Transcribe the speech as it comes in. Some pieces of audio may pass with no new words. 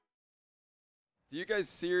Do you guys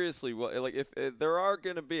seriously want like if there are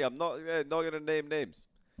gonna be? I'm not gonna name names,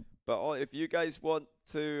 but if you guys want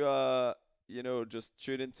to, just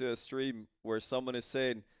tune into a stream where someone is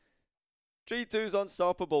saying G2's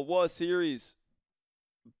unstoppable, what a series,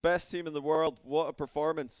 best team in the world, what a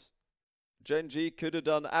performance. Gen G could have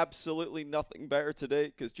done absolutely nothing better today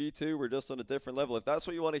because G2 were just on a different level. If that's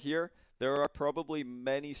what you want to hear, there are probably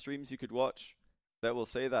many streams you could watch that will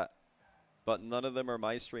say that, but none of them are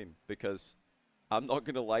my stream because I'm not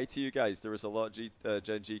going to lie to you guys. There was a lot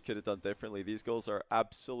Gen G could have done differently. These goals are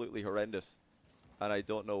absolutely horrendous, and I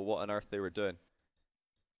don't know what on earth they were doing.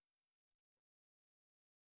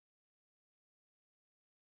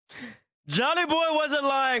 Johnny Boy wasn't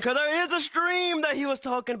lying, because there is a stream that he was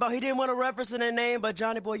talking about. He didn't want to reference their name, but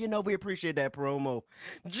Johnny Boy, we appreciate that promo.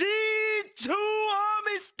 G2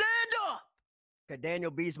 Army, stand up! Cause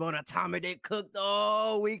Daniel Beast Mode and Tommy Dick cooked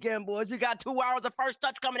all weekend, boys. We got 2 hours of first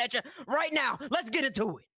touch coming at you right now. Let's get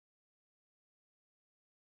into it.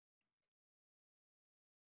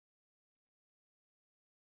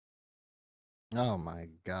 Oh my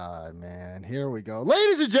God, man. Here we go.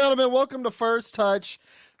 Ladies and gentlemen, welcome to First Touch.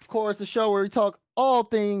 Of course, the show where we talk all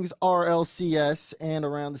things RLCS and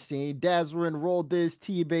around the scene. Dazzrin, Roll This,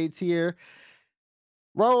 T-Bates here.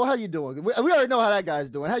 Raul, how you doing? We already know how that guy's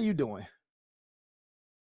doing. How you doing?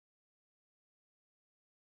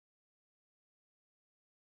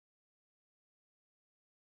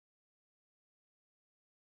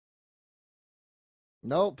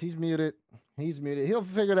 Nope, he's muted. He's muted. He'll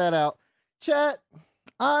figure that out. Chat,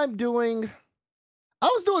 I was doing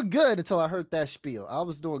good until I heard that spiel.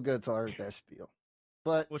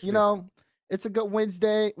 But, it's a good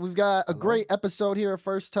Wednesday. We've got a great episode here of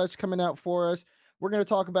First Touch coming out for us. We're going to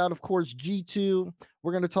talk about, of course, G2.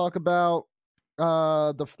 We're going to talk about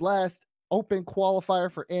the last open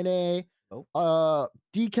qualifier for NA.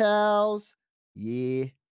 Decals. Yeah.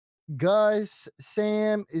 Gus,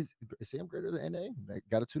 Sam, is Sam greater than NA?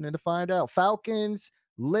 Got to tune in to find out. Falcons,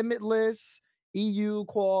 Limitless, EU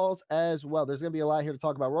quals as well. There's gonna be a lot here to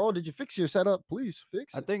talk about. Roll, did you fix your setup? Please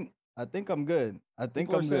fix it. I think I'm good.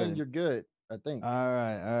 People are saying you're good. I think. All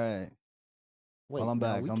right. Wait, well, I'm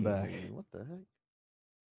back. What the heck?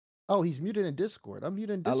 Oh, he's muted in Discord. I'm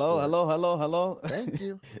muted in Discord. Hello. Thank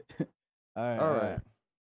you. All right.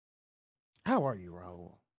 How are you,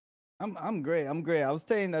 Raul? I'm great. I was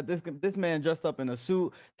saying that this man dressed up in a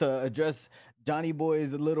suit to address Johnny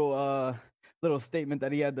Boy's little statement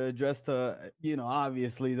that he had to address to,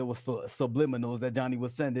 obviously there was subliminals that Johnny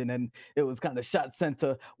was sending, and it was kind of shots sent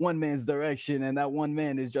to one man's direction, and that one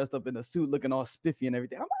man is dressed up in a suit looking all spiffy and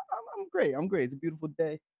everything. I'm great. It's a beautiful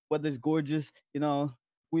day. Weather's gorgeous.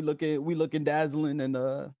 We looking dazzling, and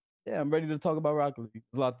I'm ready to talk about Rocket League.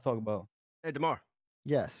 There's a lot to talk about. Hey, DeMar.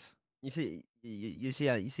 Yes. You see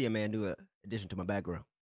a man do an addition to my background.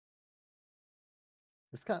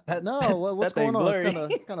 It's kind of, what's going on? Blurry.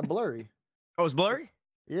 It's kind of blurry. Oh, it's blurry?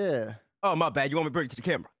 Yeah. Oh, my bad. You want me to bring it to the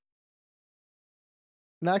camera?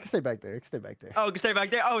 No, I can stay back there. Oh, you can stay back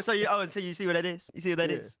there? So you see what that is? You see what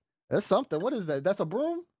that is? That's something. What is that? That's a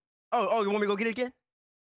broom? Oh, you want me to go get it again?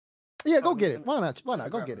 Yeah, go get it. Why not?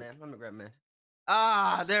 Go get it. Let me grab it, man.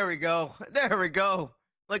 Ah, there we go.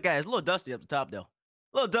 Look, guys, it's a little dusty up the top, though.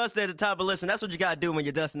 A little dusty at the top, but listen, that's what you got to do when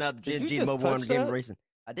you're dusting out the Gen G Mobile One Game Racing.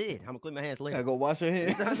 I did. I'm going to clean my hands later. Yeah, go wash your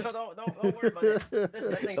hands. don't worry about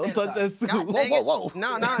that. Don't touch that suit. Whoa.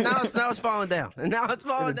 Now it's falling down.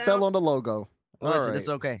 It fell on the logo. Listen, it's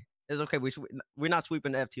okay. It's okay. We're not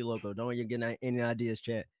sweeping the FT logo. Don't even get any ideas,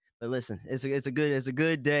 chat. But listen, it's a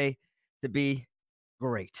good day to be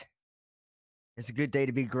great. It's a good day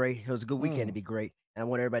to be great. It was a good weekend to be great. And I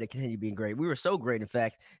want everybody to continue being great. We were so great, in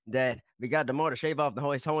fact, that we got DeMar to shave off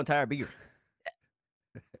his whole entire beard.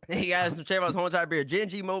 He got to shave off his whole entire beard. Gen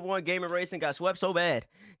G Mobile One Gaming Racing got swept so bad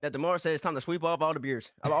that DeMar said it's time to sweep off all the beards,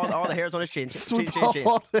 all the hairs on his chin.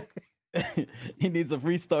 He needs a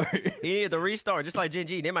restart. He needed to restart, just like Gen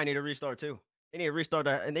G. They might need a restart too. They need to restart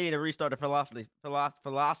the philosophy.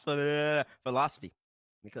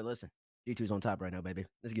 Because listen, G2's on top right now, baby.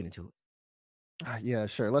 Let's get into it. Yeah,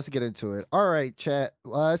 sure. Let's get into it. All right, chat.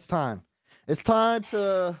 It's time. It's time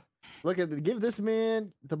to give this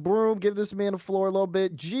man the broom, give this man the floor a little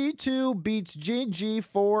bit. G2 beats Gen G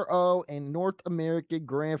 4-0 in North American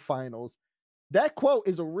Grand Finals. That quote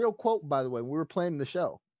is a real quote, by the way, when we were playing the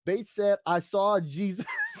show. Bates said, I saw Jesus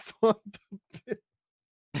on the pit.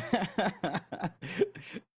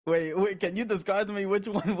 Wait, can you describe to me which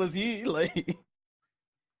one was he? Like,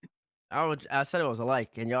 I said it was alike,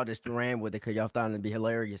 and y'all just ran with it because y'all thought it'd be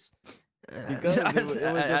hilarious. Because it was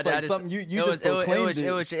just like something you just proclaimed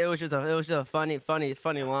it. It was just a funny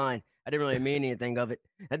line. I didn't really mean anything of it.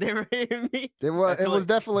 I didn't really mean. It was feel like-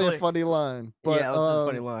 definitely a like- funny line, but yeah, it was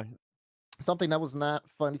a funny line. something that was not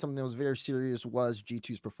funny, something that was very serious was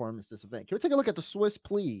G2's performance this event. Can we take a look at the Swiss,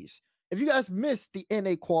 please? If you guys missed the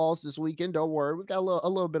NA quals this weekend, don't worry. We got a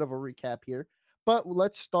little bit of a recap here, but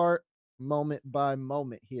let's start moment by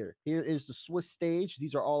moment here. Here is the Swiss stage.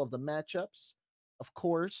 These are all of the matchups. Of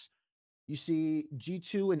course, you see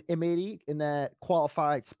G2 and M80 in that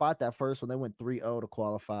qualified spot, that first one. They went 3-0 to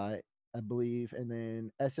qualify, I believe. And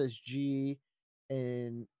then SSG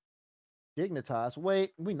and Dignitas.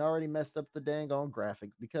 Wait, we already messed up the dang on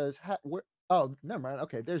graphic because oh, never mind.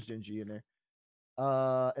 Okay, there's Gen G in there.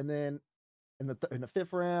 And then in the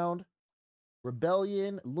fifth round,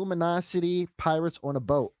 Rebellion, Luminosity, Pirates on a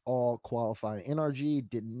Boat all qualifying. NRG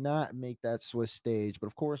did not make that Swiss stage, but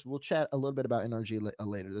of course, we'll chat a little bit about NRG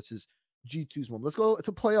later. This is G2's one. Let's go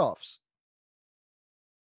to playoffs.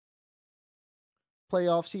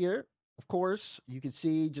 Playoffs here. Of course, you can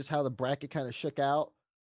see just how the bracket kind of shook out.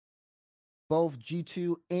 Both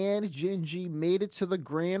G2 and Gen G made it to the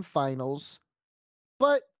grand finals,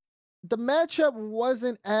 but the matchup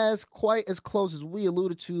wasn't quite as close as we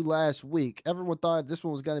alluded to last week. Everyone thought this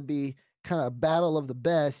one was going to be kind of a battle of the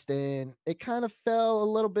best, and it kind of fell a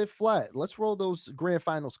little bit flat. Let's roll those grand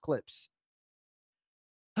finals clips.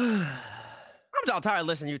 I'm all tired of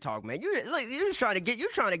listening to you talk, man. You're just trying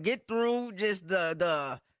to get through just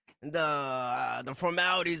the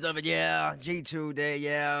formalities of it. Yeah, G2 day.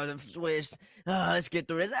 Yeah, the Swiss. Let's get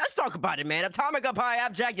through this. Let's talk about it, man. Atomic up high,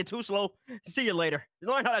 Abjack, you're too slow. See you later.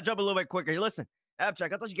 Learn how to jump a little bit quicker. Listen,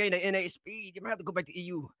 Abjack, I thought you gained the NA speed. You might have to go back to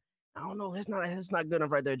EU. I don't know. That's not good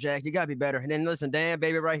enough right there, Jack. You gotta be better. And then listen, Dan,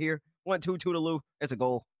 baby, right here. 1-2 to Lou. It's a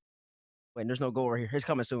goal. Wait, there's no goal right here. It's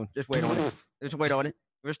coming soon. Just wait on it. Just wait on it.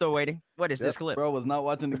 We're still waiting. What is this clip? Bro was not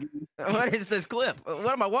watching the game. What is this clip? What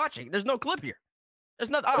am I watching? There's no clip here.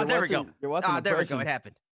 There's nothing. Oh, there we go. You're watching. There we go. It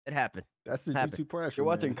happened. It happened. That's the Happened. G2 pressure. You're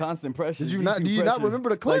watching man. constant pressure. Did you not? G2 Do you not pressure. remember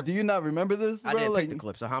the clip? Like, do you not remember this, I bro? didn't Like, pick the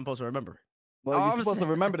clip, so how am I supposed to remember it? well, you're I'm supposed to saying-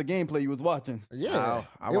 remember the gameplay you was watching. Yeah,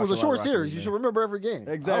 I it was watch a lot of short Rocket series. League, You man. should remember every game.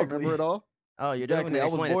 I Exactly. don't remember it all. Oh, you're Exactly. doing. I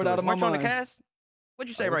was bored out of my Weren't you on the mind. cast? What'd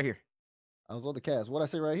you say was- right here? I was on the cast. What I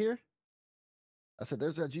say right here? I said,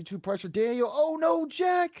 "There's that G2 pressure, Daniel." Oh no,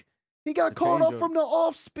 Jack! He got The caught off changeup. from the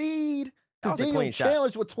off speed That because was a Daniel clean shot.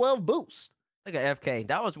 challenged with 12 boosts. Look at FK.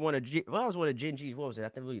 That was one of Gen G's. What was it? I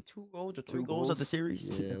think really 2 goals or 3 2 goals of the goals. series.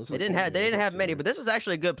 Yeah, it was They up didn't there. have. They Yeah, it didn't was have up many, there. but this was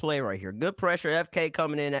actually a good play right here. Good pressure. FK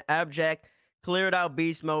coming in. Abjack cleared out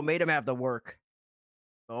beast mode. Made him have to work.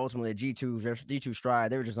 But ultimately, G2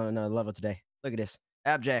 stride. They were just on another level today. Look at this.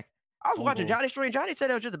 Abjack. I was watching Uncle. Johnny stream. Johnny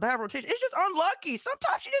said it was just a bad rotation. It's just unlucky.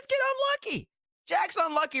 Sometimes you just get unlucky. Jack's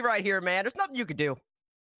unlucky right here, man. There's nothing you could do.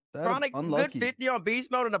 That Chronic, unlucky. good 50 on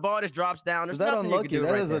beast mode, and the ball just drops down. There's Is that nothing you unlucky? can do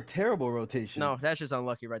That right is there. a terrible rotation. No, that's just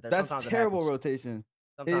unlucky right there. that's Sometimes it terrible happens. rotation.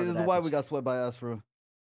 Sometimes This it is why we happens. got swept by Astro.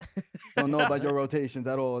 Don't know about your rotations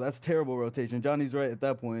at all. That's terrible rotation. Johnny's right at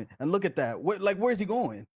that point. And look at that. Where's he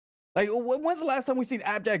going? Like, when's the last time we seen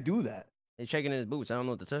Abjack do that? He's shaking in his boots. I don't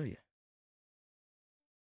know what to tell you.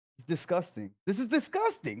 It's disgusting. This is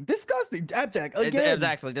disgusting. Disgusting. Abjack again.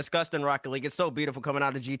 Exactly. Disgusting Rocket League. It's so beautiful coming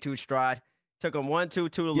out of G2 stride. Took him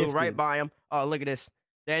 1-2 to Lou right Gifted. by him. Oh, look at this.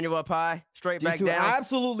 Daniel up high, straight back G2 down.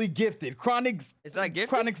 absolutely gifted. Chronic's It's not gifted?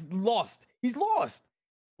 Chronic's lost. He's lost.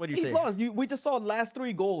 What do you He's say? lost. We just saw the last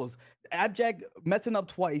 3 goals. Abjack messing up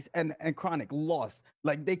twice and Chronic lost.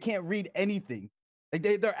 Like they can't read anything. Like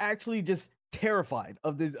they're actually just terrified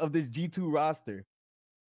of this G2 roster.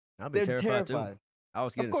 I'd be They're terrified terrified. too. I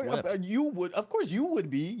was Of getting course, swept. you would. Of course, you would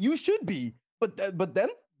be. You should be. But them,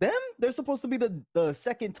 they're supposed to be the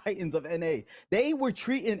second Titans of NA. They were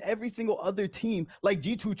treating every single other team like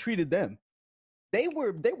G2 treated them. They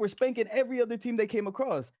were spanking every other team they came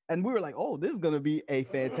across, and we were like, "Oh, this is gonna be a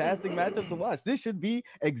fantastic matchup to watch. This should be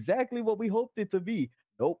exactly what we hoped it to be."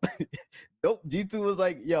 Nope, nope. G2 was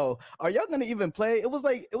like, "Yo, are y'all gonna even play?" It was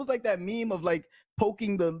like that meme of like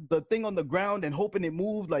poking the thing on the ground and hoping it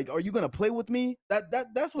moved. Like, are you gonna play with me?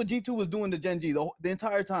 That's what G2 was doing to Gen G the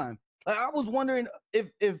entire time. Like, I was wondering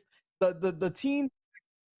if the team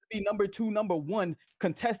be number 2, number 1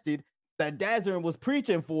 contested that Dazarin was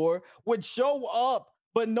preaching for would show up,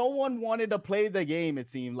 but no one wanted to play the game, it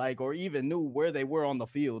seemed like, or even knew where they were on the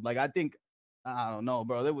field. Like, I don't know,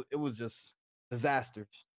 bro. It was just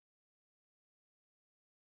disasters.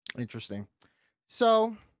 Interesting.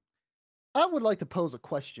 So, I would like to pose a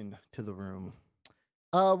question to the room.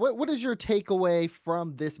 What is your takeaway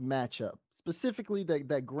from this matchup, specifically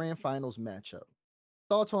that grand finals matchup?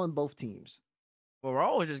 Thoughts on both teams? Well,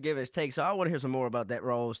 Raul was just giving his take, so I want to hear some more about that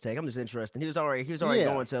Raul's take. I'm just interested. He was already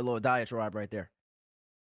Yeah. going to a little diatribe right there.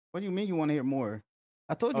 What do you mean you want to hear more?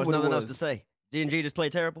 I told you There's what it nothing else to was. say. G just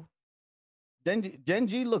played terrible. Gen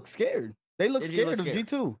G looked scared. They look Gen G scared looked of scared.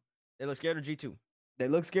 G2. They look scared of G2. They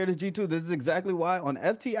look scared of G2. This is exactly why on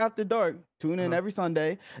FT After Dark, tune in every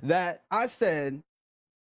Sunday, that I said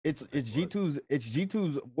it's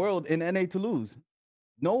G2's world in NA to lose.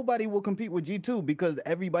 Nobody will compete with G2 because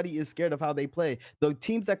everybody is scared of how they play. The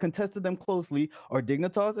teams that contested them closely are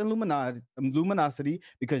Dignitas and Luminosity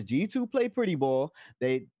because G2 play pretty ball.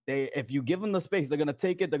 They if you give them the space, they're gonna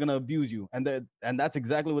take it. They're gonna abuse you, and that's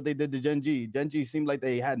exactly what they did to Gen G. Gen G seemed like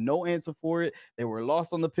they had no answer for it. They were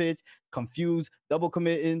lost on the pitch, confused, double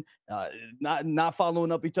committing, not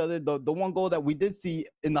following up each other. The one goal that we did see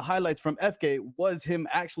in the highlights from FK was him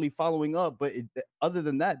actually following up, but other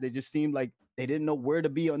than that, they just seemed like they didn't know where to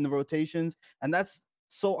be on the rotations. And that's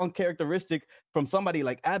so uncharacteristic from somebody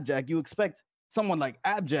like Abjack. You expect someone like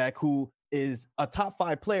Abjack, who is a top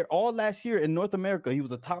 5 player all last year in North America. He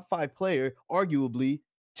was a top 5 player, arguably,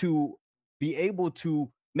 to be able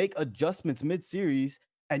to make adjustments mid-series.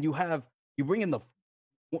 And you bring in the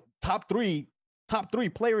top three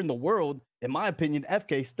player in the world. In my opinion,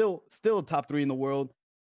 FK still top 3 in the world.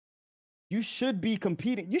 You should be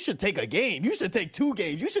competing. You should take a game. You should take 2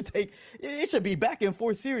 games. It should be back and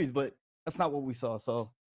forth series, but that's not what we saw.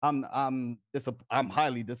 So I'm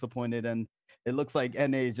highly disappointed, and it looks like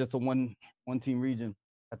NA is just a one team region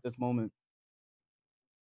at this moment.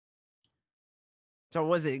 So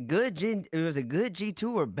was it good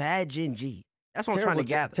G2 or bad Gen G? That's what I'm trying to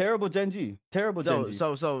gather. Terrible Gen G. Terrible Gen G.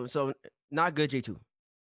 So not good G2.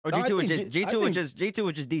 Or No, I G2 was think just G2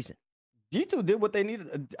 was just decent. G2 did what they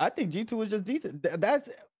needed. I think G2 was just decent.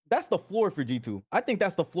 That's the floor for G2. I think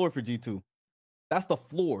that's the floor for G2. That's the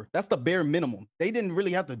floor. That's the bare minimum. They didn't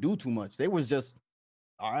really have to do too much. They was just,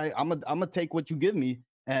 all right, I'm gonna take what you give me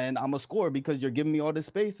and I'm gonna score because you're giving me all this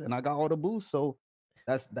space and I got all the boost. So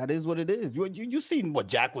that is what it is. You seen what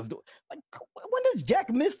Jack was doing. Like, when does Jack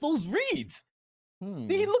miss those reads?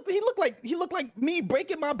 He looked like me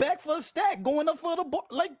breaking my back for a stack, going up for the ball.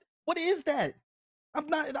 Like, what is that?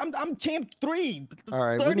 I'm champ 3. All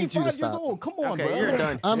right, we need you to stop. Years old. Come on, Okay, bro. you're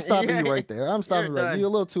done. I'm stopping you right there. I'm stopping right. done. You're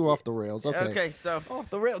a little too off the rails. Okay. Okay, so Off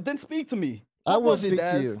the rail. Then speak to me. I What will was it, speak to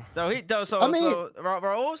Daz? you. so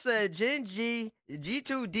Raul said Gen G,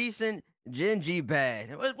 G2 decent, Gen G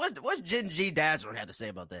bad. What's Gen G Dazzler have to say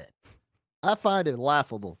about that? I find it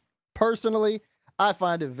laughable. Personally, I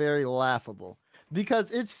find it very laughable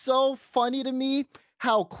because it's so funny to me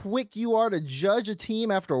how quick you are to judge a team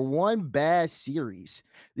after one bad series.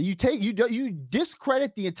 You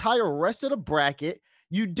discredit the entire rest of the bracket.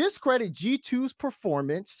 You discredit G2's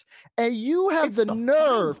performance, and you have It's the the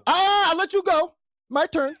nerve. I'll let you go. My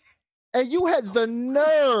turn. And you had the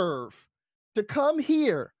nerve to come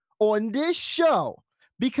here on this show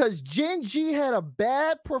because Gen G had a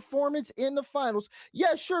bad performance in the finals.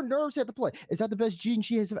 Yeah, sure, Nerves had to play. Is that the best Gen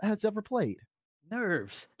G has ever played?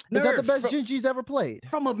 Nerves. Is that the best From- Gen G's ever played?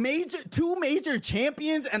 From two major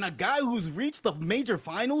champions and a guy who's reached the major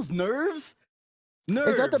finals? Nerves.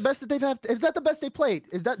 Is that the best that they've had? Is that the best they played?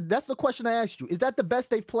 That's the question I asked you. Is that the best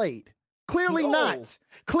they've played? Clearly No. not.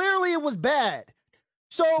 Clearly it was bad.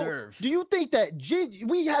 So Nerves. do you think that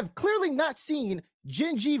we have clearly not seen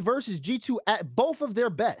Gen G versus G2 at both of their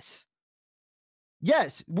best?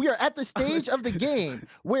 Yes, we are at the stage of the game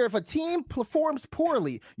where if a team performs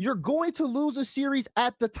poorly, you're going to lose a series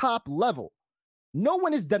at the top level. No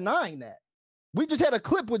one is denying that. We just had a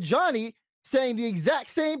clip with Johnny saying the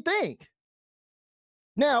exact same thing.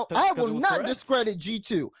 Now, I Because will it was not correct. discredit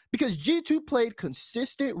G2 because G2 played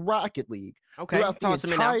consistent Rocket League Okay, throughout the talk to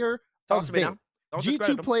me now. entire Talk to me now. event. Don't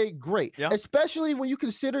discredit G2 them. played great, Yeah. especially when you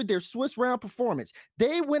consider their Swiss round performance.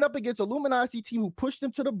 They went up against a Luminosity team who pushed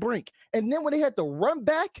them to the brink. And then when they had to run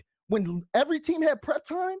back, when every team had prep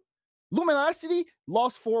time, Luminosity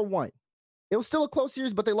lost 4-1. It was still a close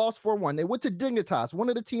series, but they lost 4-1. They went to Dignitas, one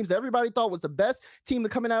of the teams that everybody thought was the best team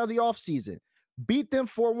coming out of the offseason. Beat them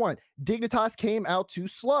 4-1. Dignitas came out too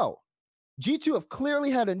slow. G2 have clearly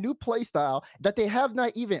had a new play style that they have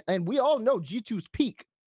not even, and we all know G2's peak.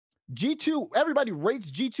 G2, everybody rates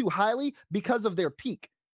G2 highly because of their peak.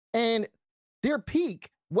 And their peak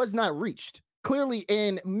was not reached clearly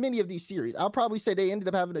in many of these series. I'll probably say they ended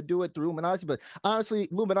up having to do it through Luminosity, but honestly,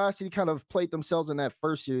 Luminosity kind of played themselves in that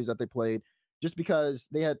first series that they played just because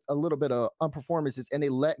they had a little bit of unperformances and they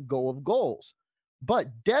let go of goals. But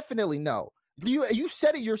definitely no. You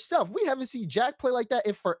said it yourself. We haven't seen Jack play like that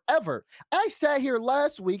in forever. I sat here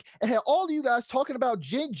last week and had all of you guys talking about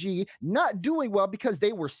Gen G not doing well because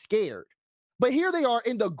they were scared. But here they are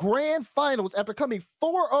in the grand finals after coming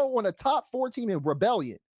 4-0 on a top 4 team in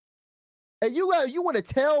Rebellion. And you want to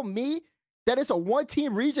tell me that it's a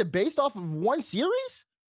one-team region based off of one series?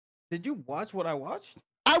 Did you watch what I watched?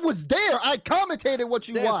 I was there. I commentated what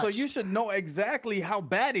you Yeah, watched. so you should know exactly how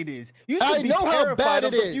bad it is. You should I be know how terrified bad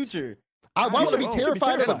of it the is. future. Why would I be Whoa,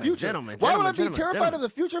 terrified of the gentlemen, future? gentlemen, Why would I gentlemen, be terrified of the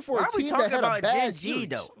future for Why a are we team that talking had a about bad Gen G series?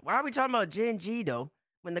 though? Why are we talking about Gen G though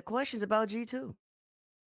when the question's about G2?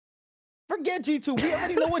 Forget G2. We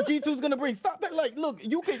already know what G2 is gonna bring. Stop that. Like, look,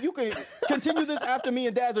 you can continue this after me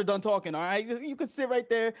and Daz are done talking. All right, you can sit right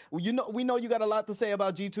there. Well, we know you got a lot to say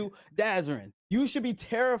about G2. Dazarin, you should be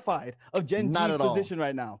terrified of Gen Not G's at all. position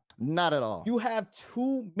right now. Not at all. You have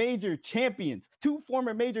two major champions, two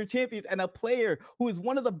former major champions, and a player who is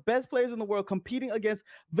one of the best players in the world competing against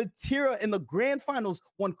Vatira in the grand finals.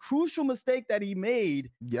 One crucial mistake that he made.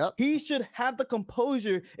 Yep. He should have the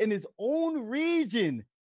composure in his own region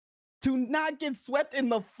to not get swept in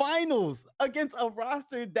the finals against a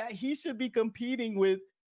roster that he should be competing with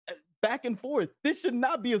back and forth. This should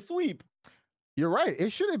not be a sweep. You're right.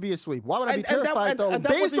 It shouldn't be a sweep. Why would I be And that- terrified and- though? and that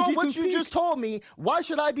Based wasn't on what G2's you just peak. told me, why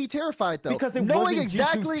should I be terrified though? Because it knowing wasn't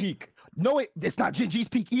exactly, G2's peak. knowing it's not Gen G's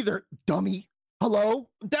peak either, dummy. Hello?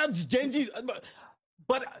 That's Gen G's,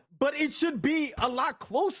 but it should be a lot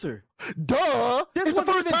closer. Duh. This It's the wasn't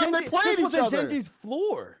first even time Gen they G- played this each wasn't other. Gen G's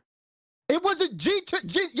floor. It wasn't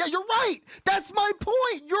G2. Yeah, you're right. That's my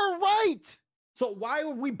point. You're right. So why are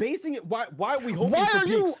we basing it? Why are we hoping Why for are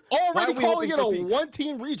you peaks? Why already are we calling hoping it for a peaks?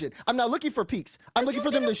 one-team region? I'm not looking for peaks. I'm looking You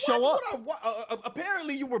for them to didn't show watch up. what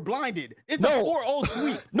apparently you were blinded. It's No. a 4-0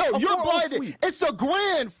 sweep. No, A you're 4-0 blinded. sweep. It's a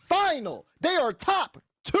grand final. They are top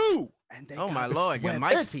two. And they Oh got my lord, your swept.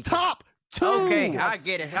 mic's It's peaking. top two. Okay, I got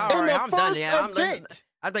get it. swept. All In right, the I'm done. first Yeah, I'm done. event.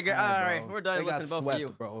 I think all right, we're done They got listening to both of you.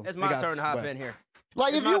 swept, bro. It's They my got turn to hop swept. in here.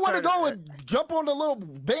 Like, It's if my you want to turn. go and jump on the little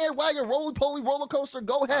bandwagon, roly-poly roller coaster,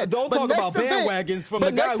 go ahead. Don't But talk next about event- bandwagons from but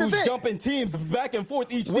the guy next who's event- jumping teams back and forth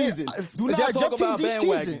each Wait, season. Do did I not talk jump about teams each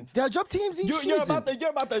season? bandwagons. Did I jump teams each You're season? about to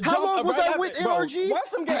jump. How long was right I after- with bro, NRG?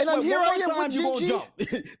 Watch them get And I'm swept here one I am more with time, you gonna GG. jump.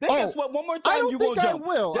 They Oh, get swept one more I time, don't you think gonna I jump.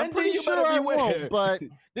 will. I'm Denji, pretty you sure better I beware. won't, but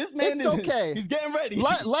This man it's is okay. He's getting ready.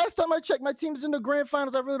 last time I checked, my team's in the grand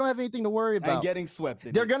finals. I really don't have anything to worry And about. getting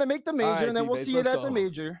swept. They're gonna make the major, right, and then we'll T-Bates, see it let's at the go.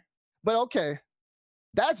 major. But okay,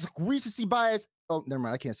 that's recency bias. Oh, never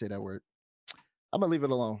mind. I can't say that word. I'm gonna leave it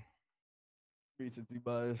alone. Recency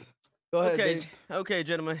bias. Go ahead, Okay, Bates. okay,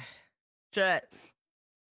 gentlemen. Chat.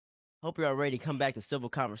 Hope you're all ready to come back to civil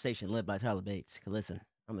conversation led by Tyler Bates. Cause listen,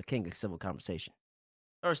 I'm the king of civil conversation.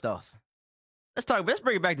 First off, let's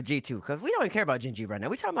bring it back to G2, because we don't even care about Gen G right now.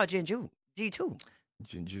 We talking about G2. Jinju.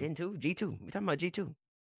 G2. We talking about G2.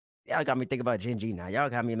 Y'all got me thinking about Gen G now. Y'all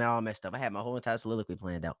got me all messed up. I had my whole entire soliloquy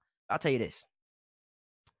planned out. I'll tell you this.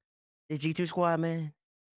 This G2 squad, man.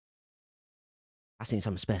 I seen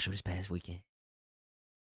something special this past weekend.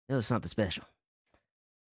 It was something special.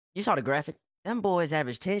 You saw the graphic. Them boys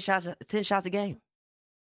average 10 shots a game.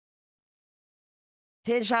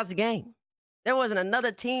 10 shots a game. There wasn't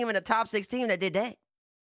another team in the top 16 that did that.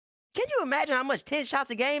 Can you imagine how much 10 shots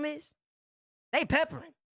a game is? They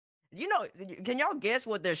peppering. You know, can y'all guess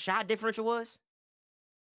what their shot differential was?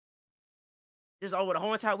 Just over the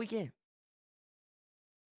whole entire weekend.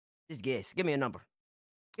 Just guess. Give me a number.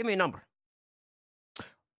 Give me a number.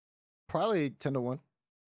 Probably 10-1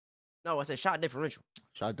 No, I said shot differential.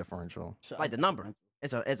 shot differential. Like the number.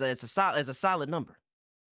 It's a solid number.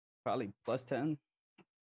 Probably plus 10.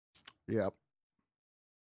 Yep.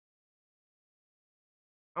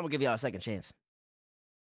 I'm gonna give y'all a second chance.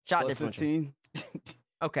 Shot Plus differential. 15.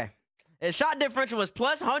 Okay. And shot differential was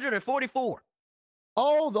plus 144.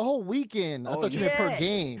 Oh, the whole weekend. I Oh, thought you meant per yes.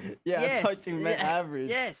 game. Yeah, I Yes, thought you meant yeah, average.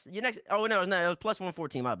 Yes. You next. Oh no, it was plus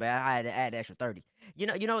 114. My bad. I had to add the extra 30. You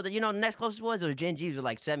know the next closest was Gen G's were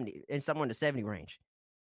like 70 and somewhere in the 70 range.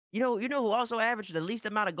 You know who also averaged the least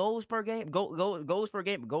amount of goals per game? Goals per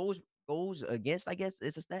game. Goals against. I guess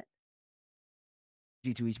it's a stat.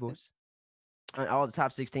 G2 Esports. On all the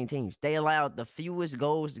top 16 teams, they allowed the fewest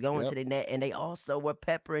goals to go into the net, and they also were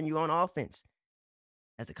peppering you on offense.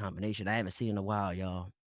 That's a combination I haven't seen in a while,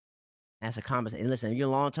 y'all. That's a combination. And listen, if you're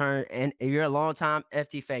a long time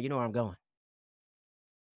FT fan, you know where I'm going.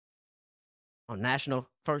 On national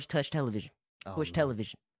first touch television, Oh, Twitch no.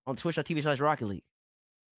 television, on Twitch.tv/Rocket League.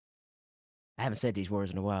 I haven't said these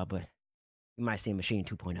words in a while, but you might see Machine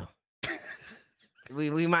 2.0.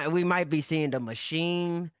 we might be seeing the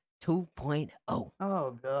Machine 2.0.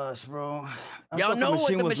 Oh gosh, bro. I Y'all thought know what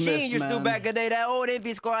the was machine missed, used to do man. back in the day. That old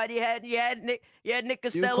envy squad. You had Nick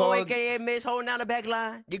Costello, called- aka Miss, holding down the back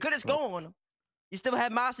line. You couldn't score on him. You still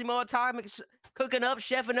had Massimo Atomic cooking up,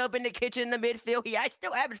 chefing up in the kitchen in the midfield. I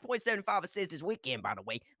still averaged 0.75 assists this weekend, by the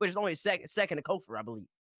way, which is only second to Kofor, I believe.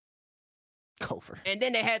 Kofor. And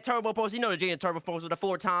then they had Turbo Post. You know the genius Turbo Post with the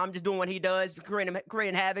 4-time, just doing what he does,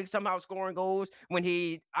 creating havoc, somehow scoring goals when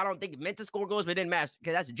I don't think he meant to score goals, but it didn't matter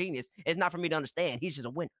because that's a genius. It's not for me to understand. He's just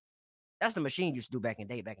a winner. That's the machine used to do back in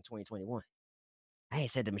 2021. I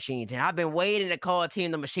ain't said the machine 10. I've been waiting to call a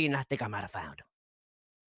team the machine, and I think I might have found him.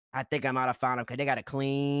 Because they got a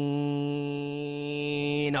clean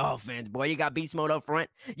offense, boy. You got beast mode up front.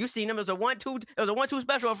 You seen them as a 1-2. It was a 1-2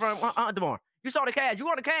 special up front, DeMar. You saw the cast. You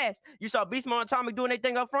were on the cast. You saw beast mode and Atomic doing their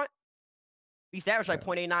thing up front. Beast averaged like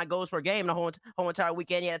 0.89 goals per game the whole entire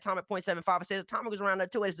weekend. He had Atomic 0.75 assists. Atomic was around there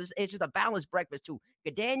too. It's just a balanced breakfast too.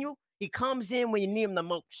 Daniel, he comes in when you need him the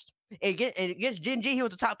most. Against Gen G, he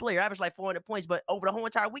was the top player, averaged like 400 points, but over the whole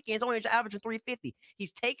entire weekend, he's only averaging 350.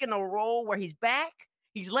 He's taking a role where he's back.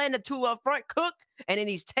 He's letting the two up front cook, and then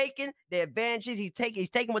he's taking the advantages. He's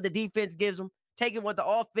taking what the defense gives him, taking what the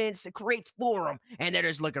offense creates for him, and they're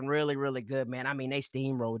just looking really, really good, man. I mean, they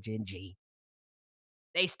steamrolled Gen G.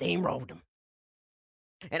 They steamrolled them.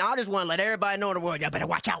 And I just want to let everybody know in the world, y'all better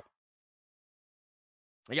watch out.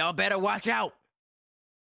 Y'all better watch out.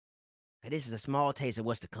 This is a small taste of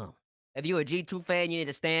what's to come. If you're a G2 fan, you need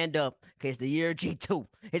to stand up, because it's the year of G2.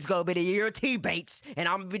 It's going to be the year of T-Bates, and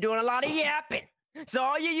I'm going to be doing a lot of yapping. So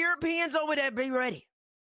all you Europeans over there, be ready.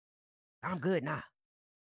 I'm good now.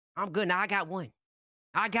 I got one.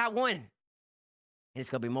 And it's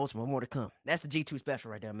going to be more to come. That's the G2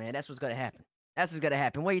 special right there, man. That's what's going to happen.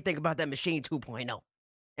 What do you think about that Machine 2.0?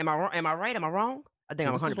 Am I right? Am I wrong? I think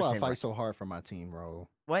I'm 100% This is why I fight right. so hard for my team, bro.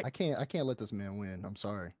 What? I can't let this man win. I'm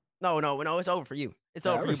sorry. No, it's over for you. It's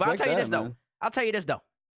Yeah, over I for you. But I'll respect tell you that, this, though.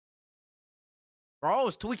 man. Raul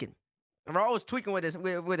was tweaking. With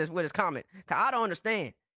his comment. Cause I don't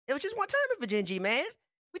understand. It was just one tournament for Gen G, man.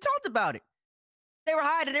 We talked about it. They were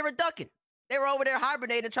hiding. They were ducking. They were over there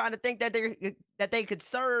hibernating, trying to think that they could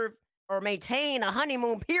serve or maintain a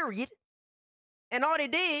honeymoon period. And all they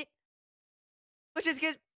did was just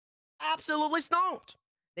get absolutely stomped.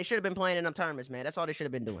 They should have been playing in them tournaments, man. That's all they should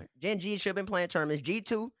have been doing. Gen G should have been playing tournaments.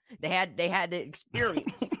 G2, they had the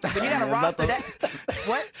experience. But you got a roster that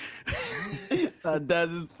what?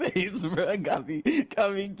 That's his face, bro. Got me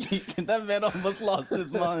geeking. That man almost lost his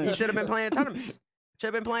mind. He should have been playing tournaments.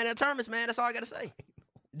 Man. That's all I gotta say.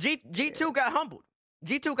 G2 got humbled.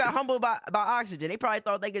 G2 got humbled by Oxygen. They probably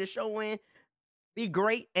thought they could show in, be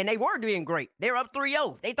great, and they were doing great. They were up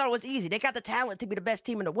 3-0. They thought it was easy. They got the talent to be the best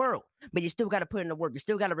team in the world, but you still got to put in the work. You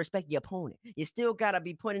still got to respect your opponent. You still got to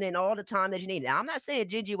be putting in all the time that you need. Now, I'm not saying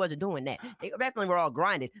Gen G wasn't doing that. They definitely were all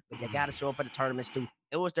grinding, but you got to show up for the tournaments too.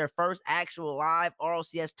 It was their first actual live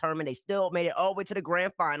RLCS tournament. They still made it all the way to the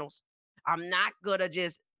grand finals. I'm not going to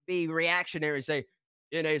just be reactionary and say,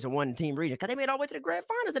 NA's a one-team region, because they made it all the way to the grand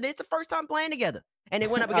finals, and it's the first time playing together. And they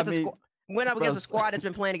went up against a squad that's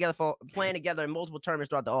been playing together in multiple tournaments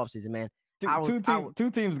throughout the offseason, man. Two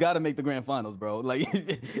teams got to make the grand finals, bro. Like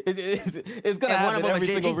it's gonna happen every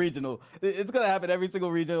single regional. It's gonna happen every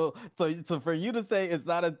single regional. So for you to say it's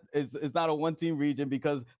not a one team region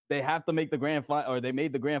because they have to make the grand final, or they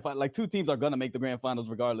made the grand final. Like two teams are gonna make the grand finals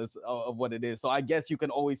regardless of what it is. So I guess you can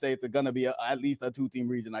always say it's gonna be at least a 2-team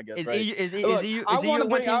region. I guess. Is right?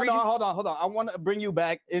 Hold on. I want to bring you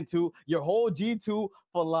back into your whole G2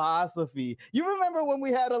 philosophy. You remember when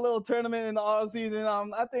we had a little tournament in the off season?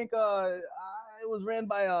 I think it was ran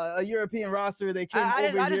by a European roster. They came over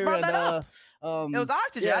I just here brought that up. it was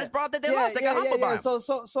Oxygen. I just brought that they lost. They got humbled by them.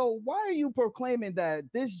 So why are you proclaiming that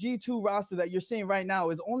this G2 roster that you're seeing right now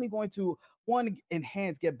is only going to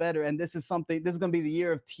enhance, get better, and this is going to be the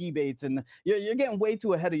year of T-Bates, and you're getting way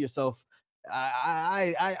too ahead of yourself.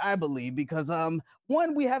 I believe, because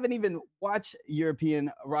we haven't even watched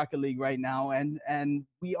European Rocket League right now, and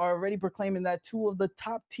we are already proclaiming that two of the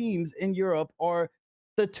top teams in Europe are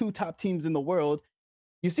the two top teams in the world.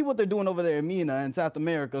 You see what they're doing over there in MENA and South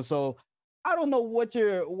America. So I don't know what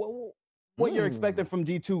you're expecting from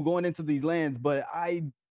G2 going into these lands, but I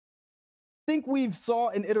think we've saw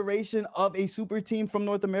an iteration of a super team from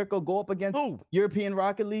North America go up against European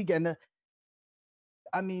Rocket League, and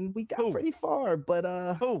I mean, we got pretty far, but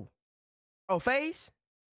who? Oh, FaZe?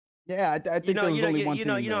 Yeah, I think there was only one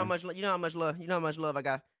team. You know how much love I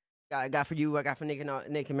got for you. I got for Nick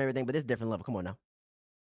and everything, but it's different level. Come on now.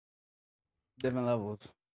 Different levels.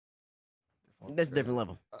 That's different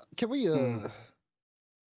level. Can we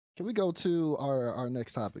go to our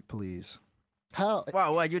next topic, please? How?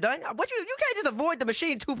 Wow, what, you done? You can't just avoid the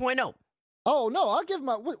Machine 2.0. Oh no, I'll give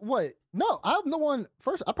my what? No, I'm the one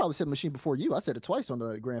first. I probably said Machine before you. I said it twice on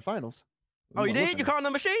the grand finals. Oh, you did? You calling the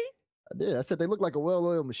Machine? I did. I said they look like a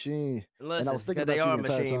well-oiled machine. Listen, I was thinking 'cause they about you are the a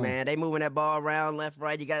entire machine, time. man. They moving that ball around left,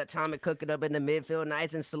 right. You got Atomic cooking up in the midfield,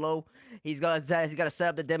 nice and slow. He's got to set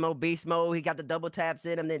up the demo beast mode. He got the double taps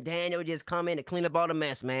in him. Then Daniel just come in and clean up all the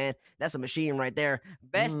mess, man. That's a machine right there.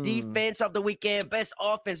 Best defense of the weekend, best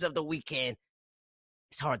offense of the weekend.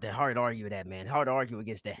 It's hard to argue that, man. Hard to argue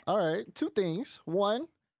against that. All right, two things. One,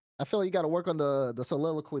 I feel like you got to work on the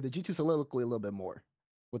soliloquy, the G2 soliloquy a little bit more.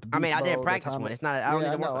 With the I mean, beast I didn't mode, practice one. Atomic. It's not. I don't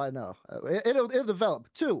Yeah, need to work. I know. It'll develop.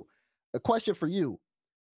 Two, a question for you: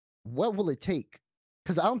 what will it take?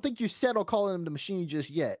 Because I don't think you settled on calling him the machine just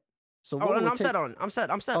yet. So what Oh, will no, it I'm take? set on. I'm set.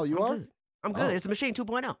 Oh, you are? Good. I'm good. Oh. It's Machine 2.0.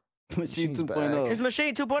 Machine Machine's back. 2.0. It's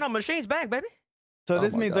Machine 2.0. Machine's back, baby. So Oh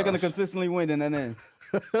this my means they're gonna gosh. consistently win in NA.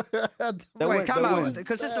 That Wait, win- come that out. win.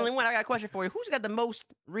 Consistently win. I got a question for you. Who's got the most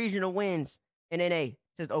regional wins in NA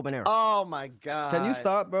since the open era? Oh my god! Can you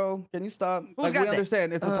stop, bro? Can you stop? Who's Like, got we that?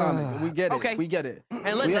 understand it's Atomic. We get it. Okay. We get it. And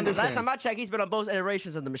we listen, the last understand. time I checked, he's been on both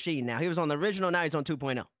iterations of the machine now. He was on the original, now he's on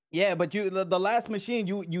 2.0. Yeah, but the last machine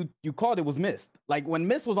you called it was missed. Like when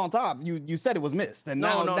Mist was on top, you said it was missed, and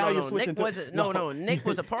now you're switching Nick to wasn't, no. Nick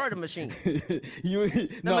was a part of the machine.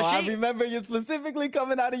 I machine- remember you specifically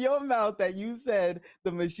coming out of your mouth that you said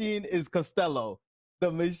the machine is Costello.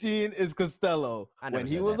 The machine is Costello I never when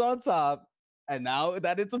he said was that. on top, and now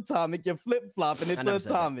that it's Atomic, you're flip flopping it I to never said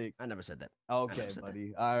that. Atomic. I never said that. Okay, said that.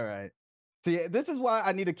 buddy. All right. See, this is why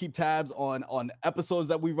I need to keep tabs on episodes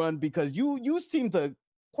that we run, because you seem to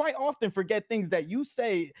quite often forget things that you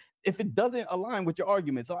say if it doesn't align with your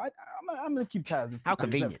argument. So I'm gonna keep tabs. How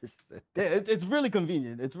convenient. Yeah, it's really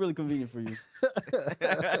convenient. It's really convenient for you.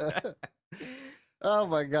 Oh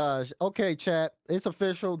my gosh. Okay, chat. It's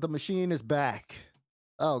official. The machine is back.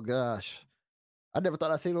 Oh gosh. I never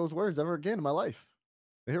thought I'd say those words ever again in my life.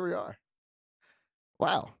 But here we are.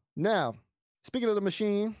 Wow. Now, speaking of the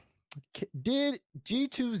machine, did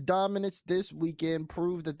G2's dominance this weekend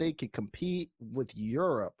prove that they could compete with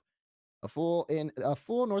Europe? A full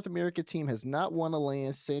North America team has not won a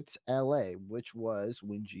LAN since LA, which was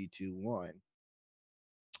when G2 won.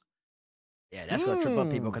 Yeah, that's gonna trip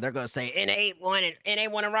up people because they're gonna say NA won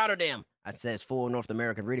in Rotterdam. I says full North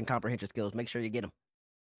American reading comprehension skills. Make sure you get them.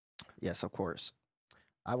 Yes, of course.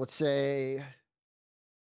 I would say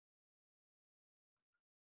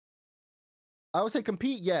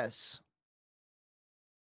compete, yes.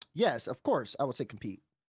 Yes, of course, I would say compete.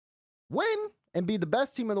 Win and be the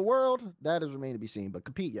best team in the world, that is remain to be seen, but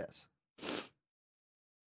compete, yes.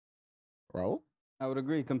 Bro? I would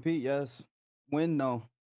agree. Compete, yes. Win, no.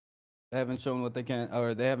 They haven't shown what they can,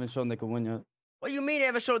 or they haven't shown they can win yet. What do you mean they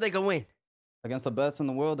haven't showed they can win? Against the best in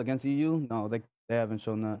the world, against EU, no, they haven't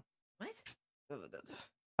shown that. What?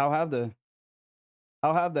 How have they?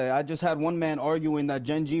 How have they? I just had one man arguing that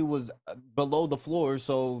Gen G was below the floor.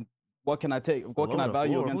 So what can I take? What can I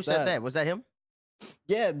value against Who said that? Was that him?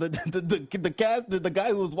 Yeah, the guy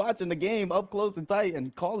who was watching the game up close and tight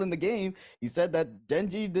and calling the game, he said that Gen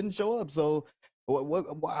G didn't show up. So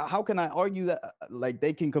how can I argue that like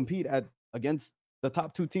they can compete against the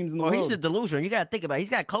top two teams in the Well, he's world? just delusional. You got to think about it.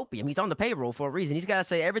 He's got copium. He's on the payroll for a reason. He's got to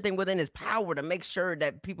say everything within his power to make sure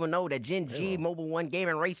that people know that Gen G, Mobile One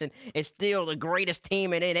Gaming Racing is still the greatest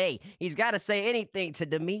team in NA. He's got to say anything to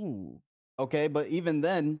demean. Okay, but even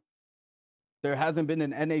then, there hasn't been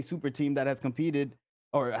an NA super team that has competed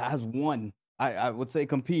or has won. I would say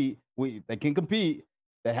compete. They can compete.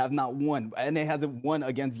 They have not won. NA hasn't won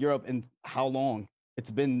against Europe in how long?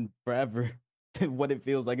 It's been forever. What it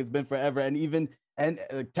feels like, it's been forever. And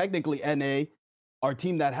technically NA, our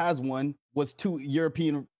team that has won was 2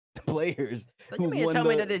 European players. So you mean to tell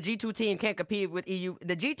me that the G2 team can't compete with EU?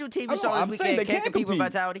 The G2 team you saw this weekend can't compete with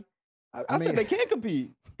Vitality? I said they can't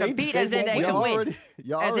compete. Compete as in they can win.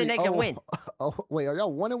 As in they can win. Oh, wait, are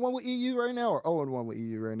y'all 1-1 with EU right now or 0-1 with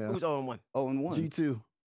EU right now? Who's 0-1? 0-1. G2.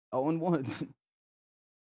 0-1.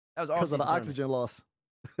 That was all Because of the oxygen loss.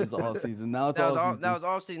 It's all season. Now it's all season. That was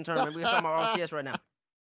all season tournament. We're talking about RCS right now.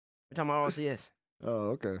 We're talking about RCS. Oh,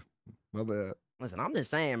 okay. My bad. Listen, I'm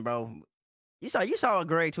just saying, bro. You saw what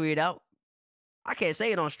Greg tweeted out. I can't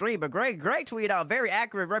say it on stream, but Greg tweeted out very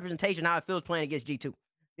accurate representation how it feels playing against G2.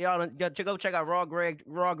 Y'all go check out Raw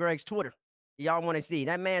Greg's Twitter. Y'all want to see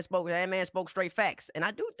that man spoke straight facts, and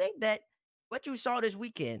I do think that what you saw this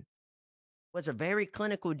weekend was a very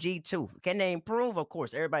clinical G2. Can they improve? Of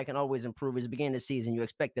course, everybody can always improve. It's the beginning of the season. You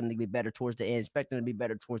expect them to be better towards the end. Expect them to be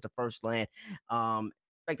better towards the first LAN.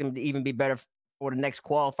 Expect them to even be better for the next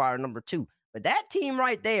qualifier number 2. But that team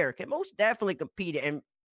right there can most definitely compete and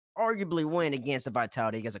arguably win against the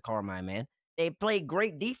Vitality, against a Carmine, man. They played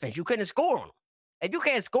great defense. You couldn't score on them. If you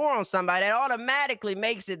can't score on somebody, that automatically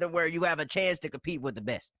makes it to where you have a chance to compete with the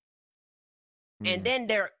best. And then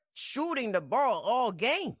their shooting the ball all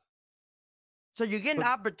game. So you're getting But-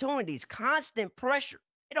 opportunities, constant pressure.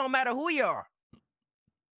 It don't matter who you are.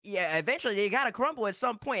 Yeah, eventually they got to crumble at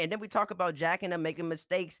some point. And then we talk about Jack and them making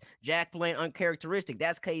mistakes. Jack playing uncharacteristic.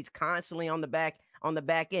 That's because he's constantly on the back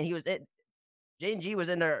end. He was J&G was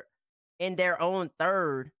in their own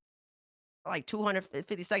third for like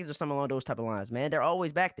 250 seconds or something along those type of lines, man. They're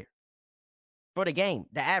always back there for the game,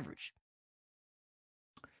 the average.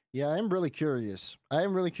 Yeah, I'm really curious. I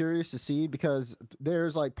am really curious to see because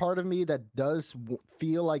there's like part of me that does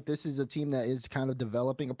feel like this is a team that is kind of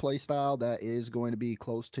developing a play style that is going to be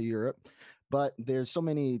close to Europe, but there's so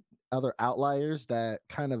many other outliers that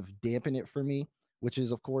kind of dampen it for me, which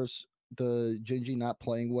is of course the Gingy not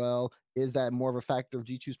playing well. Is that more of a factor of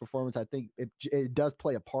G2's performance? I think it does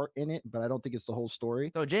play a part in it, but I don't think it's the whole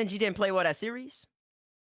story. So J&G didn't play well that series?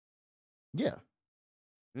 Yeah,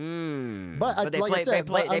 Mm. but they like I played, said, they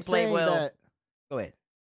played saying well. that Go ahead.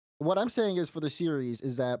 what I'm saying is for the series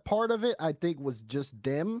is that part of it I think was just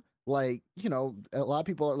them. Like, you know, a lot of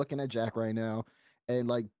people are looking at Jack right now and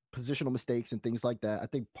like positional mistakes and things like that. I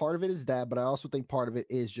think part of it is that, but I also think part of it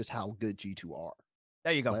is just how good G2 are.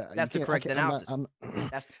 There you go. Like, That's the can't- I correct can't- I'm not- analysis. I'm-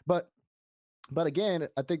 That's but again,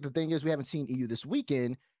 I think the thing is we haven't seen EU this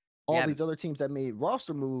weekend. All Yeah. these other teams that made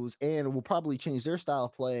roster moves and will probably change their style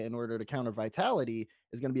of play in order to counter Vitality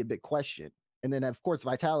is going to be a big question. And then, of course,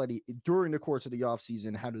 Vitality during the course of the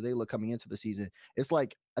offseason, how do they look coming into the season? It's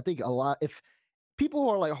like, I think a lot, if people who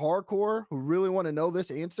are like hardcore who really want to know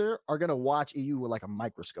this answer are going to watch EU with like a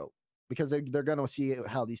microscope because they're going to see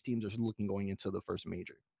how these teams are looking going into the first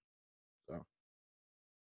major. So I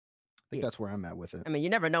think Yeah. that's where I'm at with it. I mean, you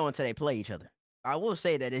never know until they play each other. I will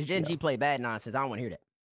say that if Gen G Yeah. play bad nonsense, I don't want to hear that.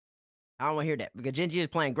 I don't want to hear that because Gen G is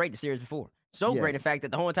playing great the series before. So Yeah. great, in fact,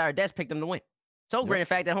 that the whole entire desk picked them to win. So Yep. great, in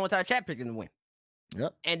fact, that the whole entire chat picked them to win.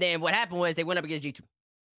 Yep. And then what happened was they went up against G2.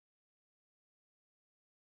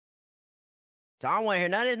 So I don't want to hear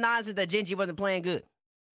none of this nonsense that Gen G wasn't playing good.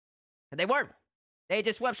 But they weren't. They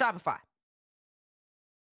just swept Shopify.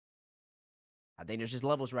 I think there's just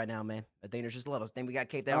levels right now, man. I think there's just levels. I think we got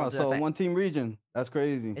Cape Town. Oh, so one team region. That's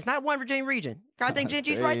crazy. It's not one Virginia region. I think That's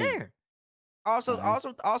Gen G's right crazy. there. Also, Nice.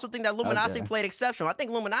 also think that Luminosity Okay. played exceptional. I think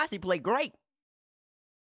Luminosity played great.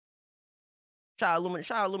 Shout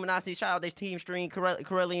out Luminosity. Shout out this team stream,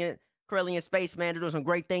 Corellian Spaceman. They're doing some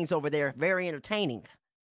great things over there. Very entertaining.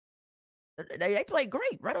 They played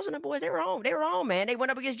great. Reynolds and the boys, they were on, man. They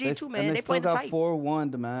went up against G2, man. And They still played them got tight.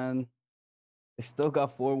 4-1, man. They still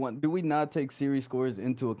got 4-1. Do we not take series scores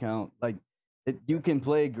into account? Like, you can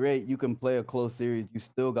play great. You can play a close series. You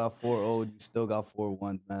still got 4-0. You still got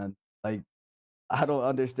 4-1, man. Like, I don't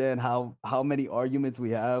understand how many arguments we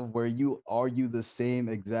have where you argue the same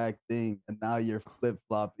exact thing and now you're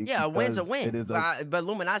flip-flopping. Yeah, a win's a because win. It is But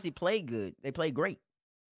Luminosity played good. They played great.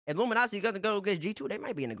 If Luminosity doesn't go against G2, they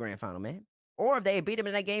might be in the grand final, man. Or if they beat them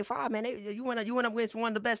in that game 5, man, you went up against one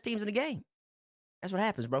of the best teams in the game. That's what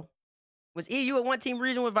happens, bro. Was EU a one-team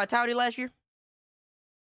region with Vitality last year?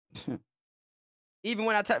 Even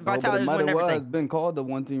when Vitality was winning everything. It's been called the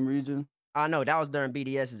one-team region. I know that was during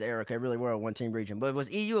BDS's era. They really were a one-team region. But it was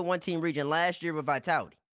EU a one-team region last year with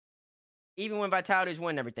Vitality. Even when Vitality was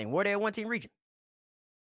winning everything, were they a one-team region?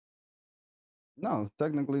 No,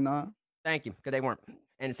 technically not. Thank you, because they weren't.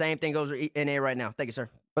 And the same thing goes with NA right now. Thank you, sir.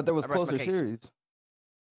 But there was I rest my closer case. series.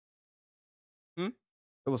 Hmm?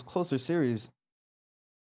 It was closer series.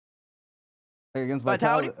 Against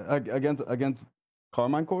Vitality? against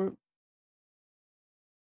Carmine Corp.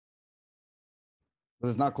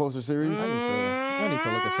 Was it not closer series? I need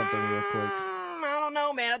to look at something real quick. I don't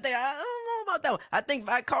know, man. I don't know about that one. I think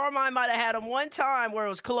Carmine might have had them one time where it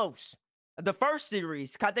was close. The first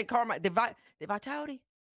series, I think Carmine did Vitality?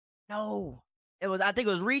 No. I think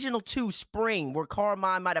it was Regional 2 Spring where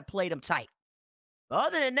Carmine might have played them tight. But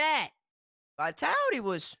other than that, Vitality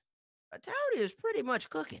was pretty much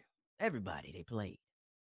cooking. Everybody they played.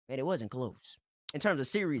 Man, it wasn't close. In terms of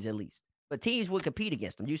series at least. But teams would compete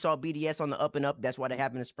against them. You saw BDS on the up and up. That's why they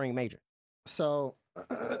happened in Spring Major. So,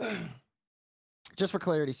 just for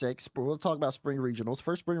clarity's sake, we'll talk about spring regionals.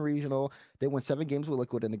 First spring regional, they won 7 games with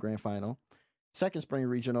Liquid in the grand final. Second spring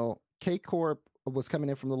regional, K Corp was coming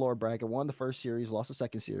in from the lower bracket, won the first series, lost the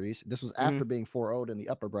second series. This was after being 4-0'd in the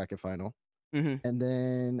upper bracket final. Mm-hmm. And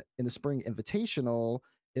then in the spring invitational,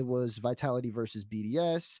 it was Vitality versus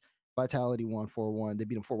BDS. Vitality won 4-1. They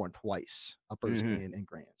beat them 4-1 twice, uppers and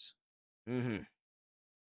grands. Mm-hmm.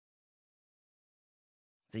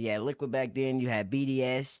 So yeah, Liquid back then, you had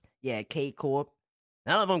BDS, you had K Corp.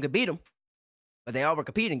 None of them could beat them, but they all were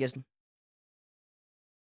competing against them.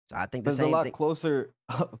 So I think the There's a same lot thing. closer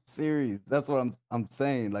series. That's what I'm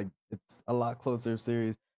saying. Like, it's a lot closer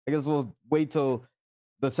series. I guess we'll wait till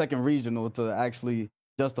the second regional to actually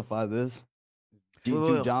justify this. We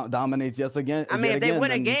G2 will. dominates yet again. I mean, yet if they win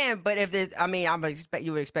then again, but if I mean,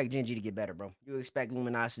 you would expect Genji to get better, bro. You would expect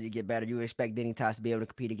Luminosity to get better. You would expect Dignitas to be able to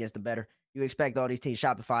compete against the better. You expect all these teams,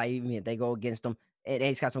 Shopify, even if they go against them.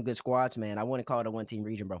 It's got some good squads, man. I wouldn't call it a one-team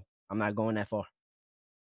region, bro. I'm not going that far.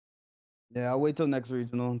 yeah, I'll wait till next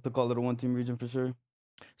regional to call it a one-team region for sure.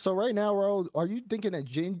 So right now, Ro, are you thinking that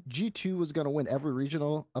G2 is going to win every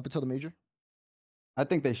regional up until the major? I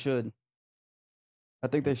think they should. I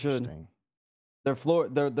think they should. Interesting. Their floor,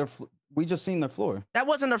 we just seen their floor. That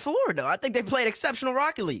wasn't their floor, though. I think they played exceptional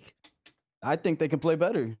Rocket League. I think they can play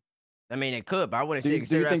better. I mean, it could, but I wouldn't Do say you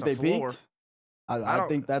consider think that's they a floor. peaked? I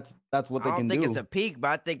think that's what they I don't can think do. it's a peak, but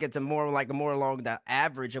I think it's a more along the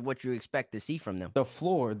average of what you expect to see from them. The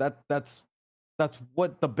floor, that's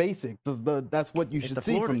what the basic. That's what you Is should the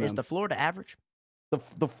see floor from them. is the floor the average?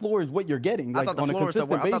 The floor is what you're getting, like I thought the on a floor was the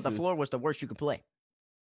consistent I basis. thought the floor was the worst you could play.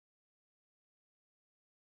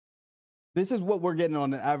 This is what we're getting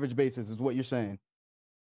on an average basis, is what you're saying.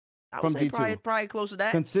 I From would say G2. probably close to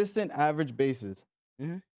that. Consistent average basis,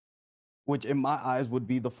 Mhm. which in my eyes would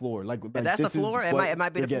be the floor. Like If that's the this is floor, it what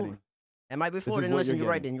might be you're the floor. getting. It might be This floor. is Then what listen, you're you're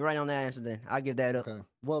right. getting. Then you're right on that answer. Then I'll give that up. Okay.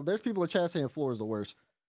 Well, there's people in chat saying floor is the worst.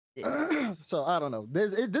 Yeah. So I don't know.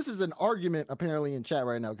 This is an argument apparently in chat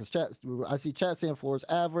right now because I see chat saying floor is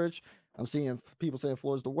average. I'm seeing people saying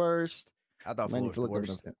floor is the worst. I thought I might floor need was to the look up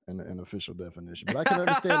worst. an official definition, but I can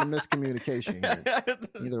understand the miscommunication here.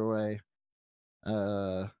 Either way,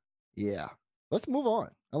 yeah. Let's move on.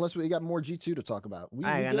 Unless we got more G2 to talk about. I ain't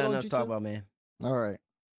got good nothing on else to G2? talk about, man. All right,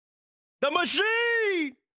 The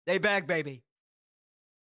machine. They back, baby.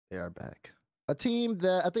 they are back. A team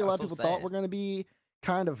that I think a lot of That's so people thought sad. were going to be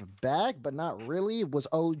kind of back, but not really, was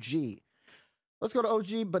OG. Let's go to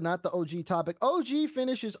OG, but not the OG topic. OG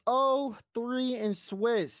finishes 0-3 in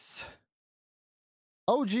Swiss.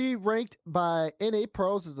 OG ranked by NA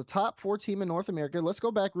Pros as the top 4 team in North America. Let's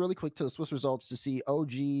go back really quick to the Swiss results to see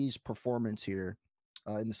OG's performance here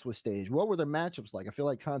in the Swiss stage. What were their matchups like? I feel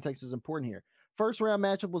like context is important here. First round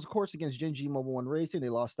matchup was, of course, against Gen G Mobile One Racing. They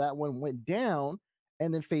lost that one, went down,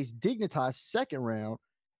 and then faced Dignitas second round,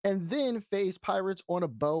 and then faced Pirates on a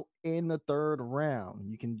boat in the third round.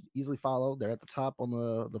 You can easily follow. They're at the top on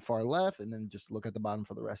the far left, and then just look at the bottom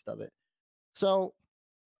for the rest of it. So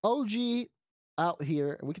OG out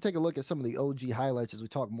here, and we can take a look at some of the OG highlights as we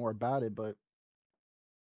talk more about it, but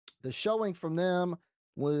the showing from them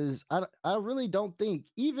was, I really don't think,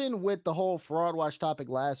 even with the whole fraud watch topic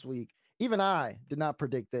last week, even I did not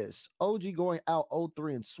predict this. OG going out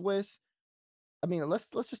 0-3 in Swiss. I mean, let's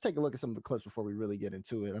just take a look at some of the clips before we really get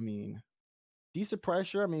into it. I mean, decent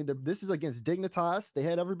pressure. I mean, this is against Dignitas. They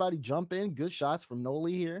had everybody jump in. Good shots from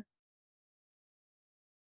Noli here.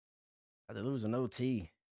 They lose an OT.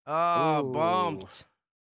 Oh, Ooh. bumped.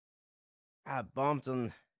 I bumped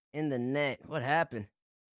him in the net. What happened?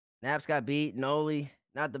 Naps got beat. Noli,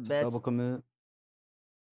 not the best. Double commit.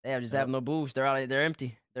 They just Yep. have no boost. They're out. They're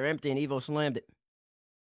empty. They're empty, and Evo slammed it.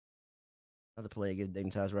 Another play against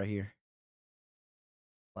Dignitas right here.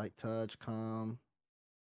 Light touch, calm,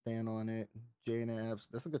 stand on it. J Naps.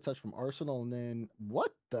 That's a good touch from Arsenal. And then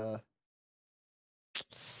what the?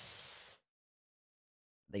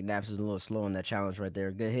 I think Naps is a little slow on that challenge right there.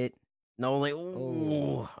 Good hit. Noli.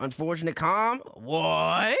 Ooh, Oh. unfortunate calm.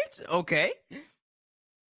 What? Okay.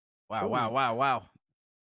 Wow, wow, Ooh. wow.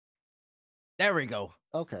 There we go.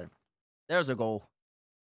 Okay. There's a goal.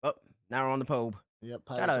 Oh, now we're on the Pobe. Yep. Shout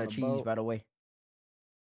Pirates out on to a Cheese, boat. by the way.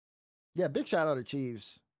 Yeah, big shout out to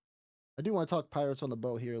Chiefs. I do want to talk Pirates on the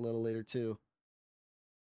boat here a little later too.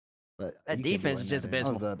 But That you can't be defense is letting just that in.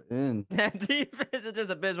 How's abysmal. that in? That defense is just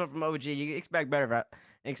abysmal from OG. You expect better,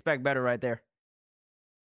 right there.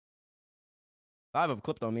 5 of them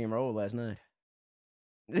clipped on me and Raul last night.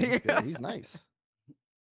 He's good. He's nice.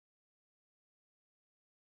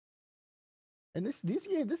 And this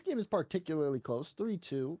game is particularly close.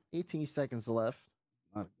 3-2, 18 seconds left.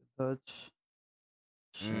 Not a good touch.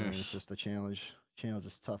 Shame, it's just the challenge. Challenge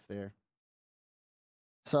is tough there.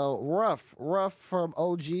 So rough from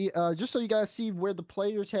OG. Just so you guys see where the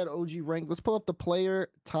players had OG ranked, let's pull up the player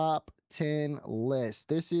top 10 list.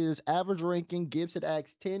 This is average ranking. Gibbs had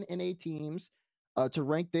asked 10 NA teams to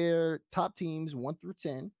rank their top teams 1 through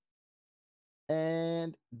 10.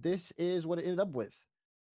 And this is what it ended up with.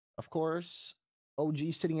 Of course,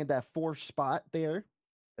 OG sitting at that 4th spot there.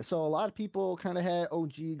 So a lot of people kind of had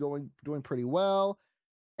OG doing pretty well,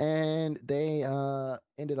 and they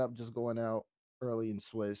ended up just going out early in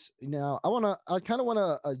Swiss. Now, I kind of want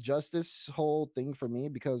to adjust this whole thing for me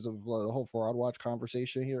because of the whole fraud watch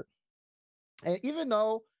conversation here. And even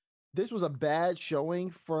though this was a bad showing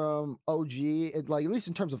from OG, and like at least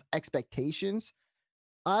in terms of expectations.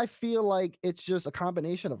 I feel like it's just a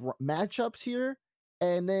combination of matchups here,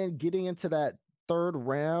 and then getting into that third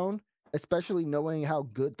round, especially knowing how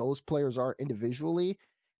good those players are individually,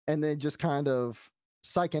 and then just kind of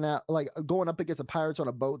psyching out, like going up against the Pirates on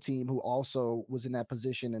a boat team who also was in that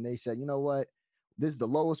position, and they said, you know what, this is the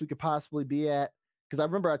lowest we could possibly be at. Because I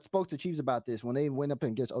remember I spoke to Chiefs about this when they went up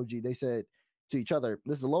against OG. They said to each other,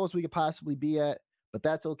 "This is the lowest we could possibly be at, but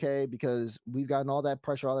that's okay because we've gotten all that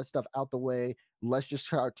pressure, all that stuff out the way. Let's just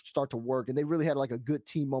start to work." And they really had like a good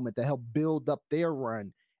team moment that helped build up their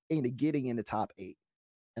run into getting in the top 8.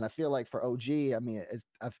 And I feel like for OG, I mean,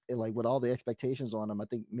 I feel like with all the expectations on them, I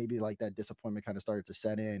think maybe like that disappointment kind of started to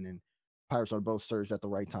set in, and Pirates are both surged at the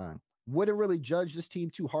right time. Wouldn't really judge this team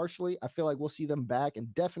too harshly. I feel like we'll see them back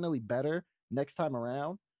and definitely better next time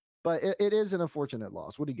around. But it is an unfortunate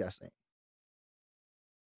loss. What do you guys think?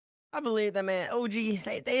 I believe that, man. OG,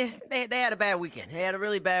 they had a bad weekend. They had a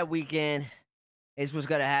really bad weekend. It's what's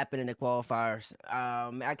gonna happen in the qualifiers.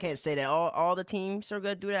 I can't say that all the teams are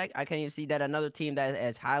gonna do that. I can't even see that another team that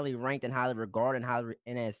is highly ranked and highly regarded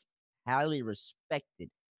and as highly respected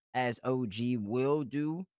as OG will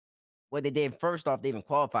do what they did. First off, they even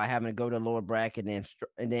qualify having to go to the lower bracket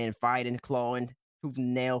and then fighting, clawing, tooth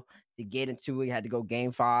and nail to get into it. You had to go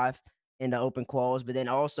game 5 in the open quals, but then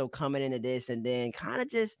also coming into this and then kind of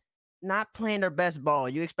just not playing their best ball.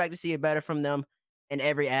 You expect to see it better from them in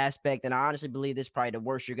every aspect, and I honestly believe this is probably the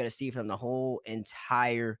worst you're going to see from the whole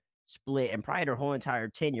entire split and probably their whole entire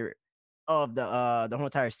tenure of the whole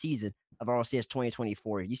entire season of RLCS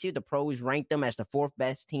 2024. You see the pros rank them as the 4th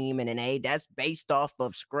best team in an A. That's based off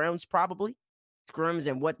of scrims, probably scrims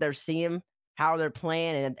and what they're seeing, how they're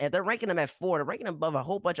playing, and if they're ranking them at 4, they're ranking them above a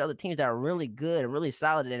whole bunch of other teams that are really good and really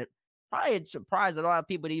solid. And probably surprised a lot of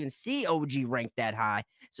people to even see OG ranked that high.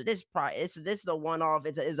 So this is a one off.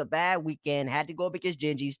 It's a bad weekend. Had to go up against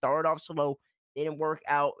Genji. Started off slow, didn't work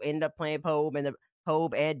out. Ended up playing Pobe and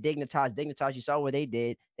Dignitas. Dignitas, you saw what they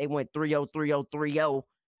did. They went 3-0, 3-0, 3-0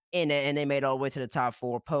 in it, and they made all the way to the top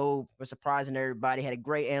 4. Pobe was surprising everybody. Had a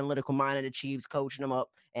great analytical mind of the Chiefs, coaching them up.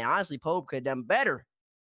 And honestly, Pobe could have done better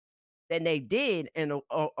than they did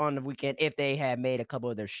on the weekend if they had made a couple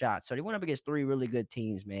of their shots. So they went up against 3 really good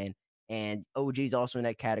teams, man. And OG's also in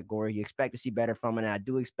that category. You expect to see better from it, and I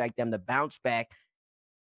do expect them to bounce back.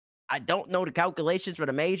 I don't know the calculations for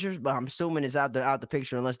the majors, but I'm assuming it's out the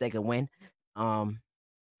picture unless they can win. Um,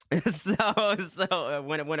 win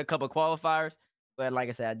a couple of qualifiers. But like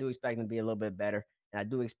I said, I do expect them to be a little bit better, and I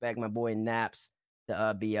do expect my boy Naps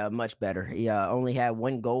to be much better. He only had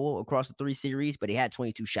 1 goal across the 3 series, but he had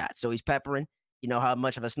 22 shots. So he's peppering. You know how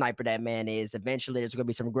much of a sniper that man is. Eventually, there's going to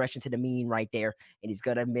be some regression to the mean right there, and he's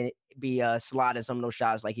going to be slotting some of those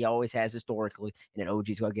shots like he always has historically, and then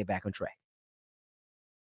OG's going to get back on track.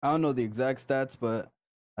 I don't know the exact stats, but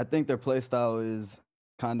I think their play style is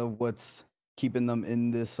kind of what's keeping them in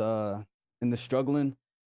this struggling.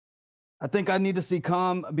 I think I need to see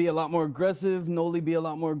Calm be a lot more aggressive, Noli be a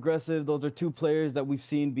lot more aggressive. Those are 2 players that we've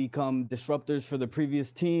seen become disruptors for the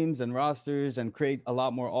previous teams and rosters and create a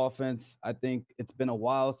lot more offense. I think it's been a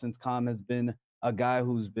while since Calm has been a guy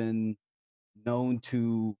who's been known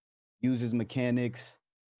to use his mechanics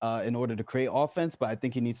in order to create offense, but I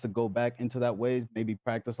think he needs to go back into that way, maybe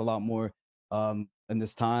practice a lot more in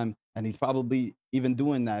this time. And he's probably even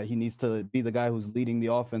doing that. He needs to be the guy who's leading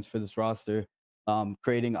the offense for this roster,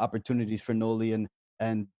 creating opportunities for Noli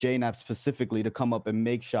and JNAP specifically to come up and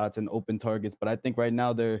make shots and open targets. But I think right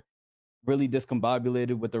now they're really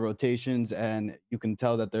discombobulated with the rotations, and you can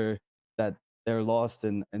tell that they're lost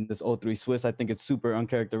in this 0-3 Swiss. I think it's super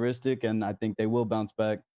uncharacteristic, and I think they will bounce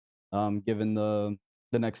back given the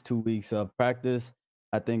next 2 weeks of practice.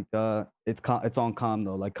 I think it's on Calm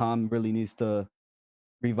though. Like Calm really needs to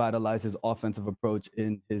revitalize his offensive approach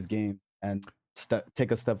in his game and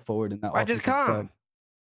take a step forward in that Why just offensive attack. Calm?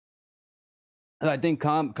 And I think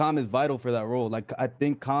Calm is vital for that role. Like I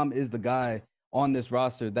think Calm is the guy on this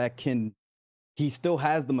roster that can. He still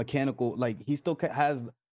has the mechanical, like he still has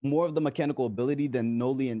more of the mechanical ability than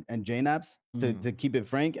Noli and JNaps to keep it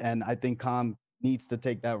frank. And I think Calm needs to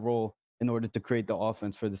take that role in order to create the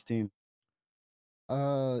offense for this team.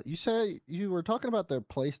 You say you were talking about their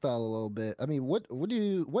play style a little bit. I mean, what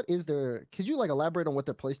is their? Could you like elaborate on what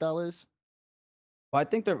their play style is? But I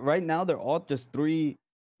think that right now they're all just 3,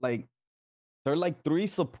 like they're like 3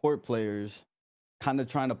 support players, kind of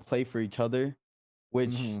trying to play for each other,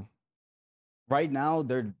 which right now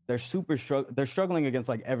they're they're struggling against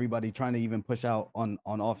like everybody trying to even push out on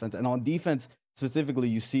offense, and on defense specifically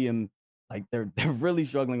you see them like they're really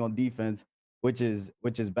struggling on defense, which is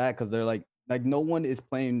bad because they're like no one is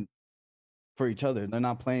playing for each other. They're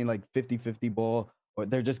not playing like 50-50 ball, or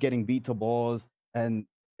they're just getting beat to balls, and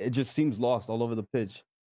it just seems lost all over the pitch.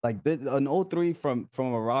 Like an 0-3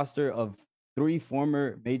 from a roster of 3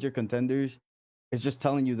 former major contenders is just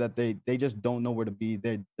telling you that they just don't know where to be.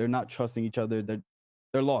 They're not trusting each other.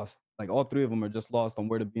 They're lost. Like all 3 of them are just lost on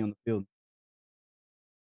where to be on the field.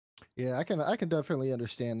 Yeah, I can definitely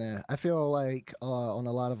understand that. I feel like on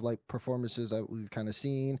a lot of like performances that we've kind of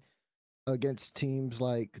seen against teams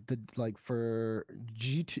like for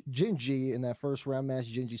Genji in that first round match,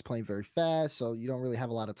 Genji's playing very fast, so you don't really have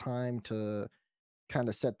a lot of time to kind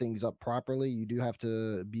of set things up properly. You do have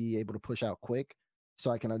to be able to push out quick. So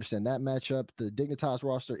I can understand that matchup. The Dignitas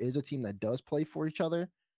roster is a team that does play for each other.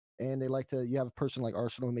 And they like to, you have a person like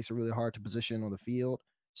Arsenal who makes it really hard to position on the field.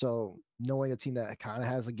 So knowing a team that kind of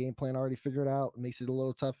has a game plan already figured out makes it a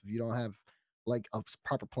little tough if you don't have like a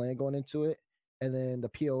proper plan going into it. And then the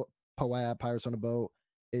POAB Pirates on the Boat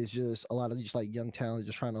is just a lot of just like young talent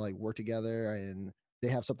just trying to like work together, and they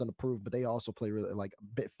have something to prove, but they also play really like a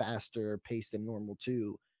bit faster pace than normal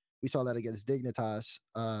too. We saw that against Dignitas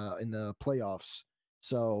in the playoffs.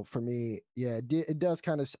 So for me, yeah, it does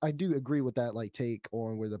kind of. I do agree with that like take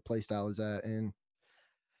on where the play style is at, and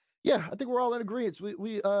yeah, I think we're all in agreement.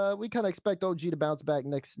 We kind of expect OG to bounce back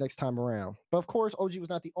next time around. But of course, OG was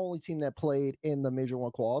not the only team that played in the Major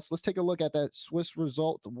One quals. Let's take a look at that Swiss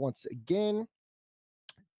result once again.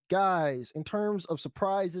 Guys, in terms of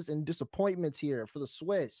surprises and disappointments here for the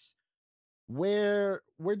Swiss, where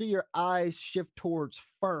do your eyes shift towards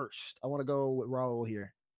first? I want to go with Raul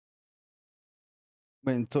here.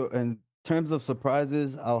 In terms of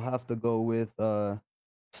surprises, I'll have to go with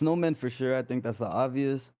Snowman for sure. I think that's the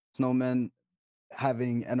obvious. Snowman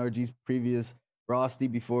having NRG's previous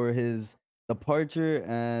Rosti before his departure,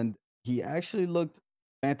 and he actually looked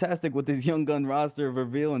fantastic with his young gun roster of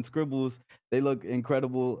Reveal and Scribbles. They look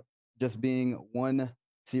incredible, just being one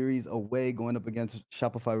series away, going up against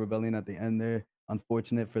Shopify Rebellion at the end there.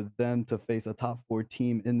 Unfortunate for them to face a top 4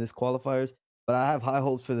 team in this qualifiers, but I have high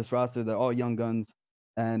hopes for this roster. They're all young guns,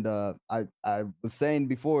 and I was saying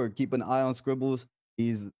before, keep an eye on Scribbles.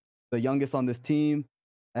 He's the youngest on this team,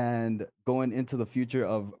 and going into the future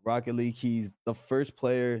of Rocket League, he's the first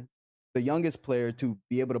player, the youngest player to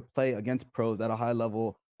be able to play against pros at a high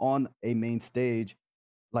level on a main stage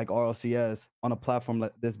like RLCS on a platform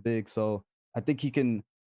like this big. So I think he can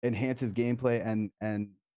enhance his gameplay and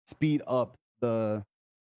speed up the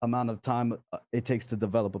amount of time it takes to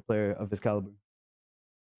develop a player of his caliber.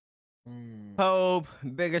 Pope,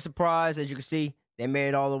 bigger surprise, as you can see, they made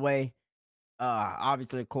it all the way.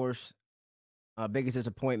 Obviously, of course, biggest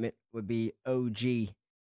disappointment would be OG.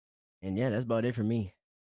 And yeah, that's about it for me.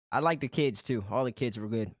 I like the kids too. All the kids were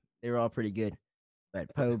good. They were all pretty good.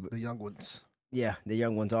 But Pope, The young ones. yeah, the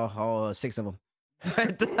young ones, all 6 of them.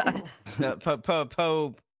 But no,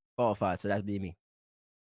 Pope qualified, so that'd be me.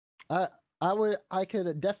 I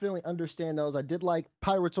could definitely understand those. I did like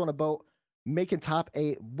Pirates on a Boat making top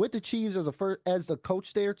 8 with the Chiefs as the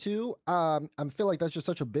coach there too. I feel like that's just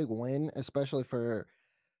such a big win, especially for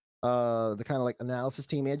the kind of like analysis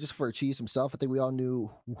team and just for Achieves himself. I think we all knew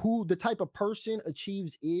who the type of person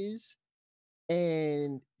Achieves is,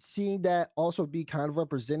 and seeing that also be kind of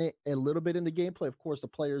represented a little bit in the gameplay. Of course, the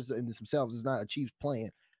players in themselves is not Achieves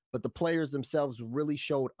playing, but the players themselves really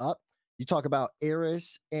showed up. You talk about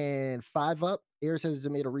Eris and 5UP. Eris has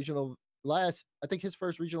made a regional I think his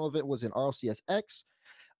first regional event was in RLCSX.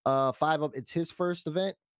 5UP, it's his first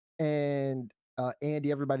event. And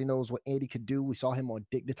Andy, everybody knows what Andy could do. We saw him on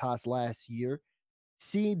Dignitas last year.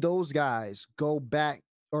 Seeing those guys go back,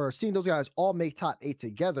 or seeing those guys all make top 8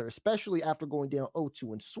 together, especially after going down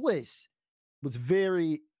 0-2 in Swiss, was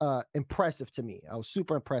very impressive to me. I was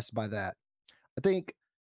super impressed by that. I think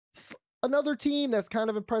another team that's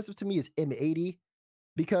kind of impressive to me is M80,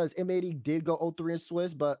 because M80 did go 0-3 in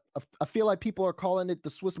Swiss, but I feel like people are calling it the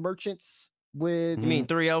Swiss Merchants with. You mean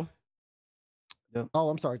 3-0? Yep. Oh,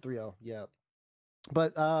 I'm sorry, 3-0. Yeah.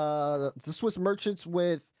 But the Swiss Merchants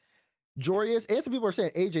with Jorius, and some people are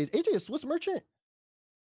saying AJ. Is AJ a Swiss merchant?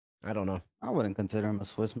 I don't know. I wouldn't consider him a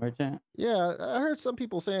Swiss merchant. Yeah, I heard some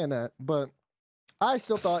people saying that, but I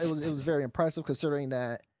still thought it was very impressive considering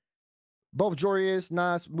that both Jorius,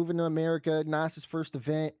 Nas moving to America, Nas's first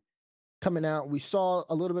event coming out. We saw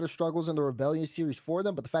a little bit of struggles in the Rebellion series for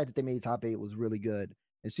them, but the fact that they made top 8 was really good.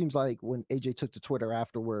 It seems like when AJ took to Twitter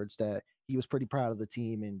afterwards that he was pretty proud of the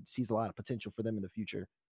team and sees a lot of potential for them in the future.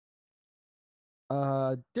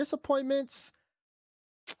 Disappointments,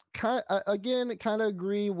 kind of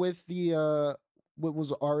agree with the what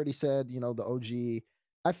was already said. The OG.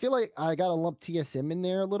 I feel like I gotta lump TSM in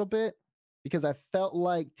there a little bit because I felt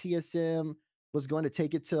like TSM was going to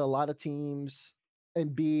take it to a lot of teams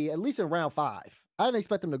and be at least in round 5. I didn't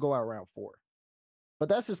expect them to go out round 4, but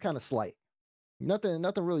that's just kind of slight. Nothing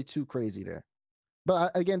really too crazy there.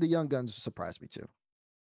 But again, the young guns surprised me too.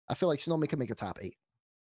 I feel like Snowman can make a top 8.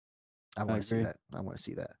 I want to see agree. that. I want to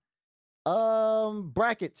see that.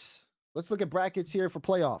 Brackets. Let's look at brackets here for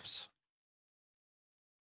playoffs.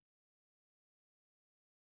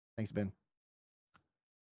 Thanks, Ben.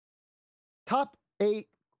 Top 8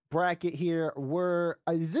 bracket here.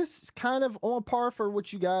 Is this kind of on par for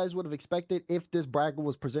what you guys would have expected if this bracket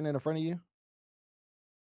was presented in front of you?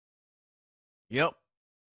 Yep.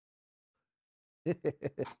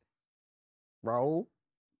 Raul?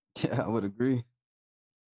 Yeah, I would agree.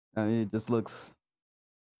 I mean, it just looks.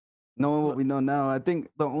 Knowing what we know now, I think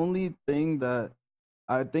the only thing that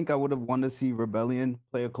I think I would have wanted to see Rebellion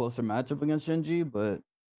play a closer matchup against Shinji, but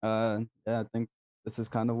yeah, I think this is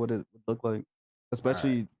kind of what it would look like,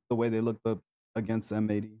 especially the way they looked up against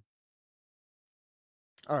M80.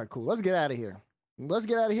 All right, cool. Let's get out of here. Let's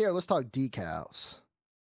talk decals.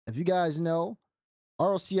 If you guys know,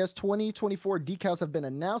 RLCS 2024 decals have been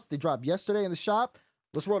announced. They dropped yesterday in the shop.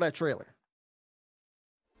 Let's roll that trailer.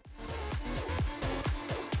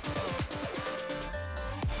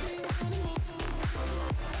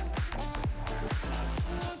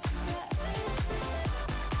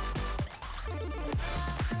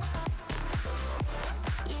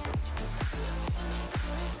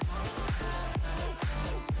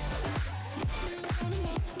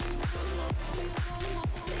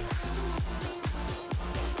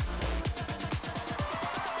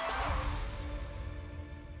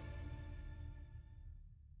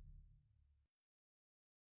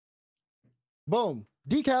 Boom.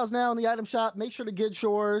 Decals now in the item shop. Make sure to get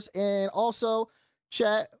yours. And also,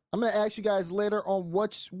 chat, I'm going to ask you guys later on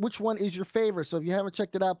which one is your favorite. So if you haven't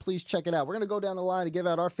checked it out, please check it out. We're going to go down the line to give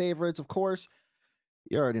out our favorites. Of course,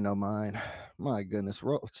 you already know mine. My goodness.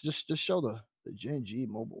 Just show the Gen G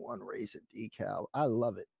Mobile One Racing decal. I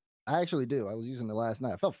love it. I actually do. I was using it last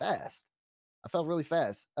night. I felt fast. I felt really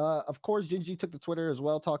fast. Of course, Gen G took to Twitter as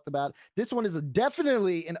well, talked about it. This one is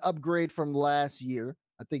definitely an upgrade from last year.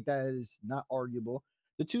 I think that is not arguable.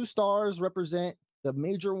 The 2 stars represent the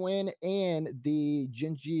major win and the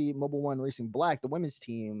Gen G Mobile One Racing Black, the women's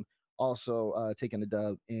team, also taking the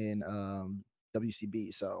dub in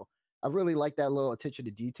WCB. So I really like that little attention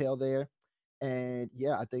to detail there. And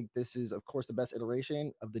yeah, I think this is, of course, the best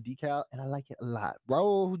iteration of the decal, and I like it a lot.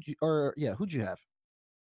 Raul, who'd you have?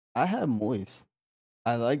 I have Moist.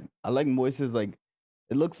 I like Moist's like.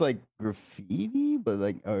 It looks like graffiti, but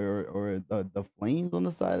like or the flames on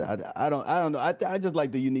the side. I don't know. I just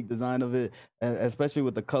like the unique design of it, especially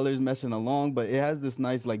with the colors meshing along. But it has this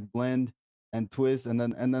nice like blend and twist, and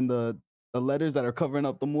then the letters that are covering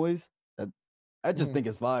up the Moist. That I just think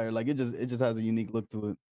it's fire. Like it just has a unique look to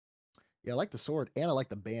it. Yeah, I like the sword, and I like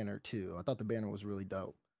the banner too. I thought the banner was really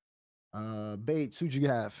dope. Bates, who'd you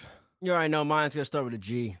have? You already know mine's gonna start with a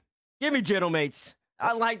G. Give me Gentlemates.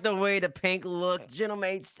 I like the way the pink looked.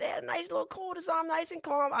 Gentlemates, nice little cool design, nice and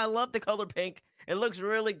calm. I love the color pink. It looks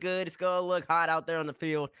really good. It's gonna look hot out there on the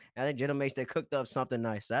field. I think Gentlemates, they cooked up something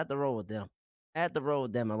nice. So I have to roll with them. I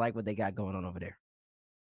like what they got going on over there.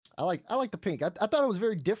 I like the pink. I thought it was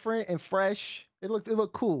very different and fresh. It looked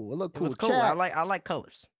cool. It looked cool. It was cool. Chat, I like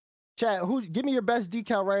colors. Chat, give me your best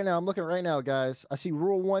decal right now. I'm looking right now, guys. I see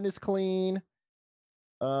Rule 1 is clean.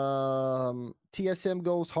 TSM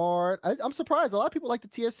goes hard. I'm surprised. A lot of people like the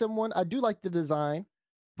TSM one. I do like the design.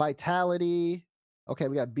 Vitality. Okay,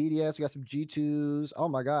 we got BDS. We got some G2s. Oh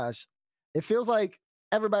my gosh. It feels like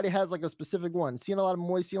everybody has like a specific one. Seeing a lot of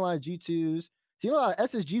Moist, seeing a lot of G2s, seeing a lot of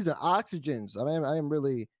SSGs and Oxygens. I am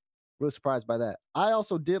really, really surprised by that. I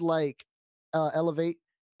also did like Elevate.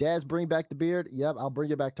 Dad's bring back the beard. Yep, I'll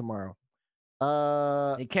bring it back tomorrow.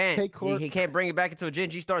 He can't. He can't bring it back until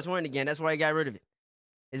Gen G starts winning again. That's why he got rid of it.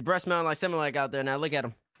 His breast smelling like Similac out there now. Look at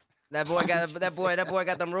him. That boy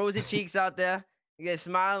got them rosy cheeks out there. He got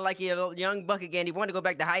smiling like he a young buck again. He wanted to go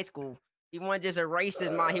back to high school. He wanted to just erase his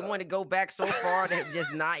mind. He wanted to go back so far to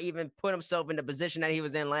just not even put himself in the position that he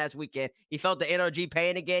was in last weekend. He felt the NRG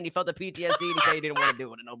pain again. He felt the PTSD. And he said he didn't want to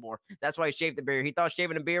do it no more. That's why he shaved the beard. He thought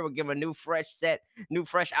shaving the beard would give him a new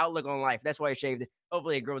fresh outlook on life. That's why he shaved it.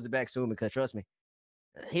 Hopefully he grows it back soon, because trust me,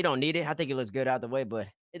 he don't need it. I think he looks good out the way, but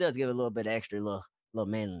it does give a little bit of extra little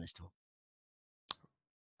manliness to him.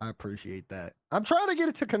 I appreciate that. I'm trying to get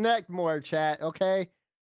it to connect more, chat. Okay.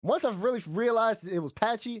 Once I've really realized it was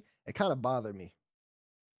patchy, it kind of bothered me.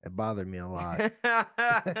 It bothered me a lot.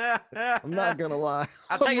 I'm not gonna lie.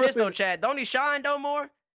 I'll tell you this though, Chad. Don't he shine though more?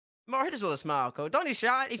 More hit us with a smile, coach. Don't he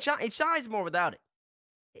shine? He shines more without it.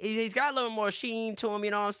 He's got a little more sheen to him.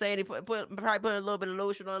 You know what I'm saying? He probably put a little bit of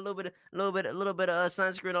lotion on, a little bit of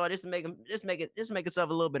sunscreen on, just to make himself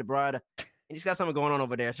a little bit brighter. And he's got something going on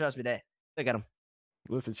over there. Trust me, that. Look at him.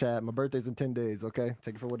 Listen, Chad, my birthday's in 10 days. Okay,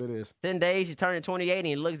 take it for what it is. 10 days. He's turning 28, and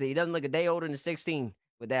he doesn't look a day older than 16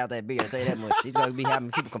 without that beard. I'll tell you that much. He's gonna be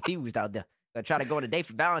having people confused out there. Gonna try to go on a date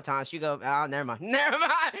for Valentine's. You go, oh, never mind.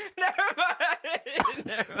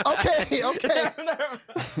 Okay.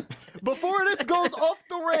 Before this goes off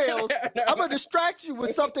the rails, I'm gonna distract you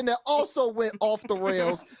with something that also went off the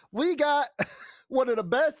rails. We got one of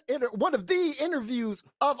the interviews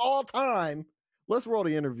of all time. Let's roll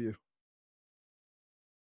the interview.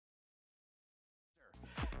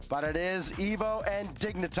 But it is Evo and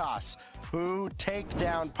Dignitas who take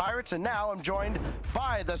down Pirates. And now I'm joined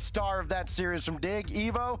by the star of that series from Dig,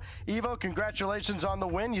 Evo. Evo, congratulations on the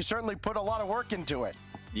win. You certainly put a lot of work into it.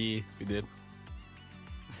 Yeah, we did.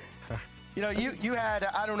 You know, you had,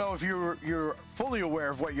 I don't know if you're fully aware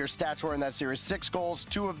of what your stats were in that series. 6 goals,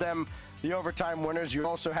 2 of them the overtime winners. You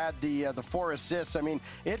also had the 4 assists. I mean,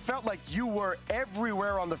 it felt like you were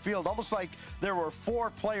everywhere on the field, almost like there were 4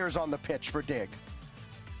 players on the pitch for Dig.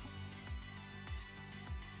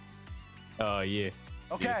 Yeah.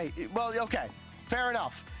 Okay, well, okay, fair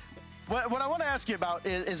enough. What I want to ask you about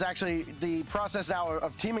is actually the process now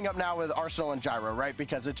of teaming up now with Arsenal and Gyro, right?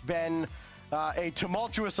 Because it's been a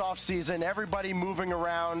tumultuous offseason, everybody moving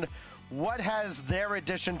around. What has their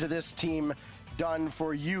addition to this team done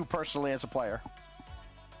for you personally as a player?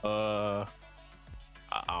 I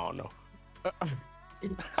don't know.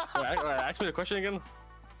 Ask me the question again.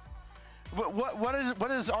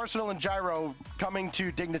 What is Arsenal and Gyro coming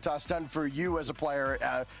to Dignitas done for you as a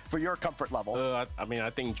player, for your comfort level? I mean, I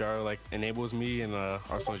think Gyro like enables me, and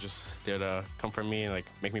Arsenal just there to comfort me and like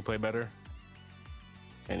make me play better.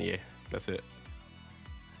 And yeah, that's it.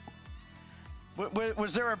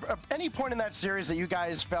 Was there any point in that series that you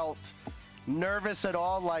guys felt nervous at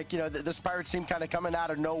all? Like, you know, this Pirates team kind of coming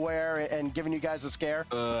out of nowhere and giving you guys a scare?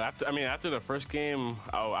 After the first game,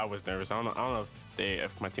 I was nervous. I don't know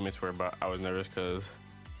if my teammates were, but I was nervous because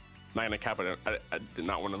I'm not gonna cap it. I did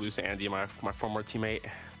not want to lose to Andy, my former teammate.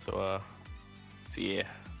 So yeah.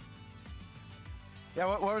 Yeah,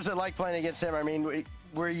 what was it like playing against him? I mean,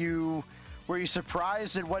 were you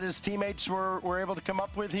surprised at what his teammates were able to come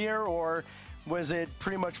up with here, or was it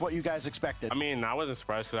pretty much what you guys expected? I mean, I wasn't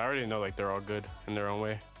surprised because I already know like they're all good in their own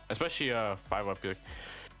way. Especially 5-Up.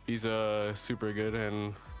 He's super good,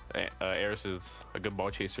 and Eris is a good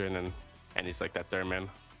ball chaser, and he's like that third man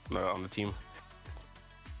on the team.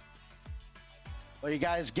 Well, you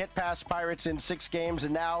guys get past Pirates in 6 games,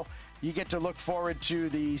 and now you get to look forward to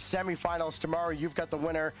the semifinals tomorrow. You've got the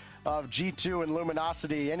winner of G2 and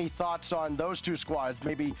Luminosity. Any thoughts on those 2 squads?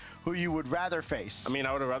 Maybe who you would rather face? I mean,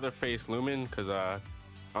 I would have rather faced Lumen because I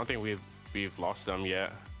don't think we've lost them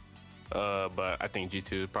yet. But I think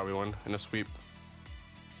G2 probably won in a sweep.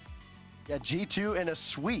 Yeah, G2 in a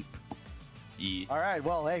sweep. Yeah. All right,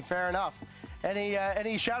 well, hey, fair enough.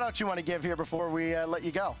 Any shout outs you want to give here before we let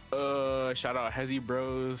you go? Shout out Hezzy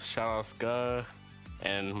Bros, shout out Ska,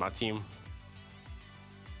 and my team.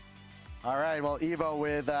 All right, well, Evo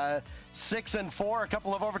with 6-4, a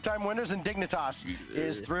couple of overtime winners, and Dignitas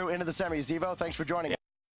is through into the semis. Evo, thanks for joining.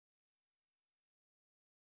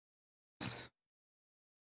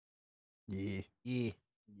 Yeah.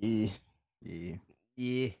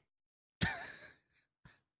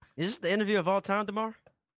 Is this the interview of all time tomorrow?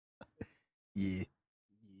 Yeah.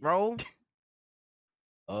 Roll.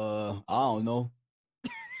 I don't know.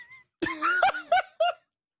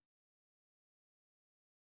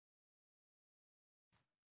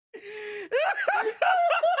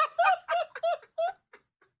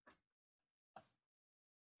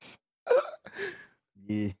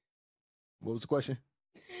 Yeah. What was the question?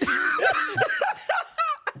 Can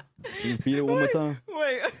you repeat it one more time?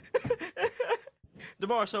 Wait.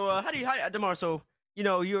 DeMar, so DeMar, so you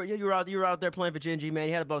know you were out there playing for Gen.G, man.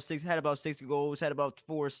 You had about 60 goals, had about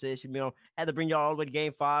 4 assists. You know, had to bring y'all all the way to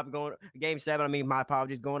Game 5, Game 7. I mean, my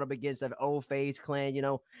apologies, going up against that old FaZe clan, you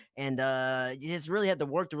know, and you just really had to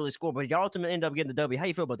work to really score. But y'all ultimately end up getting the W. How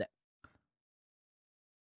you feel about that?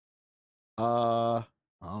 I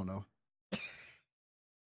don't know.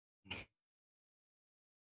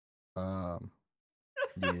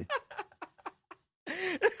 Yeah.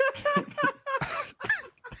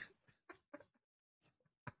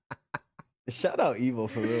 Shout out Evo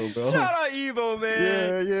for real, bro. Shout out Evo,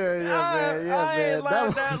 man. Yeah, I man. ain't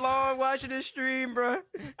laughed that long watching this stream, bro.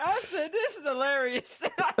 I said this is hilarious.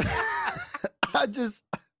 I just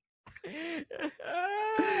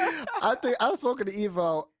I think I've spoken to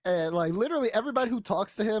Evo, and like literally everybody who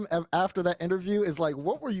talks to him after that interview is like,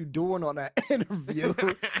 "What were you doing on that interview?"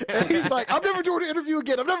 And he's like, "I'm never doing an interview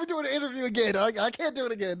again. I'm never doing an interview again. I can't do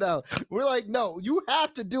it again." No, we're like, "No, you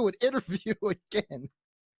have to do an interview again.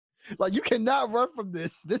 Like you cannot run from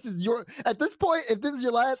this. This is your at this point. If this is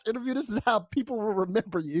your last interview, this is how people will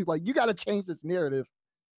remember you. Like you got to change this narrative."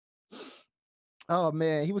 Oh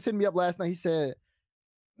man, he was hitting me up last night. He said,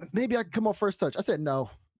 "Maybe I can come on First Touch." I said, "No."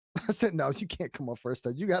 I said, "No, you can't come on First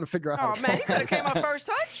Touch. You got to figure out how Oh to man, he talk could have like came on that." First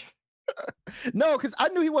Touch. No, because I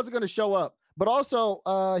knew he wasn't going to show up. But also,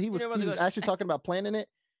 he was wasn't gonna- actually talking about planning it,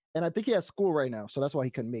 and I think he has school right now, so that's why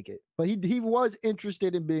he couldn't make it. But he was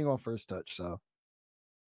interested in being on First Touch, so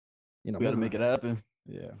you know, We got to maybe- make it happen.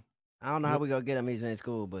 Yeah, I don't know how we gonna get him. He's in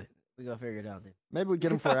school, but we gonna figure it out then. maybe we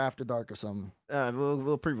get him for After Dark or something.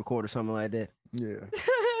 We'll pre-record or something like that. Yeah,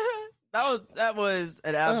 that was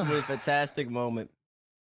an absolutely fantastic moment.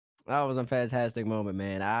 That was a fantastic moment,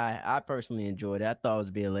 man. I personally enjoyed it. I thought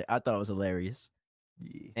it was hilarious,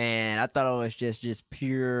 yeah. and I thought it was just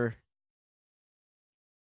pure.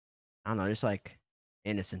 I don't know, just like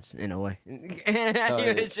innocence in a way.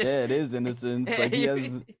 Yeah, it is innocence. Like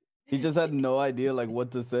he just had no idea like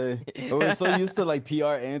what to say. We're so used to like PR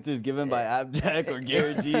answers given by Abjack or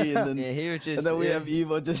Gary G, and then Yeah, he was just. and then we yeah. have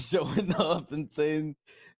Evo just showing up and saying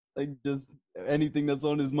like just anything that's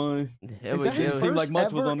on his mind. It Is was, that his it was- seemed like first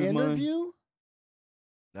much was ever on his mind. interview?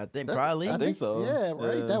 I think That- probably. I think so. Yeah,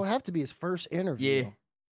 right. Yeah. That would have to be his first interview.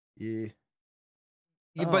 Yeah.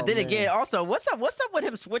 Yeah, Oh, but then again, man. also, what's up with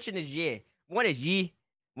him switching his yeah? One is ye,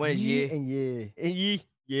 one is Yeah, yeah, and yeah. and ye,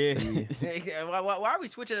 yeah. why are we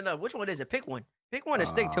switching it up? Which one is it? Pick one. Pick one and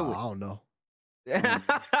stick to I don't know. it.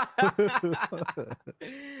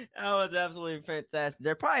 That was absolutely fantastic.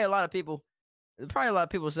 There's probably a lot of people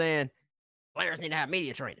saying players need to have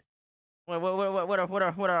media training. What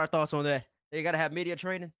are our thoughts on that? They got to have media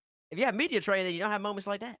training. If you have media training, you don't have moments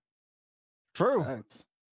like that. True. Thanks.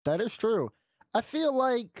 That is true. I feel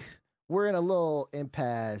like we're in a little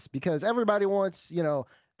impasse because everybody wants, you know,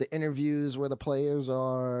 the interviews where the players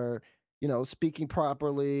are, you know, speaking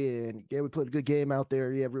properly and yeah, we put a good game out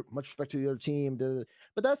there. Yeah, much respect to the other team.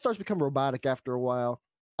 But that starts to become robotic after a while.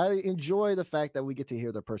 I enjoy the fact that we get to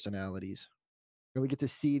hear their personalities and we get to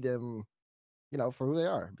see them, you know, for who they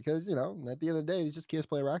are. Because, you know, at the end of the day, it's just kids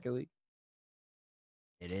playing Rocket League.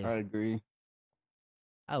 It is. I agree.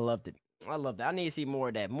 I loved it. I love that. I need to see more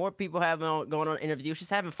of that. More people going on interviews,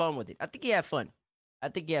 just having fun with it. I think he had fun.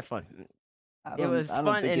 It was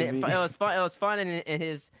fun, and it was fun. It was fun in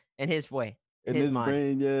his way, in his his mind.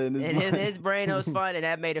 brain, yeah, in in his, his brain. It was fun, and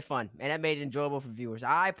that made it fun, and that made it enjoyable for viewers.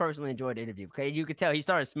 I personally enjoyed the interview. Okay, you could tell he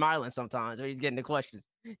started smiling sometimes when he's getting the questions.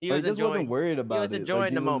 He But was he just wasn't enjoying. worried about it. He was Like, enjoying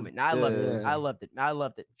he the was- moment. I loved it. yeah. I loved it. I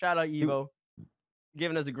loved it. Shout out Evo,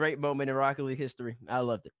 giving us a great moment in Rocket League history. I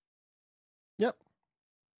loved it. Yep.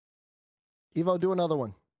 Evo, do another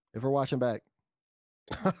one if we're watching back.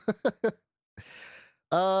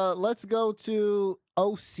 Let's go to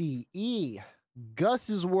OCE.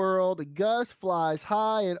 Gus's world. Gus flies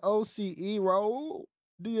high in OCE role.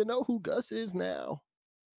 Do you know who Gus is now?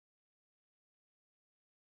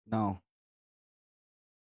 No.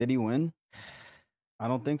 Did he win? I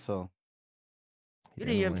don't think so. He You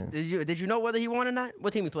didn't didn't, win. did you know whether he won or not?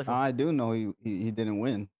 What team he played for? I do know he didn't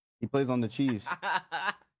win. He plays on the Chiefs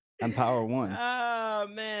and Power One. Oh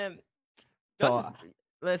man. So, Gus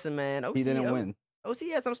listen, man. OC, He didn't win. OC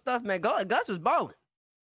had some stuff, man. Gus was balling.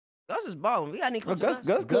 Gus was balling. We got any Well, clips? of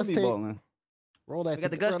Gus Gus could be tape. balling. Roll that. We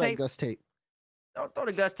got the roll Gus that tape? Gus tape. Don't throw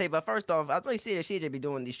the Gus tape. But first off, I really see that CJ be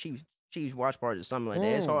doing these Chiefs watch parties or something like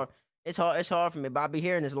that. It's Mm. hard. It's hard for me. But I be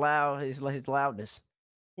hearing his loudness.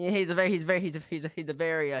 Yeah, he's a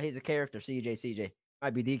character. CJ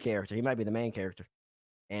might be the character. He might be the main character,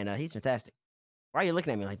 and he's fantastic. Why are you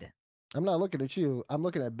looking at me like that? I'm not looking at you. I'm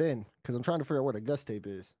looking at Ben because I'm trying to figure out where the Gus tape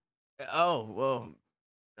is. Oh well.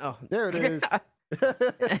 Oh, There it is.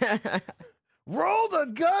 Roll the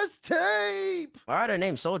Gus tape. Why are their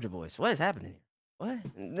names Soldier Boys? What is happening here? What?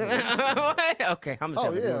 What? Okay, I'm just Oh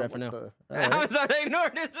gonna yeah. ignore that for what now. the- I'm all right. just gonna ignore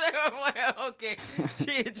this. Okay,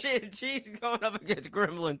 she's going up against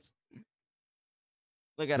Gremlins.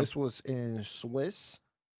 Look at him. This was in Swiss.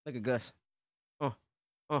 Look at Gus. Oh.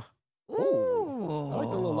 Ooh, I like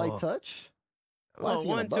the little light touch. Why is Oh, he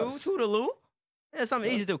in a 1, 2, bus? toodaloo. That's something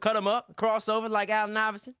Yeah. easy to do. Cut him up, crossover like Allen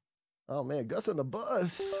Iverson. Oh man, Gus on the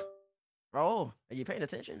bus. Oh, are you paying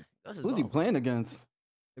attention? Gus is Who's he balling. playing against?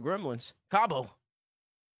 The Gremlins. Cabo.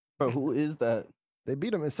 Bro, who is that? They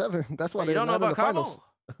beat him in 7. That's why You they're don't know not in about the finals.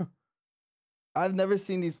 Cabo? I've never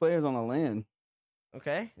seen these players on the land.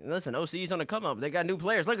 Okay, listen, OC's on the come up. They got new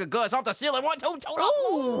players. Look at Gus off the ceiling. 1, 2,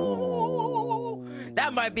 toe.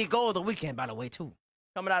 That might be goal of the weekend, by the way, too.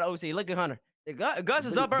 Coming out of OC. Look at Hunter. Gus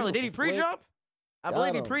is up early. Did he Beautiful flick. pre-jump? I Got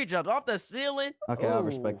believe he him. pre-jumped off the ceiling. Okay, I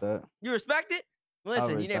respect that. You respect it?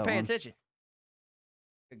 Listen, rate you didn't that pay one. attention.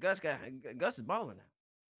 Gus is balling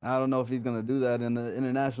now. I don't know if he's gonna do that in the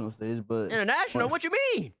international stage, but International? What you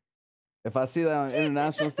mean? if I see that on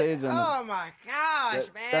international stage, then Oh my gosh,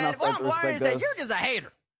 then man! I'll What start to I'm worried is respect that Gus. you're just a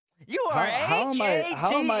hater. You are How am I a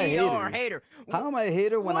H-A-T-E-R hater? hater. how am I a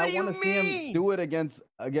hater when What I do you want to see him mean? do it against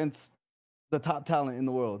the top talent in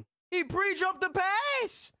the world? He pre-jumped the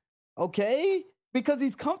pass. Okay, because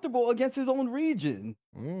he's comfortable against his own region.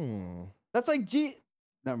 Mm. That's like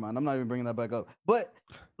Never mind. I'm not even bringing that back up. But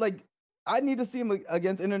like, I need to see him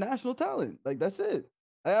against international talent. Like that's it.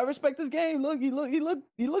 I respect this game. Look, he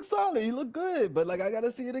looked solid. He looked good. But like, I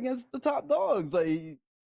gotta see it against the top dogs. Like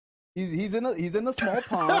he's in a small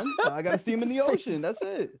pond. I gotta see him in the ocean. That's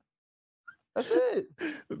it. That's it.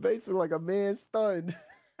 Basically, like a man stunned.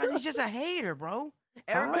 He's just a hater, bro.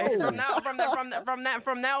 Everybody How?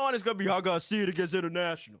 from now on, it's gonna be I gotta see it against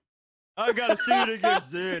international. I gotta see it against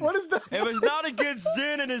Zen. What is that? If it's not against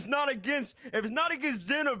Zen and if it's not against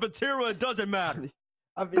Zen or Vatira, it doesn't matter.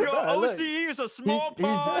 I mean, Yo, bro, look, OCE is a small he's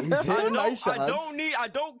pond. hitting nice I shots.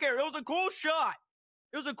 don't care. It was a cool shot.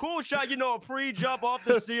 It was a cool shot, you know, a pre-jump off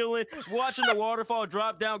the ceiling, watching the waterfall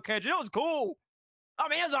drop down, catch it. It was cool. I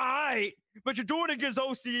mean, it's all right, but you're doing it against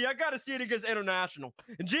OCE. I got to see it against international.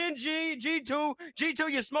 Gen G, G2,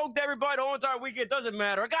 you smoked everybody the whole entire weekend. Doesn't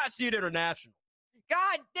matter. I got to see it international.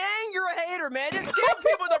 God dang, you're a hater, man. Just give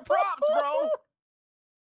people the props, bro.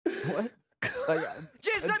 What? Like,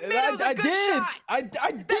 Just admit and it was a good shot. I did. all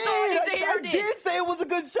I need to hear, I did say it was a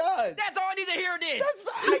good shot. That's all I need to hear, then. I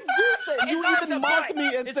did say. You It's always even a mocked fight.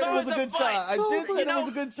 me and It's said it was always a a good fight. shot. I did say it was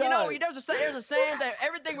a good shot. There's a saying that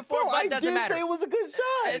everything before Bro, a fight I doesn't did matter. say it was a good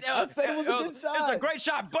shot. I said it was a good shot. It's a great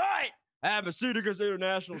shot, but I haven't seen it against the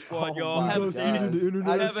international squad, Oh y'all. my Haven't gosh. seen it.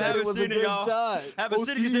 I Haven't said it was a seen it, good y'all. shot. Haven't seen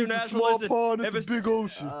it against the international. Listen, pond. if It's a big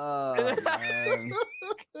ocean. Man.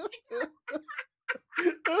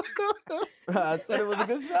 I said it was a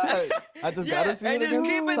good shot. I just gotta see and it just against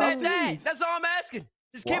keep it top at that. teams. That's all I'm asking.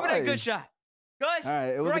 Just keep it a Why? good shot. Gus, All right,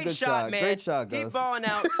 it was a great good shot, shot. man. Great shot, Keep Gus. balling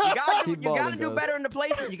out. You gotta Keep do balling, do Gus. better in the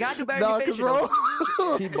placement. You gotta do better Nah, in the cause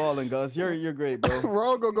finishing. Keep balling, Gus. You're great, bro. we're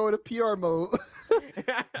all gonna go into PR mode.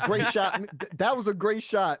 Great shot. That was a great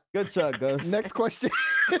shot. Good shot, Gus. Next question.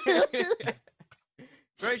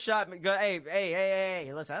 Great shot, man.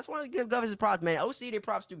 Hey. Listen, I just want to give Gus his props, man. OC, their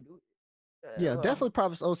props too. Yeah, definitely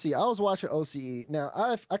props OC. I was watching OCE. Now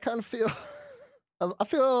I kind of feel I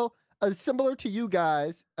feel similar to you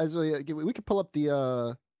guys as we could pull up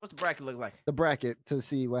the What's the bracket look like? bracket to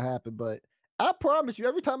see what happened, but I promise you,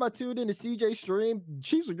 every time I tuned in to CJ stream,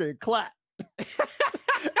 Chiefs were getting clapped.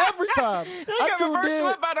 Every time. They I got tuned reverse in,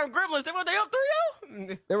 swept by them Gremlins. They up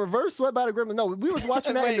 3-0. they reverse swept by the Gremlins. No, we was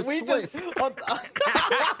watching that in the Swiss. That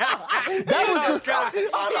was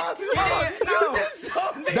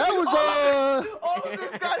That was all of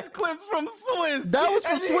this guy's clips from Swiss. that was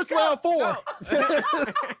from And he Swiss got- round 4.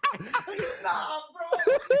 Nah, bro.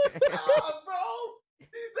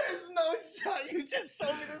 There's no shot. You just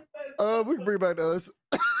showed me this. We can bring back to us.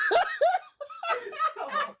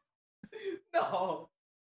 No.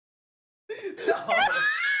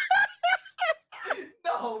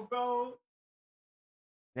 No, bro.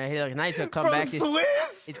 Now now he's gonna come From back.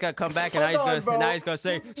 Swiss? He's gonna come back and Hold on, bro. now he's gonna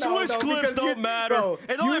say No, Swiss no, clips because don't you- matter. bro,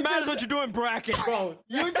 It only you matters just- what you do in bracket. Bro,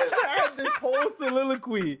 you just had this whole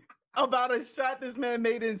soliloquy about a shot this man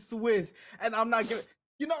made in Swiss, and I'm not giving.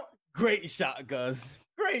 You know, great shot, Gus.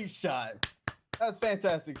 Great shot. That's a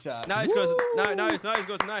fantastic shot. Now he's goes. Woo! No.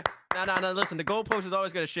 Listen, the goalpost is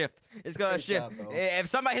always gonna shift. It's gonna Great shift. shot, bro. If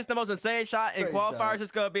somebody hits the most insane shot in Great qualifiers, shot.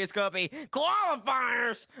 it's gonna be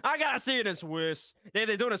qualifiers. I gotta see it in Swiss.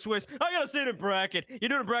 They're doing a Swiss. I gotta see it in bracket. You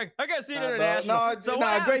doing a bracket? I gotta see it Nah, bro. international.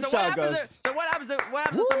 No, great shot, Gus. So what happens if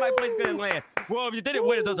somebody plays good and land? Well, if you didn't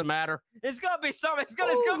win, it doesn't matter. It's gonna be some. It's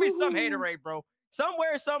gonna be some haterade, bro.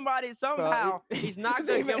 Somewhere, somebody, somehow, he's not It's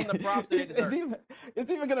gonna give him the props that he deserves.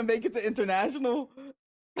 It's even gonna make it to international.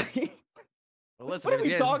 Well, listen, What are if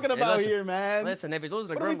we he talking is- about listen, here, man? Listen, if he's losing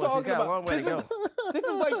to What are we Gremlins, he's talking got a about? long way to go. This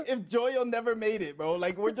is like if Joyo never made it, bro.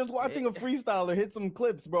 Like we're just watching a freestyler hit some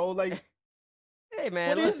clips, bro. Like Hey man,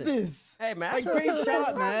 what is listen. this? Hey man, Like that's great a-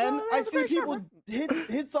 shot, man. I that's a see great shot, people bro.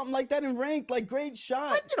 hit something like that in ranked. Like great shot.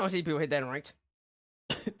 What? You don't see people hit that in ranked.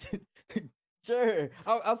 Sure,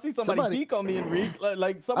 I'll see somebody peek on me in Reek.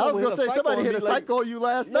 Like someone I was will gonna hit a say psycho somebody on hit me, a like, psycho on you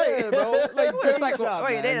last Yeah, night. bro. Like Who hit a great psycho? shot,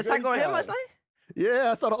 Wait, man. they had a psycho on Great him last shot. night?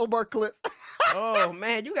 Yeah, I saw the Omar clip. Oh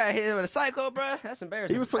man, you got hit with a psycho, bro. That's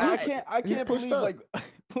embarrassing. He was put- All I right. can't. I He's can't pushed believe up. like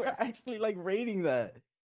we're actually like rating that.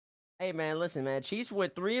 Hey man, listen, man. Chiefs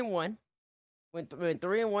went 3-1. Went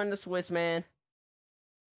 3-1 to Swiss, man.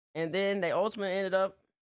 And then they ultimately ended up,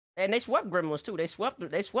 and they swept Gremlins too. They swept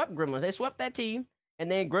Gremlins. They swept that team, and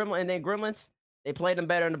then Gremlins. They played them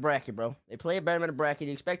better in the bracket, bro. They played better in the bracket.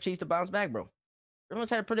 You expect Chiefs to bounce back, bro. Gremlins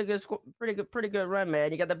had a pretty good run,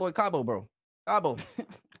 man. You got that boy Cabo, bro. Cabo.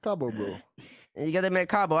 Cabo, bro. And you got that man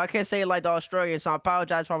Cabo. I can't say it like the Australians, so I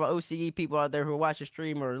apologize for all my OCE people out there who watch the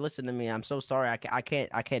stream or listen to me. I'm so sorry. I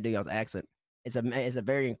can't do y'all's accent. It's a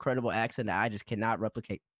very incredible accent that I just cannot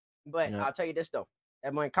replicate. But Yep. I'll tell you this though,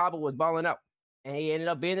 that man Cabo was balling out, and he ended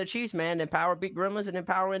up being the Chiefs, man. Then Power beat Gremlins, and then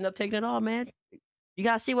Power ended up taking it all, man. You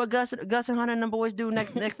gotta see what Gus and Hunter and them boys do next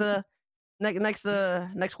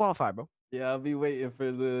qualifier, bro. Yeah, I'll be waiting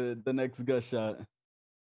for the next Gus shot.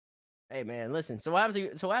 Hey man, listen. So what happens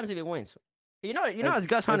if he wins? You know If- it's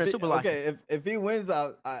Gus Hunter if he- super lucky. Okay, if he wins,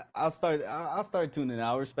 I'll start tuning in.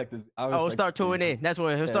 I'll respect this. Oh, we'll start tuning in. That's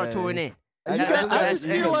what he'll start Yeah. tuning in. You That- got, that's- I just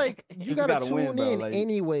that's- feel like you just gotta gotta tune win, bro, in like-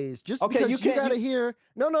 anyways. Just Okay, because you you can't- gotta hear.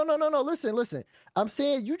 No. Listen. I'm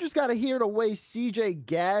saying you just gotta hear the way CJ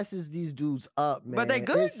gasses these dudes up, man. But they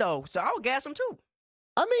good It's- though, so I'll gas them too.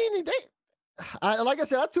 I mean, like I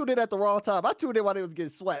said, I tuned in at the wrong time. I tuned in while they was getting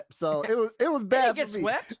swept, so it was They bad didn't get for me.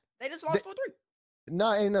 swept. They just lost 4-3.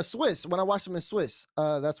 No, in the Swiss when I watched them in Swiss,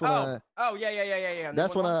 that's when Yeah.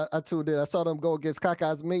 that's when I tuned in. I saw them go against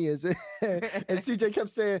Kaka's Millions, and CJ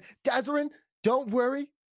kept saying, "Gazarin, don't worry,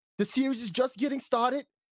 the series is just getting started."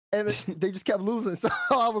 And they just kept losing. So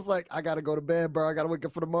I was like, I gotta go to bed, bro. I gotta wake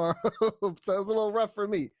up for tomorrow. So it was a little rough for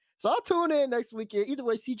me. So I'll tune in next weekend. Either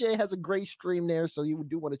way, CJ has a great stream there, so you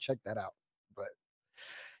do want to check that out. But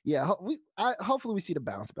yeah, hopefully we see the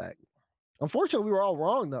bounce back. Unfortunately, we were all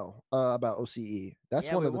wrong though about OCE. That's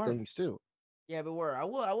Yeah, one we of the were. things too. Yeah, but I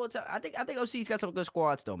will tell. I think OC's got some good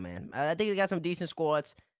squads though, man. I think they got some decent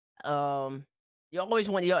squads. You always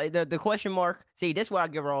want the question mark. See, this is what I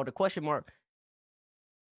give her all the question mark.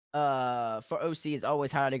 For OC is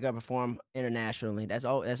always how they gonna perform internationally. That's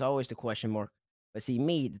always the question mark. But see,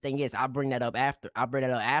 me, the thing is, I bring that up after. I bring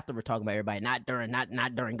that up after we're talking about everybody, not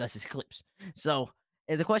during Gus's clips. So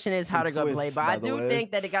the question is how In they're gonna play. Swiss, But by I the do way.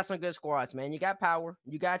 think that they got some good squads, man. You got Power,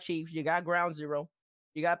 you got Chiefs, you got Ground Zero,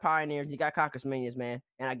 you got Pioneers, you got Caucus Minions, man.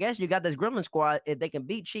 And I guess you got this Gremlin squad if they can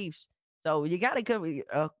beat Chiefs. So you got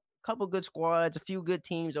a couple good squads, a few good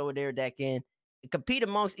teams over there that can compete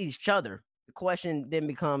amongst each other. The question then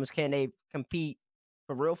becomes, can they compete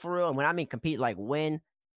for real? And when I mean compete, like win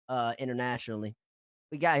internationally.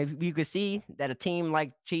 You could see that a team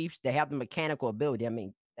like Chiefs, they have the mechanical ability. I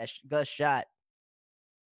mean, that Gus shot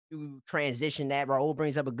to transition that. Raul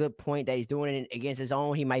brings up a good point that he's doing it against his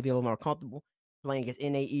own. He might be a little more comfortable playing against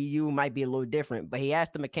NAEU. Might be a little different, but he has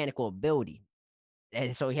the mechanical ability,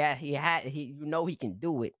 and so he can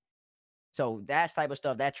do it. So that type of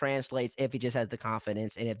stuff that translates if he just has the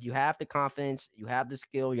confidence, and if you have the confidence, you have the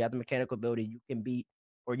skill, you have the mechanical ability, you can beat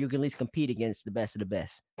or you can at least compete against the best of the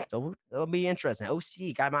best. So it'll be interesting.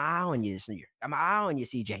 OC, got my eye on you this year. Got my eye on you,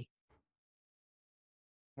 CJ.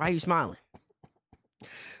 Why are you smiling?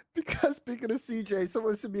 Because speaking of CJ,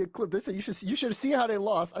 someone sent me a clip. They said you should see how they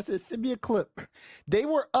lost. I said, send me a clip. They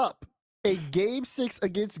were up a game 6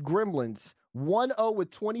 against Gremlins, 1-0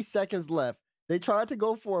 with 20 seconds left. They tried to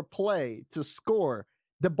go for a play to score.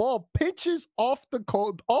 The ball pitches off the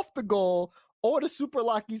goal or the Super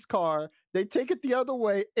Lucky's car. They take it the other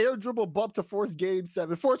way, air dribble bump to force game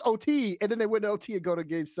 7, force OT, and then they win the OT and go to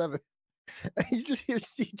game 7. And you just hear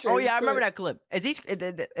CJ. Oh yeah, I remember that clip. Is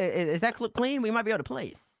that clip clean? We might be able to play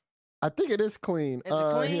it. I think it is clean. Is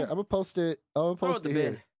it clean? Here, I'm gonna post it. I'm gonna Throw it post in it the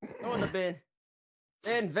here. bin. Throw it in the bin.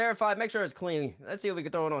 Then verify. Make sure it's clean. Let's see if we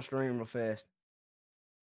can throw it on stream real fast.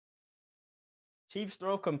 Chiefs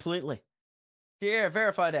throw completely. Here,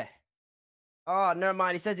 verify that. Oh, never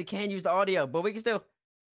mind. He says he can't use the audio, but we can still.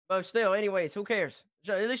 But still, anyways, who cares?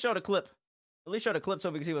 At least show the clip. At least show the clip so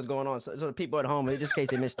we can see what's going on. So the people at home, just in case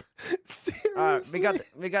they missed it. Seriously? All right,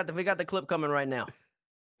 we got the clip coming right now.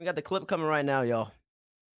 We got the clip coming right now, y'all.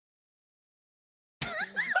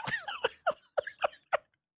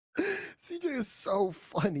 CJ is so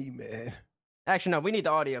funny, man. Actually, no, we need the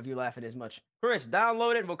audio if you laughing as much. Chris,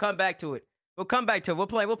 download it. We'll come back to it. We'll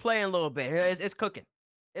play in a little bit. It's cooking.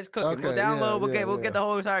 It's cooking. We'll Okay, download. yeah, We'll get the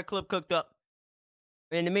whole entire clip cooked up.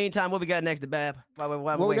 In the meantime, what we got next to Bab?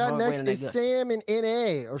 What we got next is Sam and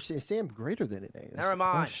NA, or is Sam greater than NA? That's Never the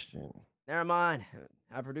mind. question. Never mind.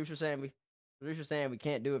 Our producer saying we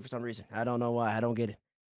can't do it for some reason. I don't know why. I don't get it.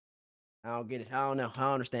 I don't know. I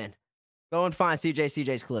don't understand. Go and find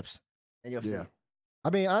CJ's clips, and you'll see. Yeah. I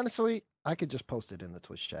mean, honestly, I could just post it in the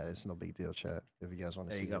Twitch chat. It's no big deal, chat. If you guys want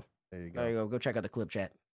to There see you go. it, there you There you go. go. Go check out the clip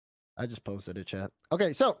chat. I just posted it, chat.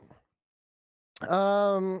 Okay, so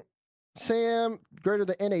Sam greater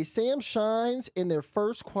than NA. Sam shines in their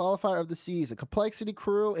first qualifier of the season. Complexity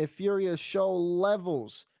Crew and Furia show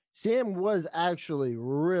levels. Sam was actually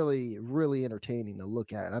really, really entertaining to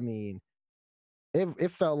look at. I mean,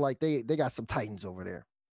 it felt like they got some titans over there.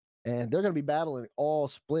 And they're going to be battling all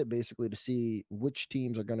split basically to see which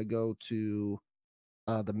teams are going to go to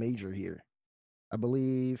the major here. I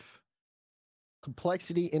believe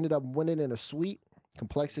Complexity ended up winning in a sweep.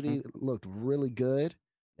 Complexity looked really good.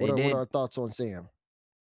 They What did. are our thoughts on Sam?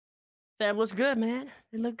 Sam looks good, man.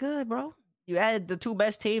 It looked good, bro. You added the 2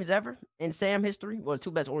 best teams ever in Sam history. Well,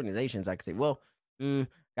 2 best organizations, I could say. Well,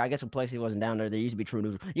 I guess Complexity wasn't down there. There used to be True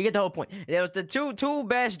Neutral. You get the whole point. There was the two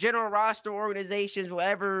best general roster organizations,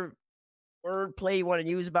 whatever wordplay you want to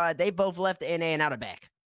use by it. They both left the NA and out of back.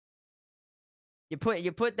 You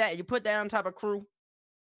put that on top of Crew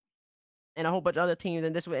and a whole bunch of other teams,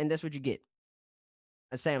 and that's what you get.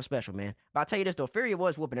 A Sam special, man. But I'll tell you this though, Fury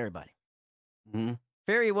was whooping everybody.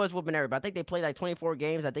 Fury was whooping everybody. I think they played like 24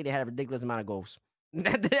 games. I think they had a ridiculous amount of goals.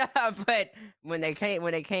 But when they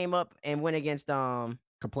came up and went against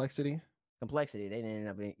Complexity. Complexity, they didn't end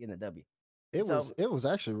up getting a W. It was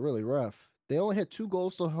actually really rough. They only had 2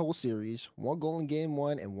 goals the whole series. 1 goal in game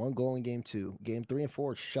 1 and 1 goal in game 2. Game 3 and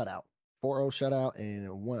 4 shutout. 4-0 shutout and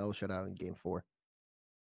 1-0 shutout in game 4.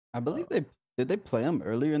 I believe they play them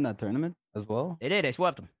earlier in that tournament as well. They did. They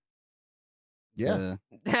swept them. Yeah.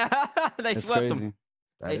 They That's swept crazy. them.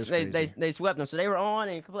 That is crazy. They swept them. So they were on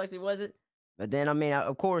and Complexity wasn't. But then I mean,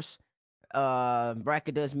 of course,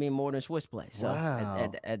 bracket does mean more than Swiss play. So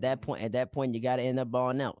Wow. at that point, you got to end up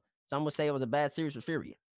balling out. Some would say it was a bad series for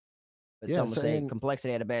Fury, but Yeah, some would so say in-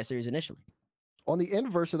 Complexity had a bad series initially. On the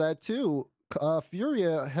inverse of that too,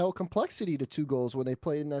 Furia held Complexity to 2 goals when they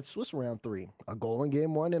played in that Swiss round 3. A goal in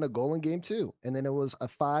game 1 and a goal in game 2. And then it was a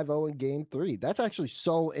 5-0 in game 3. That's actually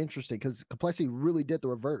so interesting because Complexity really did the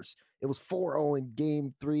reverse. It was 4-0 in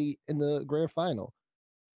game 3 in the grand final.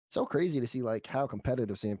 So crazy to see like how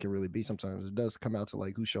competitive Sam can really be sometimes. It does come out to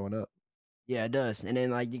like who's showing up. Yeah, it does. And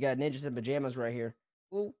then like you got Ninjas in Pajamas right here,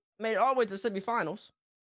 who made it all the way to the semifinals,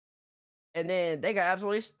 and then they got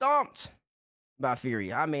absolutely stomped by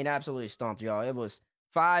Fury. I mean, absolutely stomped, y'all. It was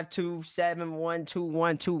 5-2, 7-1,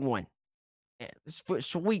 2-1, 2-1.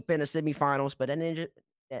 Sweep in the semifinals, but that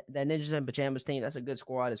Ninjas in Pajamas team, that's a good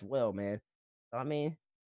squad as well, man. I mean,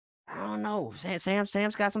 I don't know.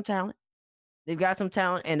 Sam's got some talent. They've got some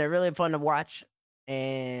talent, and they're really fun to watch.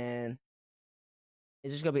 And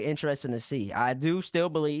it's just gonna be interesting to see. I do still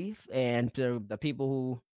believe, and the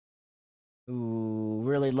people who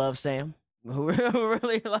really love Sam, who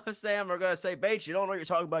really love Sam, are gonna say, "Bates, you don't know what you're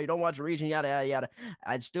talking about. You don't watch the region, yada yada yada."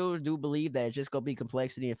 I still do believe that it's just gonna be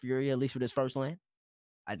Complexity and Fury, at least for this first land.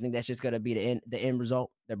 I think that's just gonna be the end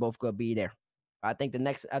result. They're both gonna be there. I think the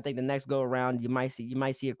next go around, you might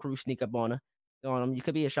see a Crew sneak up on them. You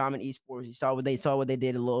could be a Shaman Esports. You saw what they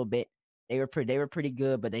did a little bit. They were pretty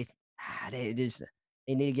good, but they need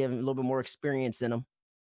to give them a little bit more experience in them.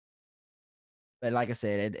 But like I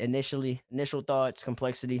said, initial thoughts,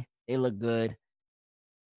 Complexity, they look good.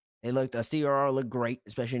 They looked CRR looked great,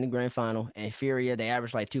 especially in the grand final. And Furia, they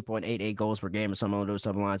averaged like 2.88 goals per game or something on those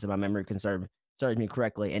lines, if my memory serves me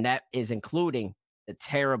correctly. And that is including the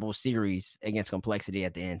terrible series against Complexity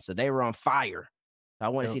at the end. So they were on fire. I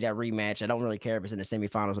want to see that rematch. I don't really care if it's in the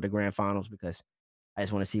semifinals or the grand finals because I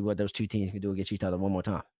just want to see what those 2 teams can do against each other one more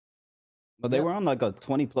time. But they were on like a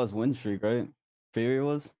 20+ win streak, right? Fury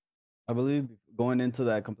was, I believe, going into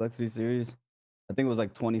that Complexity series. I think it was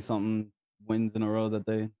like 20-something wins in a row that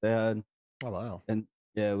they had. Oh wow. And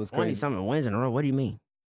yeah, it was crazy. 20-something wins in a row. What do you mean?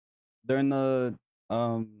 During the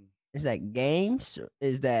Is that games?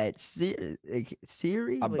 Is that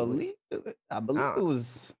series? I believe it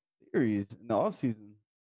was series in the offseason.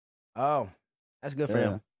 Oh, that's good for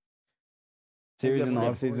them. Series good in the for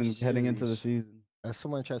them. offseason heading into the Series. season.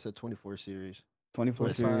 Someone tries at 24 series.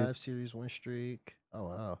 24 series. 25 series win streak. Oh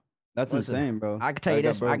wow. That's Listen, insane, bro. I can tell you That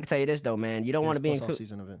got this. I broke. can tell you this though, man. You don't want to be included.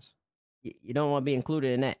 Season events. You don't want to be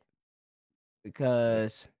included in that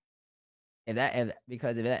because if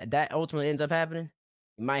that ultimately ends up happening,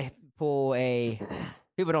 you might pull a.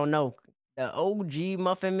 People don't know the OG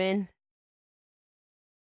Muffin Men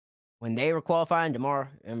when they were qualifying.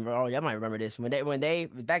 Demar and y'all might remember this when they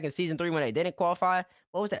back in season 3 when they didn't qualify.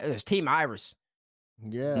 What was that? It was Team Iris.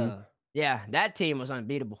 Yeah. Yeah, that team was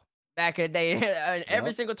unbeatable back in the day.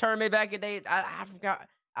 Every single tournament back in the day. I forgot.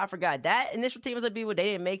 I forgot that initial team was unbeatable. They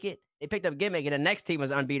didn't make it. They picked up Gimmick, and the next team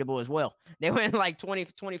was unbeatable as well. They went like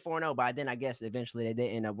 24-0, but then I guess eventually they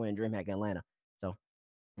did end up winning DreamHack Atlanta. So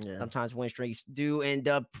Yeah. sometimes win streaks do end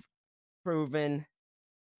up proving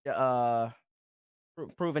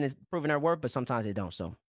proving their worth, but sometimes they don't.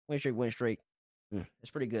 So win streak.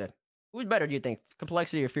 It's pretty good. Who's better, do you think?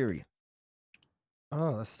 Complexity or Fury?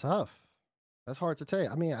 Oh, that's tough. That's hard to tell.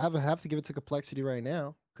 I mean, I would have to give it to Complexity right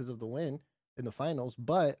now because of the win in the finals,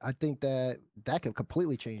 but I think that could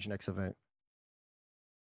completely change next event.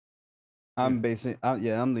 I'm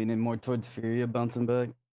leaning more towards Furia bouncing back.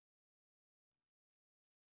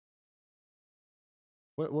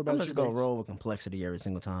 What I'm about just you, gonna Bates? roll with Complexity every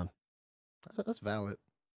single time. That's valid.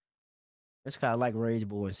 It's kind of like Rage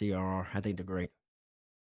Bull and CRR. I think they're great.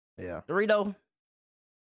 Yeah. Dorito,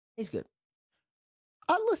 he's good.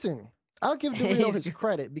 Listen, I'll give Dorito He's his good.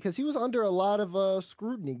 credit because he was under a lot of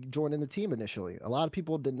scrutiny joining the team initially. A lot of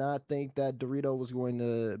people did not think that Dorito was going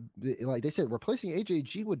to, like they said, replacing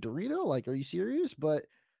AJG with Dorito. Like, are you serious? But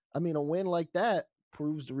I mean, a win like that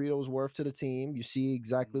proves Dorito's worth to the team. You see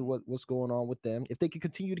exactly what's going on with them. If they can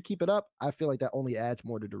continue to keep it up, I feel like that only adds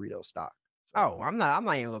more to Dorito's stock. So, Oh, I'm not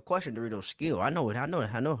even gonna question Dorito's skill. I know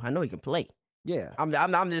he can play. yeah. I'm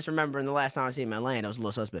just remembering the last time I seen him in Atlanta. It was a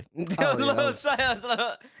little suspect. It Oh, was a yeah, little,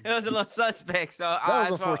 that it was a little suspect. So That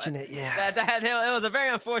was unfortunate. Yeah. it was a very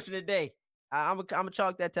unfortunate day. I'm gonna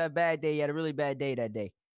chalk that to a bad day. He had a really bad day that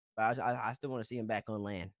day. But I still want to see him back on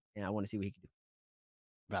land, and I want to see what he can do.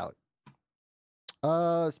 Valid.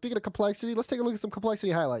 Speaking of complexity, let's take a look at some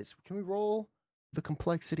complexity highlights. Can we roll the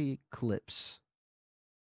complexity clips?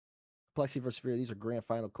 Complexity versus Fear. These are grand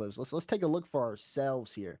final clips. Let's take a look for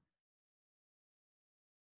ourselves here.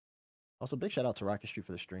 Also, big shout out to Rocket Street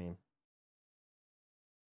for the stream.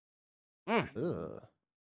 Ugh.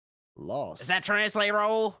 Lost. Does that translate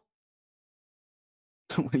roll?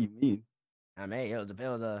 What do you mean? I mean, it was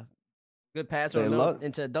a good pass They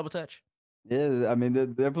into double touch. Yeah, I mean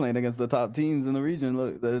they're playing against the top teams in the region.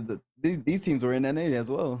 Look, these teams were in NA as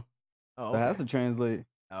well. Oh, That okay. has to translate.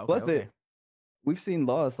 Okay, Plus, okay. we've seen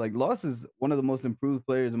Loss. Like Loss is one of the most improved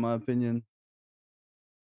players in my opinion.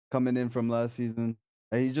 Coming in from last season,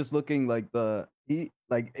 and he's just looking like it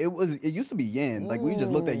used to be Yan. Like we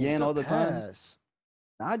just looked at Yan good all the time. pass.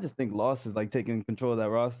 Now I just think Loss is like taking control of that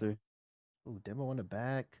roster. Ooh, demo on the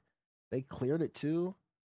back. They cleared it too.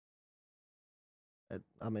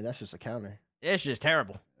 I mean, that's just a counter. It's just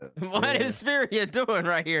terrible. What Yeah. is Furia doing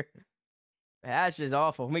right here? That's just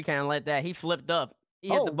awful. We can't let that. He flipped up. He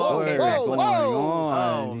hit the Oh, ball. whoa, came What back is whoa, with going it. whoa.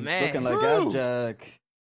 on? Oh, He's man. looking like Drew. Abjack.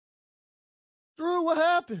 Drew, what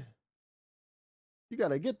happened? You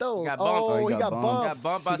gotta get those. got bumped. Oh, he he got got bumped. bumped. Got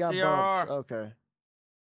bumped by He got CRR. bumped. Okay.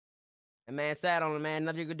 That man sat on him, man.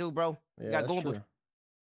 Nothing you could do, bro. Yeah, You got that's Goomba. true.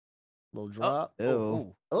 Little drop.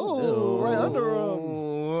 Ew. Oh, right under him.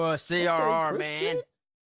 Oh, CRR, Okay, man. Christian.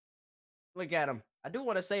 Look at him. I do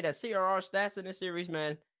want to say that CRR stats in this series,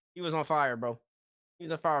 man, he was on fire, bro. He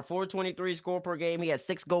was on fire. 423 score per game. He had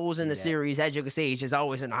 6 goals in the Yeah. series. As you can see, he's just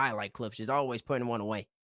always in the highlight clips. He's always putting one away.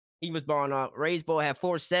 He was balling up. Ray's Bull had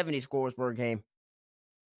 470 scores per game.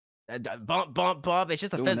 Bump. It's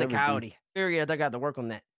just a Doing physicality. everything. Period. They got to work on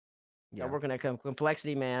that. Yeah. Got work on that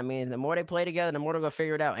complexity, man. I mean, the more they play together, the more they're gonna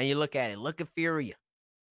figure it out. And you look at it. Look at Furia.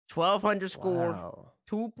 1,200 score, Wow.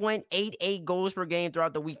 2.88 goals per game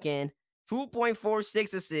throughout the weekend,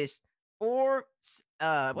 2.46 assists, what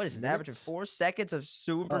is his average of Minutes? 4 seconds of Oh, is it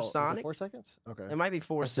supersonic? 4 seconds? Okay. It might be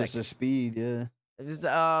 4 That's just seconds. their speed, yeah. It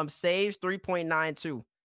was saves 3.92.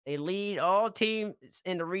 They lead all teams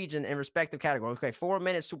in the region in respective categories. Okay, 4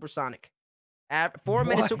 minutes supersonic. 4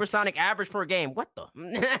 minutes What? supersonic average per game. What the?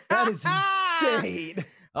 That is insane.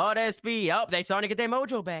 Oh, that speed. Oh, they starting to get their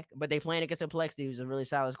mojo back. But they playing against Complexity, who's a really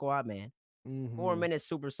solid squad, man. 4 Mhm. minutes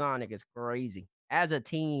supersonic is crazy. As a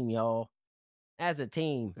team, y'all. As a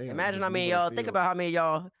team. They are Imagine just how many of moving the y'all, think field. about how many of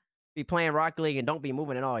y'all be playing Rocket League and don't be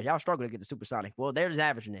moving at all. Y'all struggle to get the supersonic. Well, they're just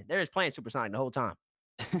averaging it. They're just playing supersonic the whole time.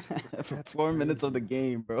 For That's 4 minutes of the crazy.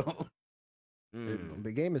 game, bro.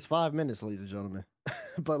 The game is 5 minutes, ladies and gentlemen.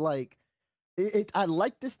 But like, I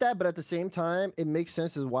like this stat, but at the same time, it makes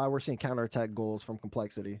sense as why we're seeing counterattack goals from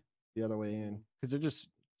Complexity the other way in because they're just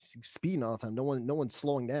speeding all the time. No one's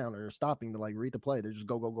slowing down or stopping to like read the play. They're just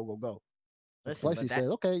go. Listen, Complexity but that-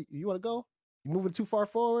 says, "Okay, you want to go? You moving too far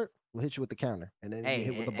forward? We'll hit you with the counter, and then you Hey,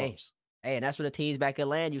 hit with the hey, bumps." Hey, and that's what the teams back at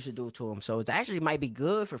land used to do to them. So it actually might be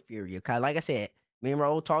good for Furia. Cause like I said, me and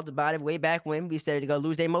Raul talked about it way back when we said they're gonna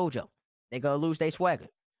lose their mojo. They're gonna lose their swagger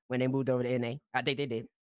when they moved over to NA. I think they did.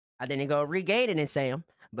 I think they're gonna regain it in Sam.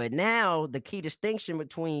 But now the key distinction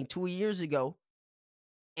between 2 years ago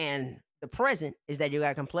and the present is that you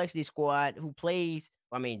got a Complexity squad who plays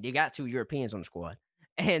I mean, you got 2 Europeans on the squad,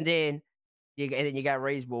 and then you got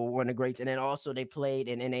Raised Bull, one of the greats, and then also they played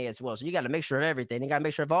in NA as well. So you got to make sure of everything. You got to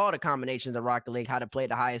make sure of all the combinations of Rocket League, how to play at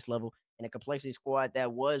the highest level, and a complexity squad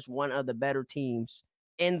that was one of the better teams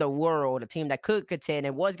in the world, a team that could contend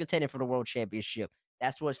and was contending for the world championship.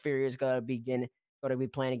 That's what Fury is going to be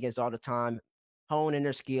playing against all the time, honing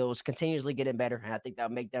their skills, continuously getting better, and I think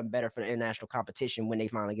that'll make them better for the international competition when they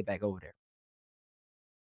finally get back over there.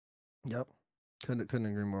 Yep. Couldn't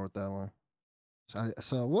agree more with that one.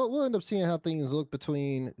 So we'll end up seeing how things look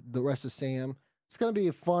between the rest of Sam. It's gonna be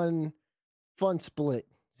a fun split,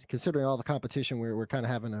 considering all the competition we're kind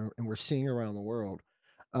of having and we're seeing around the world.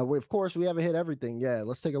 Of course, we haven't hit everything yet.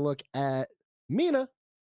 Let's take a look at MENA.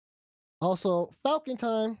 Also, Falcon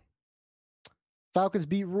time. Falcons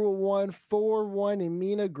beat Rule 1 4-1 in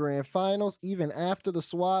MENA Grand Finals. Even after the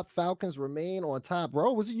swap, Falcons remain on top.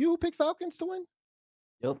 Bro, was it you who picked Falcons to win?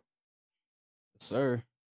 Yep. Sir.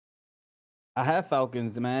 I have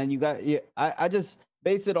Falcons, man. I just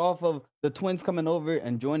based it off of the Twins coming over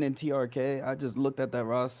and joining TRK. I just looked at that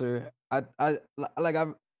roster. Khaled,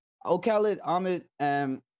 Ahmed,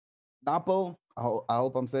 and Napo. I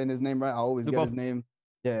hope I'm saying his name right. I always get his name.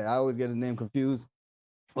 Yeah, I always get his name confused.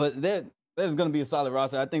 But there's gonna be a solid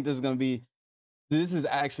roster. I think this is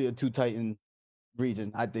actually a 2-Titan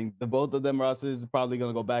region. I think the both of them rosters is probably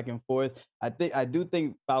gonna go back and forth. I do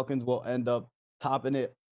think Falcons will end up topping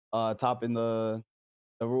the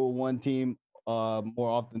Rule 1 team more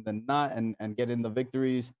often than not and getting the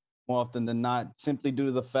victories more often than not, simply due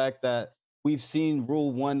to the fact that we've seen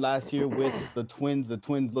Rule 1 last year with the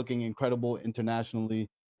Twins looking incredible internationally.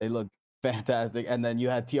 They look fantastic. And then you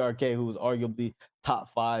had TRK, who was arguably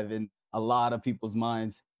top 5 in a lot of people's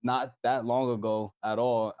minds not that long ago at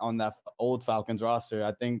all on that old Falcons roster.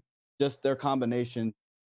 I think just their combination,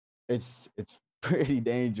 it's pretty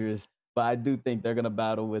dangerous. But I do think they're gonna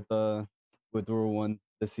battle with Rule 1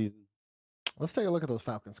 this season. Let's take a look at those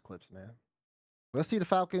Falcons clips, man. Let's see the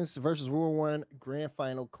Falcons versus Rule 1 Grand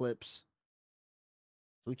Final clips,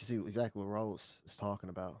 so we can see exactly what Rose is talking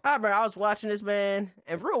about. All right, bro. I was watching this, man,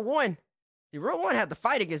 and Rule 1 had to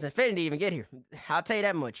fight against Infinity to even get here. I'll tell you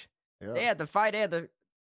that much. Yeah. They had to fight. They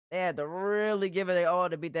had to really give it their all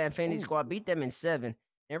to beat that Infinity squad. Beat them in 7.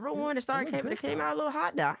 And Rule 1 came out a little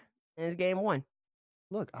hot now. And it's game 1.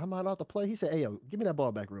 Look, I'm out to play. He said, "Hey, yo, give me that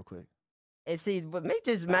ball back real quick." And see, what makes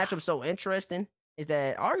this matchup so interesting is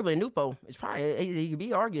that arguably Nupo is probably he could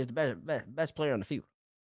be argued as the best player on the field.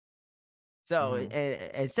 So,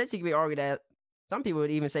 and since he can be argued at, some people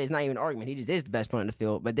would even say it's not even an argument. He just is the best player on the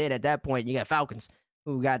field. But then at that point, you got Falcons,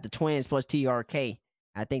 who got the Twins plus TRK.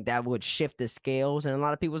 I think that would shift the scales in a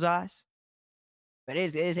lot of people's eyes. But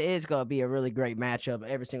it is going to be a really great matchup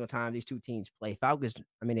every single time these two teams play. Falcons,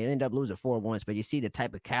 I mean, they end up losing 4-1, but you see the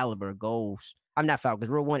type of caliber of goals. I'm not Falcons.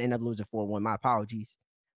 Rule 1 end up losing 4-1. My apologies.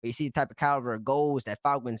 But you see the type of caliber of goals that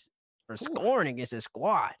Falcons are scoring against this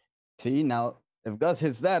squad. See, now, if Gus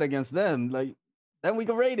hits that against them, then we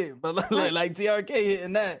can rate it. But like TRK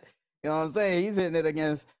hitting that, you know what I'm saying? He's hitting it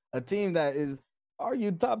against a team that is, are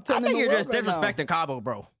you top 10 in the world? I think you're just right disrespecting now? Cabo,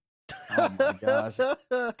 bro. Oh my gosh.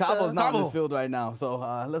 Cabo's not on this field right now, so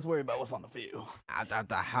let's worry about what's on the field.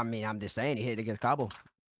 I mean, I'm just saying he hit against Cabo.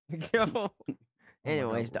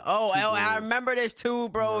 Anyways, I remember this too,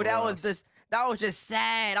 bro. That was just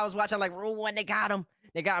sad. I was watching like Rule 1, they got him.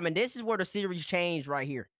 And this is where the series changed right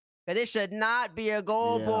here. Because it should not be a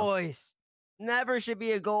goal, boys. Never should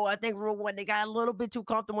be a goal. I think Rule 1, they got a little bit too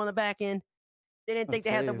comfortable on the back end. They didn't think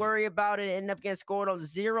they had to worry about it. Ended up getting scored on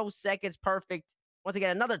 0 seconds perfect. Once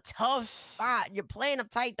again, another tough spot. You're playing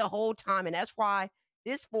up tight the whole time, and that's why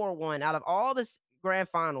this 4-1, out of all the grand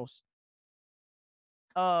finals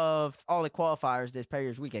of all the qualifiers this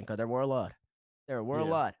past weekend, because there were a lot. A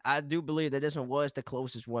lot. I do believe that this one was the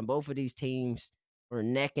closest one. Both of these teams were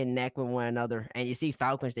neck and neck with one another. And you see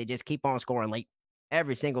Falcons, they just keep on scoring late.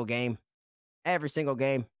 Every single game. And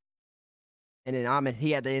then Ahmed,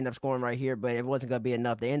 he had to end up scoring right here, but it wasn't going to be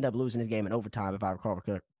enough. They end up losing this game in overtime, if I recall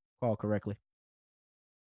correctly.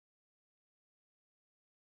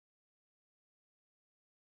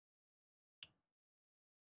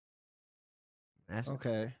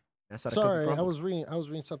 Okay. That's how Sorry, I was reading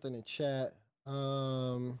something in chat.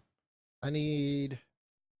 I need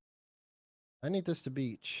this to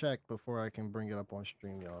be checked before I can bring it up on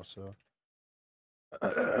stream, y'all. So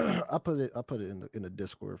I'll put it in the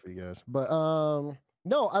Discord for you guys. But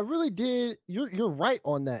no, I really did. You're right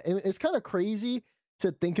on that. And it's kind of crazy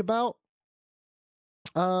to think about.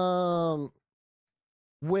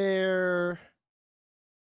 Where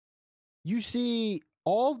you see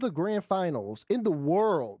all the grand finals in the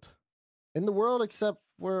world except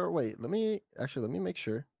were. Wait, let me make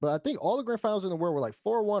sure. But I think all the grand finals in the world were like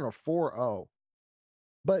 4-1 or 4-0.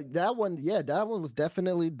 But that one, yeah, that one was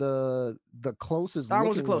definitely the closest That one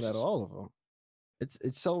was the looking one out of closest. all of them.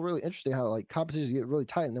 It's so really interesting how like competitions get really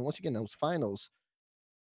tight, and then once you get in those finals,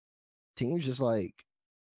 teams just like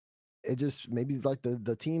it just maybe like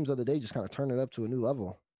the teams of the day just kind of turn it up to a new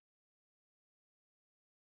level.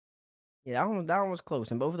 Yeah, that one was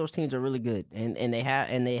close, and both of those teams are really good, and they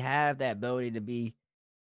have that ability to be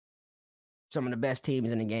some of the best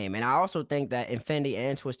teams in the game. And I also think that Infinity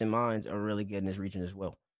and Twisted Minds are really good in this region as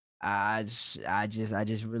well. I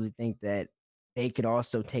just really think that they could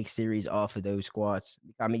also take series off of those squads.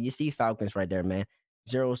 I mean, you see Falcons right there, man.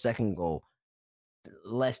 0-second goal,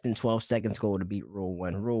 less than 12 seconds goal to beat Rule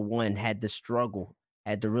 1. Rule 1 had to struggle,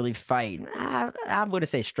 had to really fight. I wouldn't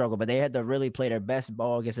say struggle, but they had to really play their best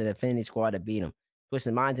ball against an Infinity squad to beat them.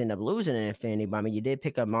 Twisted Minds ended up losing in Infinity, but I mean, you did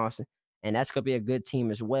pick up Mawson, and that's going to be a good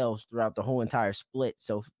team as well throughout the whole entire split.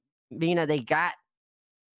 So, being that they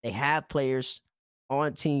have players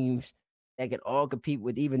on teams that could all compete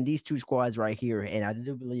with even these two squads right here. And I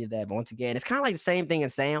do believe that, but once again, it's kind of like the same thing in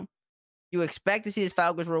Sam. You expect to see this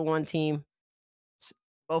Falcons Rule 1 team,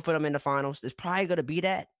 both of them in the finals. It's probably going to be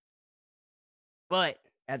that. But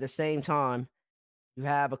at the same time, you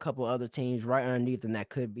have a couple other teams right underneath them that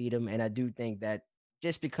could beat them. And I do think that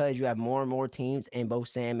just because you have more and more teams in both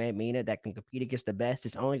Sam and Mina that can compete against the best,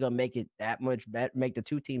 it's only going to make it that much better, make the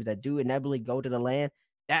two teams that do inevitably go to the land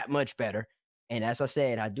that much better. And as I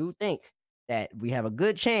said, I do think that we have a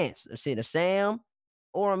good chance of seeing a Sam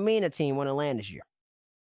or a Mina team win the land this year.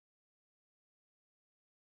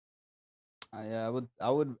 Yeah, I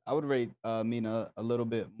would rate Mina a little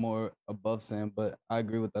bit more above Sam, but I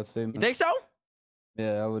agree with that statement. You think so?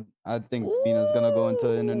 Yeah, I think Mina's gonna go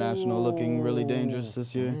into international looking really dangerous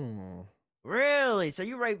this year. Really? So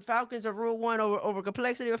you rate Falcons of Rule 1 over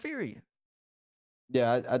Complexity or Fury?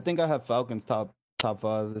 Yeah, I think I have Falcons top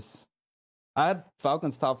 5. I had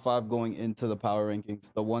Falcons top 5 going into the power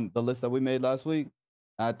rankings. The list that we made last week.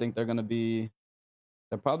 I think they'll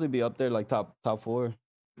probably be up there like top 4.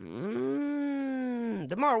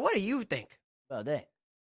 DeMar, what do you think about that?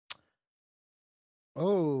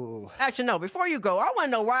 Oh, Actually, no. Before you go, I want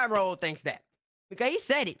to know why Roll thinks that. Because he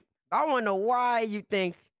said it. I want to know why you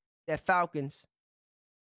think that Falcons.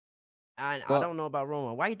 I don't know about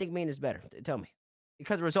Roman. Why do you think Mina's better? Tell me.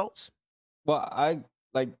 Because of results? Well,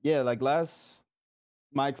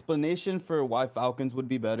 my explanation for why Falcons would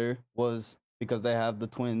be better was because they have the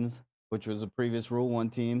Twins, which was a previous Rule 1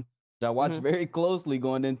 team that I watched very closely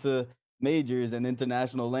going into majors and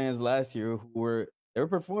international lands last year, they were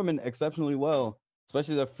performing exceptionally well,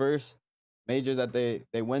 especially the first major that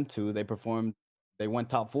they went to. They went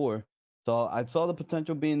top 4. So I saw the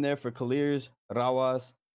potential being there for Kalirs,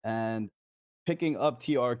 Rawas, and picking up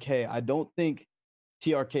TRK. I don't think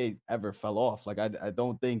TRK ever fell off. Like I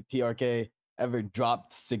don't think TRK ever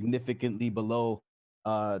dropped significantly below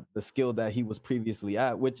the skill that he was previously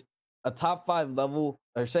at, which a top 5 level,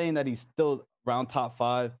 they're saying that he's still around top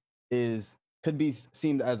 5 could be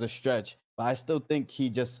seemed as a stretch, but I still think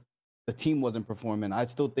the team wasn't performing. I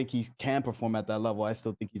still think he can perform at that level. I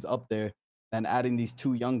still think he's up there, and adding these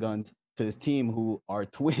 2 young guns to his team who are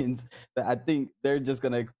twins, that I think they're just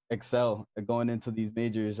gonna excel going into these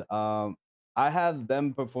majors. I have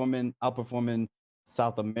them outperforming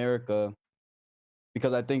South America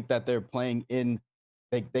because I think that they're playing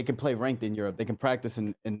they can play ranked in Europe. They can practice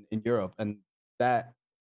in Europe, and that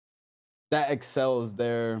excels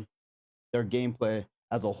their gameplay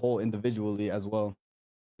as a whole individually as well.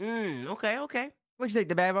 Okay. What you think,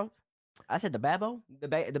 the Babo? I said the Babo, the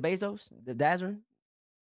Bezos, the Dazzrin.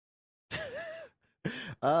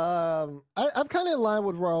 I'm kind of in line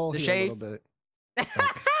with Raul The here shave? a little bit.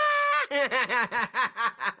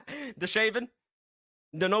 The shaven,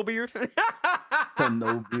 the no beard, The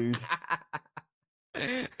no beard.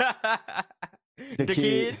 the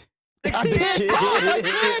kid. I can't talk.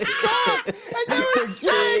 I never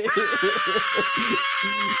said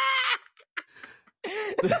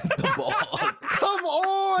The ball. Come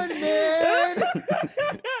on, man.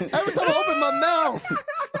 Every time I open my mouth.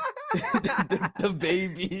 The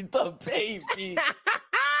baby. The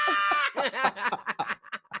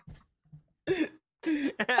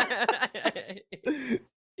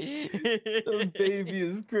baby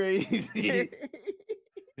is crazy.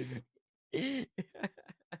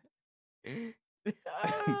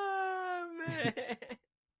 Oh, man.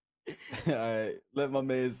 All right, let my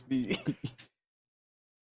man speak.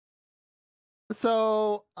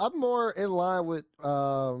 So I'm more in line with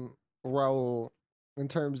Raul in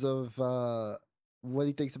terms of what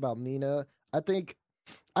he thinks about Mina. I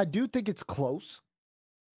do think it's close.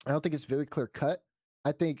 I don't think it's very clear cut.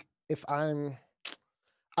 I think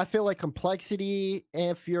I feel like Complexity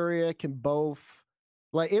and Furia can both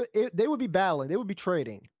like they would be battling, they would be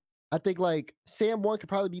trading. I think like Sam 1 could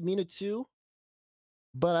probably be Mina 2,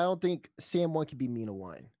 but I don't think Sam 1 could be Mina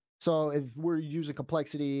 1. So if we're using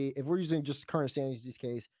Complexity, if we're using just current standings in this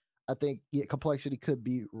case, I think Complexity could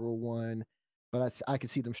be Rule 1, but I could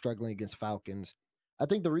see them struggling against Falcons. I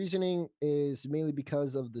think the reasoning is mainly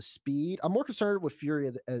because of the speed. I'm more concerned with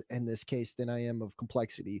Fury in this case than I am of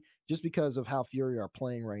Complexity, just because of how Fury are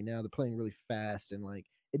playing right now. They're playing really fast, and like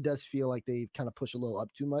it does feel like they kind of push a little up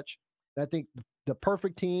too much. And I think the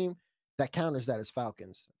perfect team that counters that is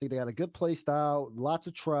Falcons. I think they got a good play style, lots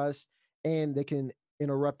of trust, and they can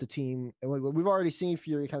interrupt the team. And we've already seen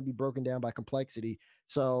Fury kind of be broken down by Complexity.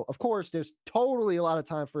 So of course, there's totally a lot of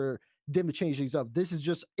time for them to change things up. This is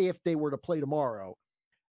just if they were to play tomorrow.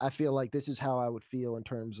 I feel like this is how I would feel in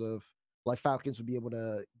terms of like Falcons would be able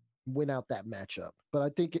to win out that matchup. But I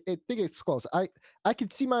think it's close. I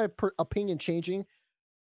could see my opinion changing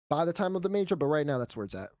by the time of the major, but right now that's where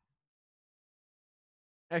it's at.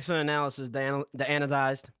 Excellent analysis, the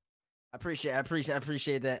anodized. I appreciate that.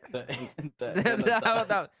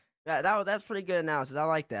 That's pretty good analysis. I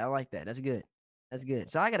like that. That's good.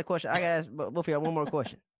 So I got a question. I got to ask both of y'all one more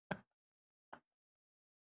question.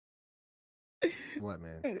 What,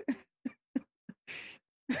 man?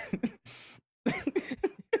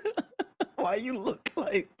 Why you look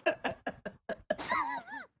like that?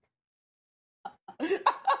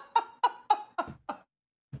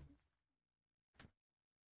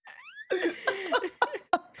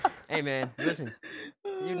 Hey man, listen.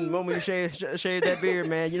 The moment you shave that beard,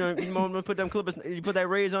 man, the moment you put them clippers, you put that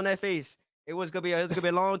raise on that face, it's gonna be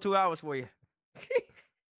a long 2 hours for you.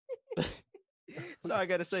 That's all I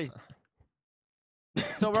gotta say.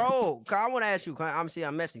 So, bro, I want to ask you.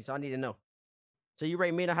 I'm messy, so I need to know. So you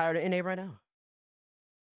rate Mina higher than NA right now?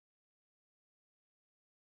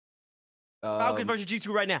 Falcons versus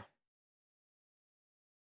G2 right now.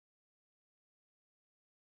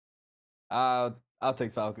 I'll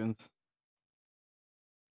take Falcons.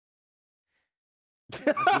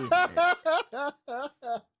 That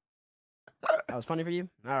was funny for you?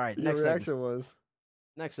 All right, Your next reaction segment. was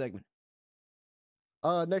Next segment.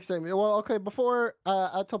 next segment. Well, okay. Before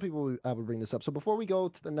I tell people I would bring this up. So before we go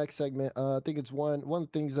to the next segment, I think it's one of the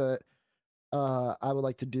things that I would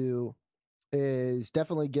like to do is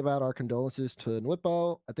definitely give out our condolences to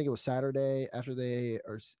Nwippo. I think it was Saturday after it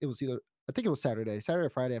was either I think it was Saturday or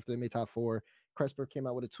Friday after they made top 4. Cresper came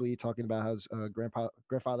out with a tweet talking about how his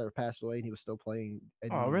grandfather passed away and he was still playing in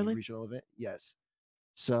the really? regional event. Yes.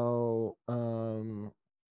 So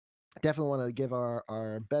definitely want to give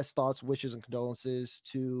our best thoughts, wishes, and condolences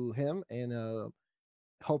to him, and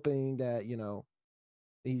hoping that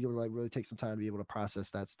he like really take some time to be able to process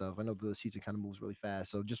that stuff. I know the season kind of moves really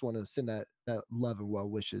fast, so just want to send that love and well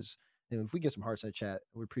wishes. And if we get some hearts in the chat,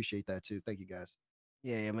 we appreciate that too. Thank you guys.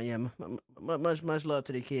 Yeah, man. Much love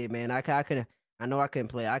to the kid, man. I know I couldn't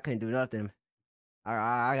play. I couldn't do nothing.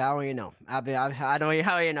 I don't even know. I don't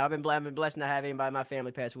even know. I've been blessed not having anybody in my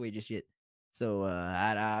family pass away just yet. So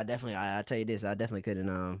I definitely I tell you this, I definitely couldn't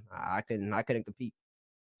I couldn't compete.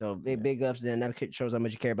 So big ups. Then that shows how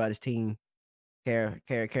much you care about his team. Care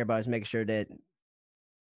about us making sure that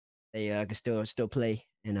they can still play,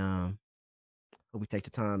 and hope we take the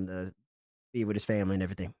time to be with his family and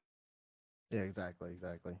everything. Yeah, exactly.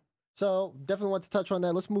 So definitely want to touch on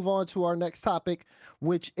that. Let's move on to our next topic,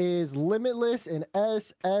 which is Limitless and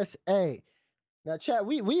SSA. Now, chat,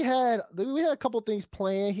 we had a couple things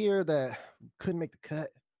playing here that couldn't make the cut.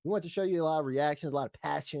 We want to show you a lot of reactions, a lot of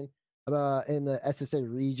passion in the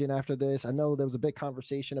SSA region after this. I know there was a big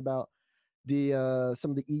conversation about the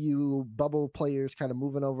some of the EU bubble players kind of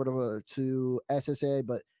moving over to SSA,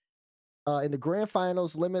 but in the grand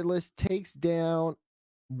finals, Limitless takes down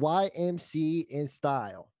YMC in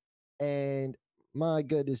style. And my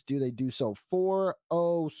goodness, do they do so?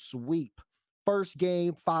 4-0 sweep. First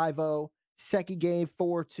game 5-0, second game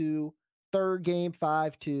 4-2, third game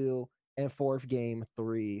 5-2, and fourth game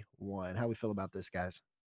 3-1. How we feel about this, guys?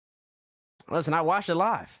 Listen, I watched it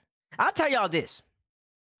live. I'll tell y'all this.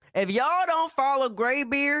 If y'all don't follow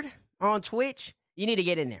Graybeard on Twitch, you need to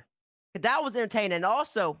get in there. That was entertaining. And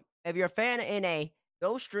also, if you're a fan of NA,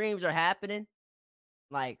 those streams are happening.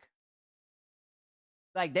 Like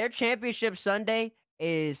their championship Sunday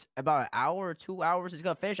is about an hour or 2 hours. It's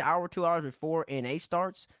gonna finish an hour or 2 hours before NA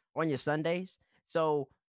starts on your Sundays. So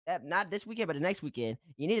that not this weekend, but the next weekend,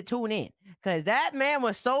 you need to tune in because that man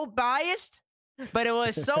was so biased, but it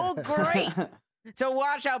was so great to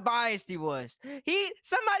watch how biased he was.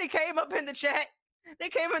 Somebody came up in the chat They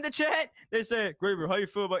came in the chat. They said, Graber, how you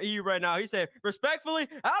feel about EU right now? He said, respectfully,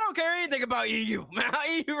 I don't care anything about EU. Man,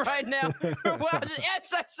 EU right now. We're watching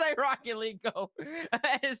SSA Rocket League go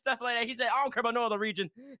and stuff like that. He said, I don't care about no other region.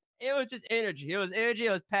 It was just energy. It was energy.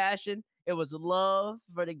 It was passion. It was love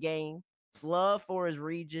for the game, love for his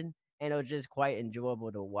region, and it was just quite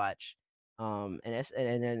enjoyable to watch. And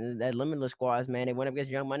that Limitless squads, man, they went up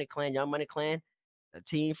against Young Money Clan. Young Money Clan, a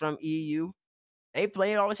team from EU. They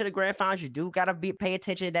played all the way to the grand finals. You do gotta pay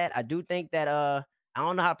attention to that. I do think that I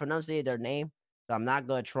don't know how to pronounce their name, so I'm not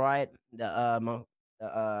gonna try it.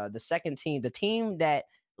 The second team, the team that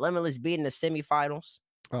Limitless beat in the semifinals.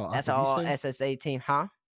 Oh, That's all Aquaviste? SSA team, huh?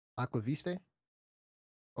 Aquaviste?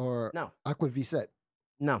 Or No, Aquaviset?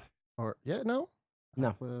 no, Or yeah, no?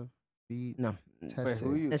 no, Aquavite. no. Wait,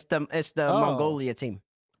 who you? It's the Oh. Mongolia team.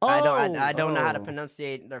 Oh, I don't know how to Oh. pronounce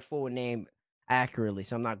their full name accurately,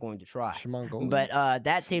 so I'm not going to try. Shmongolia? But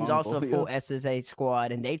that team's also a full Mongolia. SSA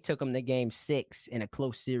squad, and they took them to game 6 in a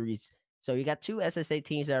close series. So you got 2 SSA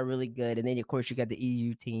teams that are really good, and then of course you got the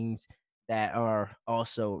EU teams that are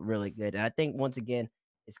also really good. And I think once again,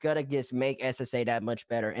 it's gonna just make SSA that much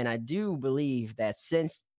better. And I do believe that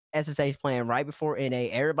since SSA is playing right before NA,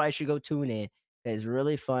 everybody should go tune in. It's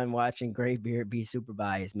really fun watching Greybeard be super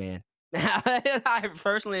biased, man. I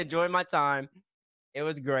personally enjoyed my time. It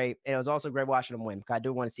was great. It was also great watching them win. I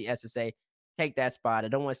do want to see SSA take that spot. I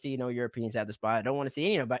don't want to see Europeans have the spot. I don't want to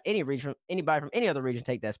see anybody from any other region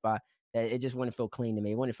take that spot. It just wouldn't feel clean to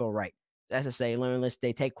me. It wouldn't feel right. SSA, Limitless,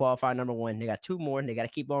 they take qualifier number 1. They got 2 more, and they got to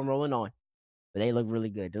keep on rolling on. But they look really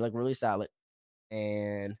good. They look really solid.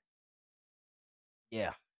 And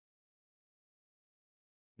yeah,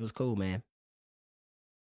 it was cool, man.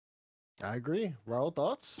 I agree. Raul,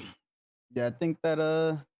 thoughts? Yeah, I think that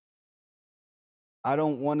I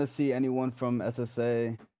don't want to see anyone from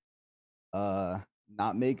SSA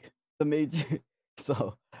not make the major.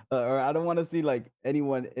 So or I don't want to see like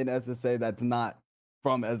anyone in SSA that's not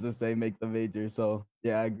from SSA make the major. So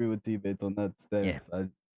yeah, I agree with T-Bates on that stance.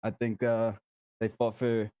 I think they fought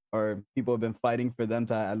for, or people have been fighting for them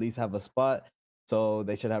to at least have a spot. So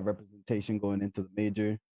they should have representation going into the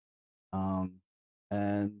major.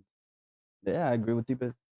 And yeah, I agree with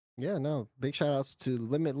T-Bates. Yeah, no. Big shout outs to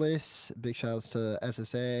Limitless. Big shout outs to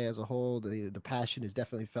SSA as a whole. The passion is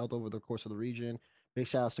definitely felt over the course of the region. Big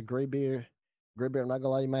shout outs to Greybeard. Greybeard, I'm not gonna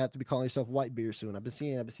lie, you might have to be calling yourself Whitebeard soon. I've been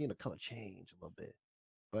seeing the color change a little bit.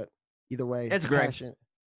 But either way, It's the gray. passion.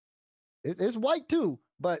 It's white too,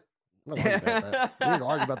 but I'm not worried about that. We're gonna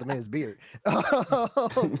argue about the man's beard.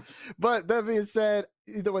 But that being said,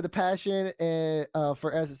 either way, the passion and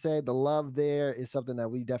for SSA, the love there is something that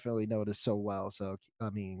we definitely notice so well. So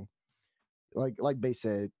I mean, like Bay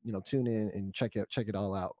said, tune in and check it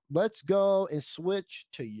all out. Let's go and switch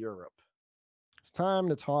to Europe. It's time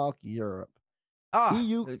to talk Europe.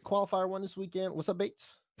 EU qualifier 1 this weekend. What's up,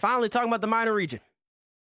 Bates? Finally talking about the minor region.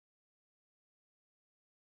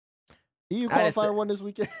 EU qualifier 1 this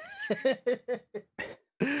weekend.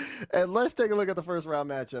 And let's take a look at the first round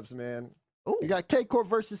matchups, man. Ooh. You got K Corp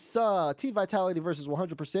versus Team Vitality versus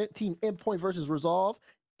 100%, Team Endpoint versus Resolve,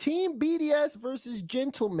 Team BDS versus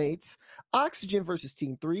Gentlemates, Oxygen versus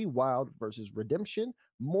Team 3, Wild versus Redemption,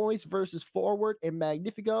 Moist versus Forward, and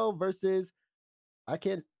Magnifico versus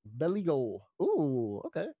Beligo. Ooh,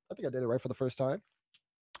 okay. I think I did it right for the first time.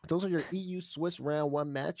 Those are your EU Swiss round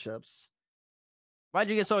 1 matchups. Why'd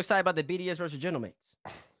you get so excited about the BDS versus Gentlemates?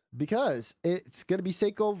 Because it's going to be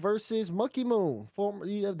Seiko versus Monkey Moon.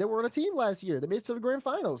 They were on a team last year. They made it to the grand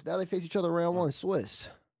finals. Now they face each other round 1 Swiss.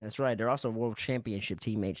 That's right. They're also world championship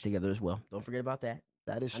teammates together as well. Don't forget about that.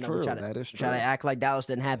 That is I know true. we try to- That is true. Try to act like Dallas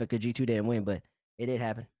didn't happen because G2 didn't win, but it did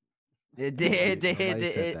happen. It did. Nobody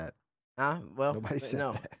said that. Huh? Well, Nobody said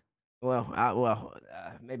no. that. Well,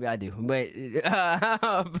 maybe I do, but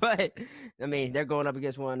but I mean, they're going up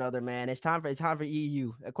against one another, man. It's time for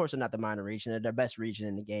EU. Of course, they're not the minor region; they're the best region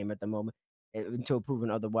in the game at the moment. Until proven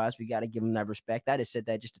otherwise, we got to give them that respect. I just said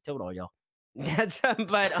that just to tilt all y'all. That's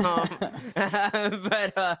but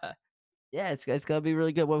yeah, it's gonna be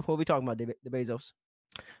really good. What are we talking about, the Bezos?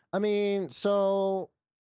 I mean, so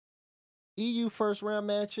EU first round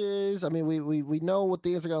matches. I mean, we know what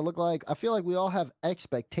things are gonna look like. I feel like we all have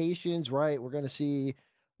expectations, right? We're gonna see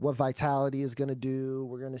what Vitality is gonna do.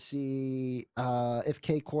 We're gonna see if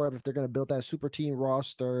K Corp, if they're gonna build that super team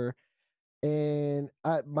roster. And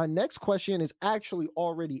my next question is actually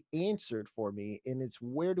already answered for me, and it's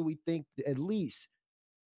where do we think, at least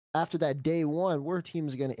after that day 1, where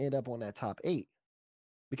teams are gonna end up on that top 8?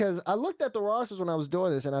 Because I looked at the rosters when I was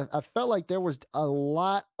doing this, and I felt like there was a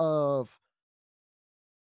lot of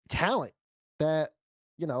talent that,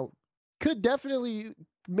 could definitely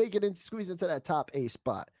make it and squeeze into that top 8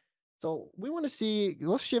 spot. So we want to see.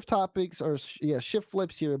 Let's shift topics or shift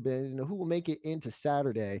flips here a bit. You know, who will make it into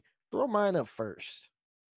Saturday? Throw mine up first.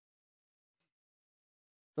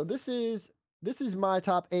 So this is my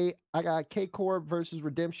top 8. I got K Corp versus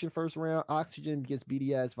Redemption first round, Oxygen against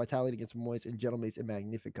BDS, Vitality against Moist, and Gentleman's and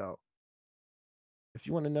Magnifico. If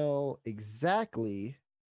you want to know exactly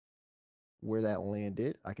where that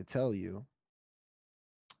landed, I could tell you.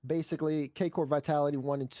 Basically, K Corp Vitality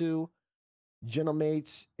 1 and 2.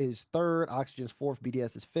 Gentlemates is 3rd, Oxygen's 4th,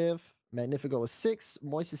 BDS is 5th, Magnifico is 6th,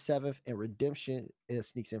 Moist is 7th, and Redemption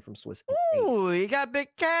sneaks in from Swiss. Ooh, you got big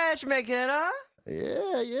cash making it, huh?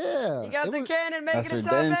 Yeah. You got the cannon making That's it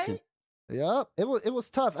top redemption. 8? Yep. It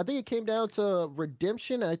was tough. I think it came down to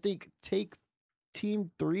Redemption. And I think take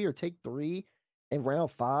team 3 or take 3 in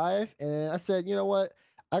round 5. And I said, you know what?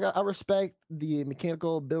 I respect the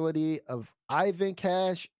mechanical ability of Ivan,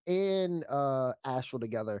 Cash, and Astral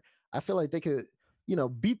together. I feel like they could,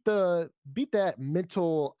 beat that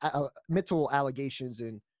mental allegations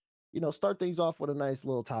and start things off with a nice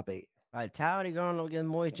little top 8. Vitality going against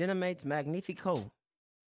Moist, Gentlemates, Magnifico,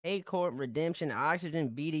 K Corp, Redemption, Oxygen,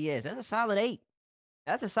 BDS. That's a solid 8.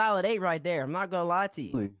 That's a solid 8 right there. I'm not gonna lie to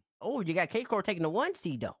you. Really? Oh, you got K Corp taking the 1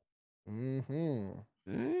 seed though. Mm-hmm.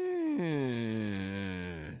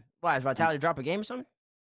 Why is Vitality drop a game or something?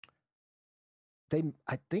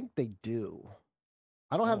 I think they do.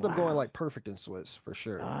 I don't have them going like perfect in Swiss for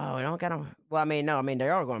sure. Oh, I don't got them. Well, I mean, no, I mean they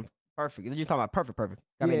are going perfect. You're talking about perfect.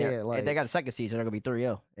 I mean, if they got the second season, they're gonna be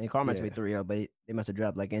 3-0, and Carmine's gonna be 3-0, but they must have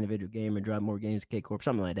dropped like individual game and dropped more games to K Corp,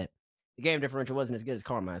 something like that. The game differential wasn't as good as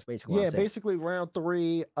Carmine's, basically. Yeah, basically round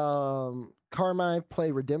 3, Carmine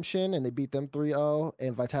played Redemption and they beat them 3-0,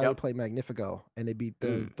 and Vitality played Magnifico and they beat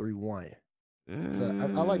them 3-1. So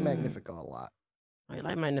I like Magnifico a lot. I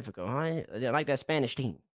like Magnifico, huh? I like that Spanish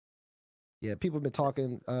team. Yeah, people have been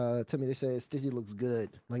talking to me. They say Stizzy looks good.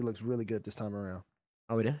 Like he looks really good this time around.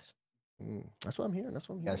 Oh, he does? That's what I'm hearing.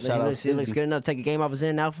 Yeah, shout out he looks good enough to take a game off of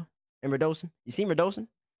Zen Alpha and Redosin. You seen Redosin?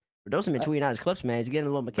 Redosin been tweeting out his clips, man. He's getting a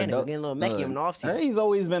little mechanical, getting a little mechie in the offseason. He's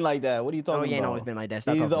always been like that. What are you talking about? He ain't always been like that.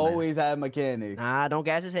 Stop He's always had mechanics. Nah, don't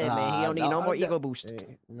gas his head, man. He don't need no more ego boost.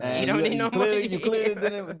 He don't need no more. You clearly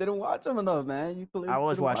didn't watch him enough, man. You clearly I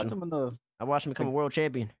was didn't watching watch him enough. I watched him become a world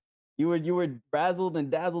champion. You were razzled and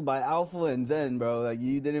dazzled by Alpha and Zen, bro. Like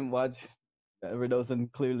you didn't watch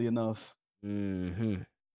Redosin clearly enough. Mm-hmm.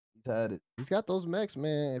 He's had it. He's got those mechs,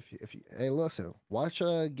 man. If you hey, listen, watch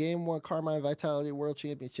game 1 Carmine Vitality World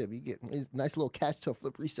Championship. You get a nice little catch to a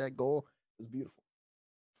flip reset goal. It was beautiful.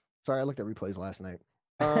 Sorry, I looked at replays last night.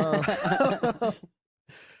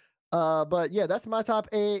 But yeah, that's my top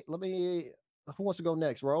 8. Who wants to go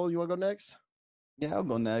next? Raul, you want to go next? Yeah, I'll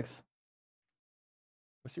go next.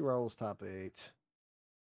 Let's see Raul's top 8.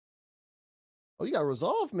 Oh, you got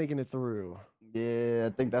Resolve making it through. Yeah,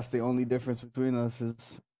 I think that's the only difference between us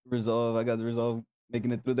is Resolve. I got the Resolve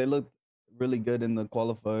making it through. They looked really good in the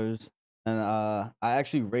qualifiers. And I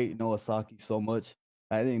actually rate Noasaki so much.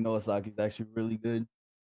 I think Noasaki's actually really good.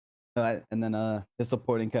 And then his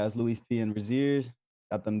supporting cast, Luis P and Raziers,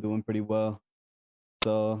 got them doing pretty well.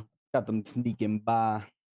 So got them sneaking by.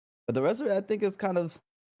 But the rest of it, I think, is kind of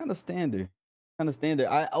standard.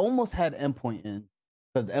 I almost had Endpoint in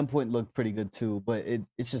because Endpoint looked pretty good too, but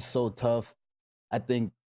it's just so tough. I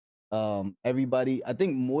think everybody, I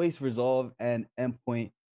think Moist, Resolve, and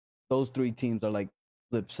Endpoint, those 3 teams are like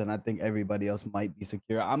flips, and I think everybody else might be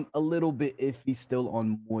secure. I'm a little bit iffy still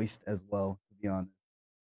on Moist as well, to be honest.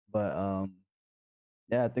 But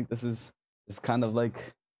yeah, I think this is kind of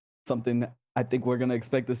like something I think we're gonna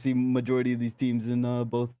expect to see majority of these teams in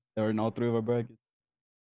both or in all 3 of our brackets.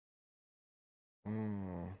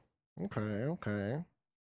 Okay.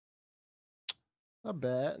 Not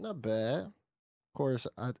bad. Of course,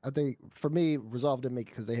 I think for me, Resolve didn't make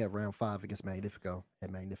it because they had round 5 against Magnifico.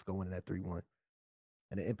 Had Magnifico winning that 3-1.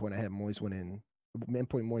 And the Endpoint, I had Moist winning.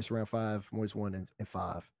 Endpoint Moist round 5, Moist 1 and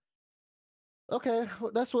 5. Okay,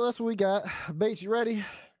 well, that's what we got. Bates, you ready?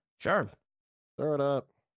 Sure. Throw it up.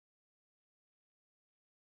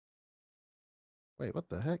 Wait, what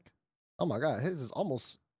the heck? Oh my God, his is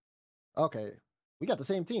almost okay. We got the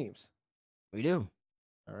same teams. We do.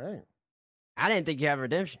 All right. I didn't think you have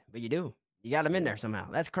Redemption, but you do. You got him in there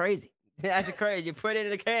somehow. That's crazy. That's crazy. You put it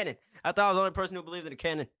in the cannon. I thought I was the only person who believed in the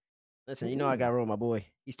cannon. Listen, you know I got to roll my boy.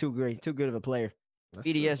 He's too great, too good of a player. That's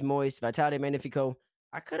BDS, true. Moist, Vitality, Magnifico.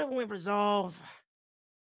 I could have went Resolve.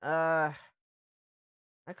 I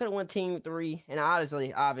could have went Team 3, and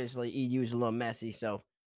obviously EU's a little messy, so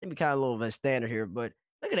it'd be kind of a little bit standard here. But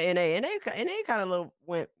look at the NA. NA kind of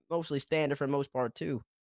went mostly standard for the most part too.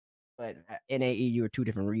 But NA, EU are 2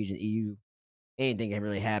 different regions. EU anything can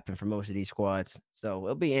really happen for most of these squads. So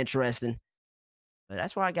it'll be interesting. But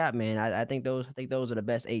that's what I got, man. I think those are the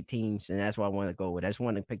best 8 teams, and that's what I want to go with. I just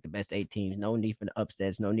want to pick the best 8 teams. No need for the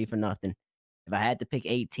upsets, no need for nothing. If I had to pick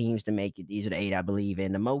 8 teams to make it, these are the 8 I believe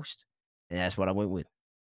in the most, and that's what I went with.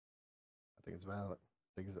 I think it's valid.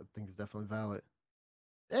 I think it's definitely valid.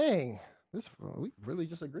 Dang, we really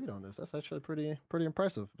just agreed on this. That's actually pretty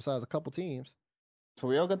impressive. Besides a couple teams. So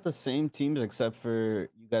we all got the same teams except for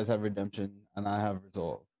you guys have Redemption and I have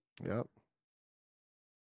Resolve. Yep.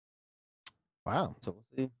 Wow. So we'll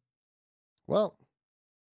see. Well,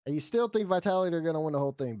 and you still think Vitality are gonna win the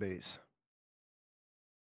whole thing, base?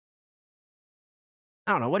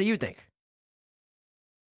 I don't know. What do you think?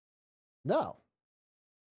 No.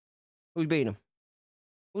 Who's beating them?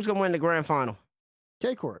 Who's gonna win the grand final?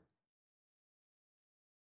 K Corp.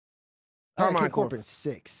 Carmine K Corp Corp. in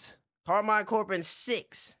 6. Carmine Corp in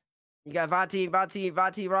 6. You got Vati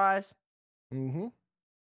Rise, Mm-hmm.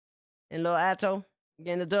 and Lil Atto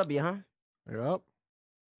getting the W, huh? Yep.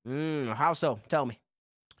 How so? Tell me.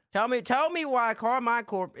 Tell me why Carmine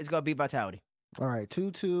Corp is gonna beat Vitality. All right.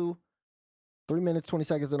 2-2. 3 minutes, 20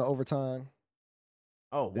 seconds into overtime.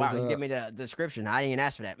 Oh wow, There's he's a- giving me the description. I didn't even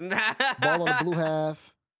ask for that. Ball on the blue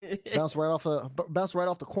half. Bounce right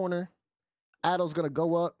off the corner. Addo's gonna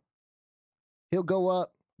go up. He'll go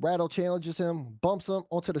up. Rattle challenges him, bumps him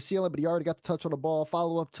onto the ceiling, but he already got the touch on the ball.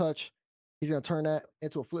 Follow-up touch. He's gonna turn that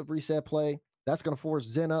into a flip reset play. That's gonna force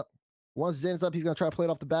Zen up. Once Zen's up, he's gonna try to play it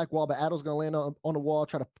off the back wall, but Addo's gonna land on the wall,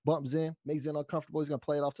 try to bump Zen, make Zen uncomfortable. He's gonna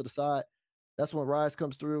play it off to the side. That's when Rise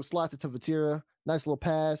comes through, slots it to Vatira. Nice little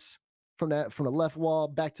pass from the left wall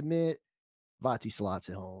back to mid. Vati slots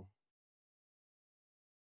it home.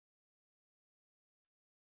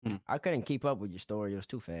 I couldn't keep up with your story. It was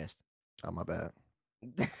too fast. Oh, my bad.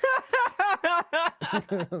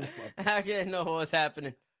 I didn't know what was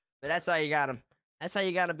happening. But that's how you got him. That's how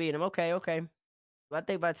you got to beat him. Okay. Do I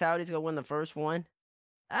think Vitality's going to win the first one?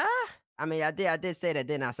 I mean, I did say that,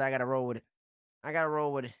 didn't I? So I got to roll with it.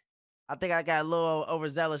 I think I got a little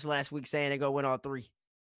overzealous last week saying they're going to win all 3.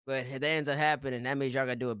 But if that ends up happening, that means y'all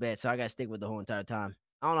got to do a bet. So I got to stick with the whole entire time.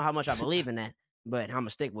 I don't know how much I believe in that, but I'm going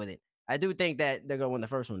to stick with it. I do think that they're going to win the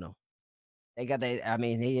first one, though. He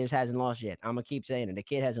just hasn't lost yet. I'm going to keep saying it. The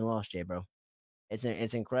kid hasn't lost yet, bro. It's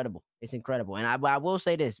incredible. It's incredible. And I will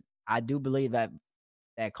say this. I do believe that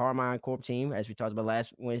Carmine Corp team, as we talked about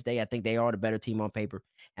last Wednesday, I think they are the better team on paper.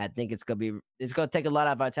 And I think it's going to take a lot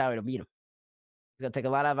of Vitality to beat them. It's going to take a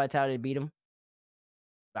lot of Vitality to beat them.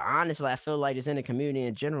 But honestly, I feel like it's in the community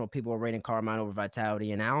in general. People are rating Carmine over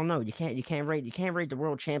Vitality, and I don't know. You can't rate the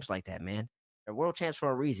world champs like that, man. They're world champs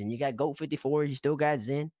for a reason. You got Goat 54. You still got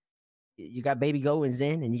Zen. You got Baby Go and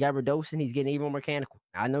Zen, and you got Redocin. He's getting even more mechanical.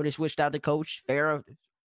 I know they switched out the coach. Farah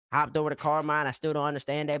hopped over to Carmine. I still don't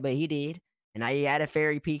understand that, but he did. And he added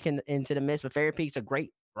Fairy Peak into the mix. But Fairy Peak's a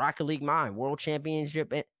great Rocket League mind, world champion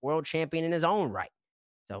in his own right.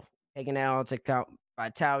 So taking that all to account,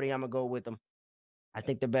 Vitality, I'm gonna go with them. I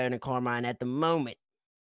think they're better than Carmine at the moment.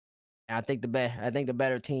 And I think the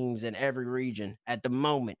better teams in every region at the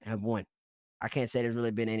moment have won. I can't say there's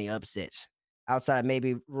really been any upsets. Outside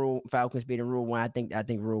maybe Falcons beating Rule 1. I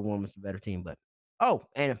think Rule 1 was the better team, but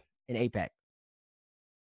and APAC.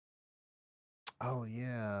 Oh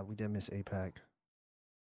yeah, we did miss APAC.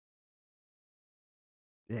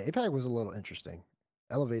 Yeah, APAC was a little interesting.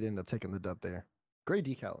 Elevate ended up taking the dub there. Great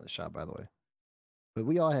decal in the shot, by the way. But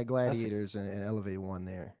we all had Gladiators and Elevate won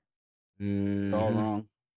there. You're all wrong.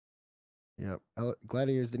 Yep.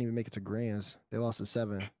 Gladiators didn't even make it to Grands. They lost in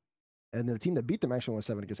 7. And the team that beat them actually won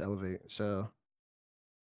 7 against Elevate. So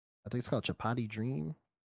I think it's called Chapati Dream.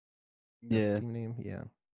 That's Yeah. the team name. Yeah.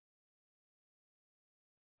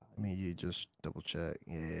 I mean, you just double check.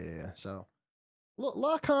 Yeah. So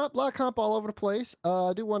lot of comp all over the place.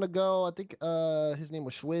 I do want to go. I think his name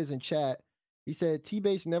was Schwiz in chat. He said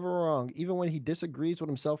T-Base never wrong, even when he disagrees with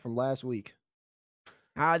himself from last week.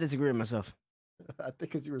 I disagree with myself. I think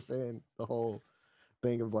because you were saying the whole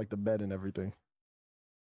thing of like the bet and everything.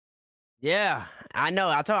 Yeah, I know.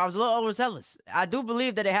 I was a little overzealous. I do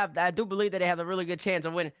believe that they have a really good chance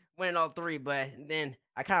of winning all 3. But then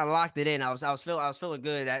I kind of locked it in. I was feeling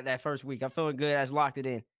good that first week. I'm feeling good. I just locked it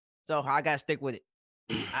in. So I gotta stick with it.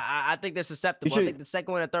 I think they're susceptible. I think the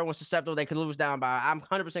second one and third one's susceptible. They could lose down by. I'm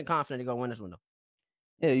 100% confident they're gonna win this one though.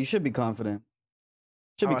 Yeah, you should be confident.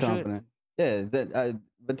 Should be I should? confident. Yeah, that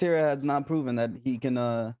Vatira has not proven that he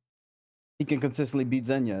can consistently beat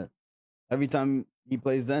Zen yet. Every time he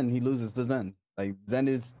plays Zen, he loses to Zen. Like Zen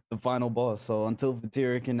is the final boss. So until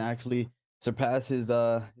Vatira can actually surpass his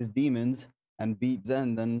demons and beat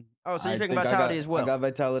Zen, then Oh, so you I think think Vitality as well? I got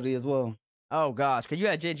Vitality as well. Oh gosh, because you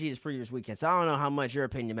had Gen G this previous weekend, so I don't know how much your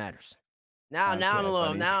opinion matters. Now I'm a Okay, little,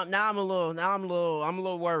 buddy. now I'm a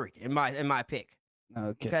little worried in my pick.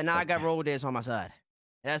 Okay. Okay, now I got buddy. roll this on my side.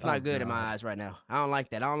 And that's Oh, not good in my God. eyes right now. I don't like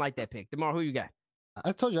that. I don't like that pick. DeMar, who you got?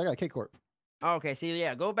 I told you I got K Corp. Okay, see,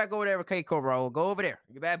 yeah, go back over there with K Cobra. Go over there.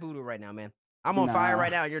 You're bad voodoo right now, man. I'm on fire Nah.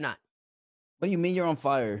 right now. And you're not. What do you mean you're on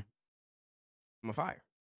fire? I'm on fire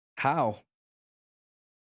How?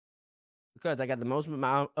 because I got the most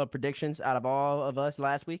amount of predictions out of all of us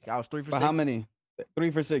last week. I was 3 for For 6. how many? 3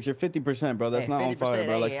 for 6. You're 50%, bro. That's Hey, not on 50%. fire,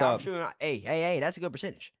 bro. Like, Hey, stop. hey, that's a good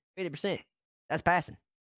percentage. 50%. That's passing.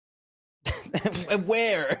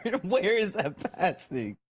 Where? Where is that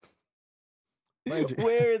passing? Mind you-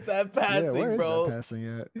 Where is that passing, yeah, where is bro? that passing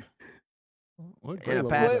at? What In grade a level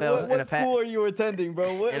pass is fail- that? What, in a what pa- school are you attending, bro?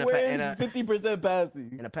 in a Where pa- is in a- 50%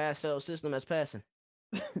 passing? In a pass-fail system, that's passing.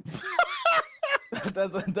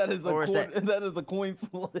 that is a Or is coin, that- that is a coin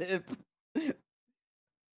flip.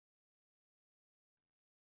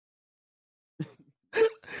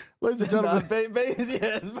 Ladies and Nah,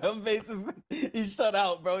 gentlemen, he shut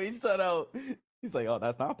out, bro. He shut out. He's like, oh,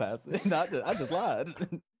 that's not passing. I just lied.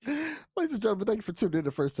 ladies and gentlemen, thank you for tuning in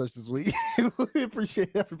to First Touch this week. We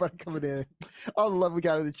appreciate everybody coming in, all the love we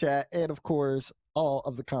got in the chat, and of course, all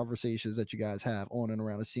of the conversations that you guys have on and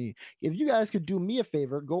around the scene. If you guys could do me a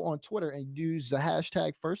favor, go on Twitter and use the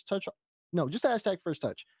hashtag First Touch. No, just the hashtag First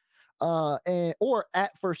Touch, and or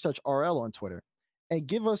at First Touch RL on Twitter, and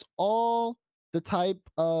give us all the type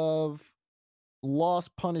of loss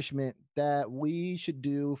punishment that we should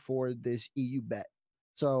do for this EU bet.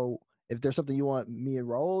 So if there's something you want me and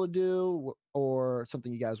Raul to do or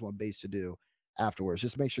something you guys want Base to do afterwards,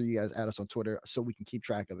 just make sure you guys add us on Twitter so we can keep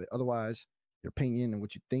track of it. Otherwise, your opinion and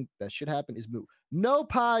what you think that should happen is moot. No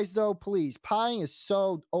pies though, please. Pieing is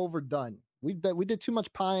so overdone. We did too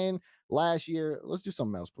much pieing last year. Let's do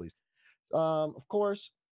something else, please. Of course,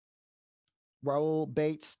 Raul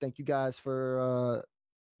Bates, thank you guys for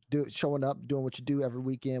showing up, doing what you do every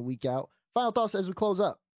weekend, week out. Final thoughts as we close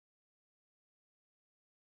up.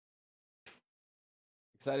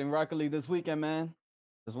 Exciting Rocket League this weekend, man.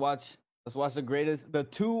 Let's watch the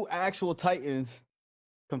two actual Titans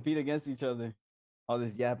compete against each other. All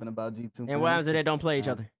this yapping about G2. And man, what happens if it's- they don't play each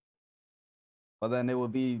man. other? Well, then it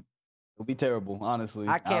would be terrible, honestly.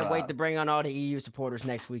 I can't wait to bring on all the EU supporters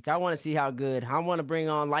next week. I want to see how good. I want to bring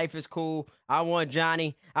on Life is Cool. I want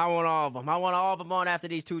Johnny. I want all of them. I want all of them on after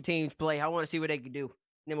these two teams play. I want to see what they can do.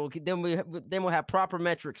 Then we'll have proper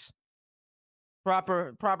metrics,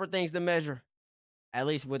 proper things to measure, at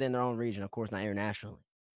least within their own region. Of course, not internationally,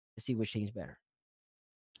 to see which team's better.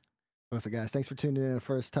 Listen, guys, thanks for tuning in to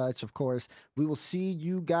First Touch. Of course, we will see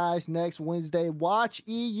you guys next Wednesday. Watch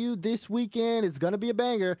EU this weekend. It's going to be a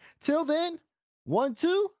banger. Till then,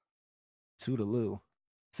 1-2, toodaloo.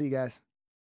 See you guys.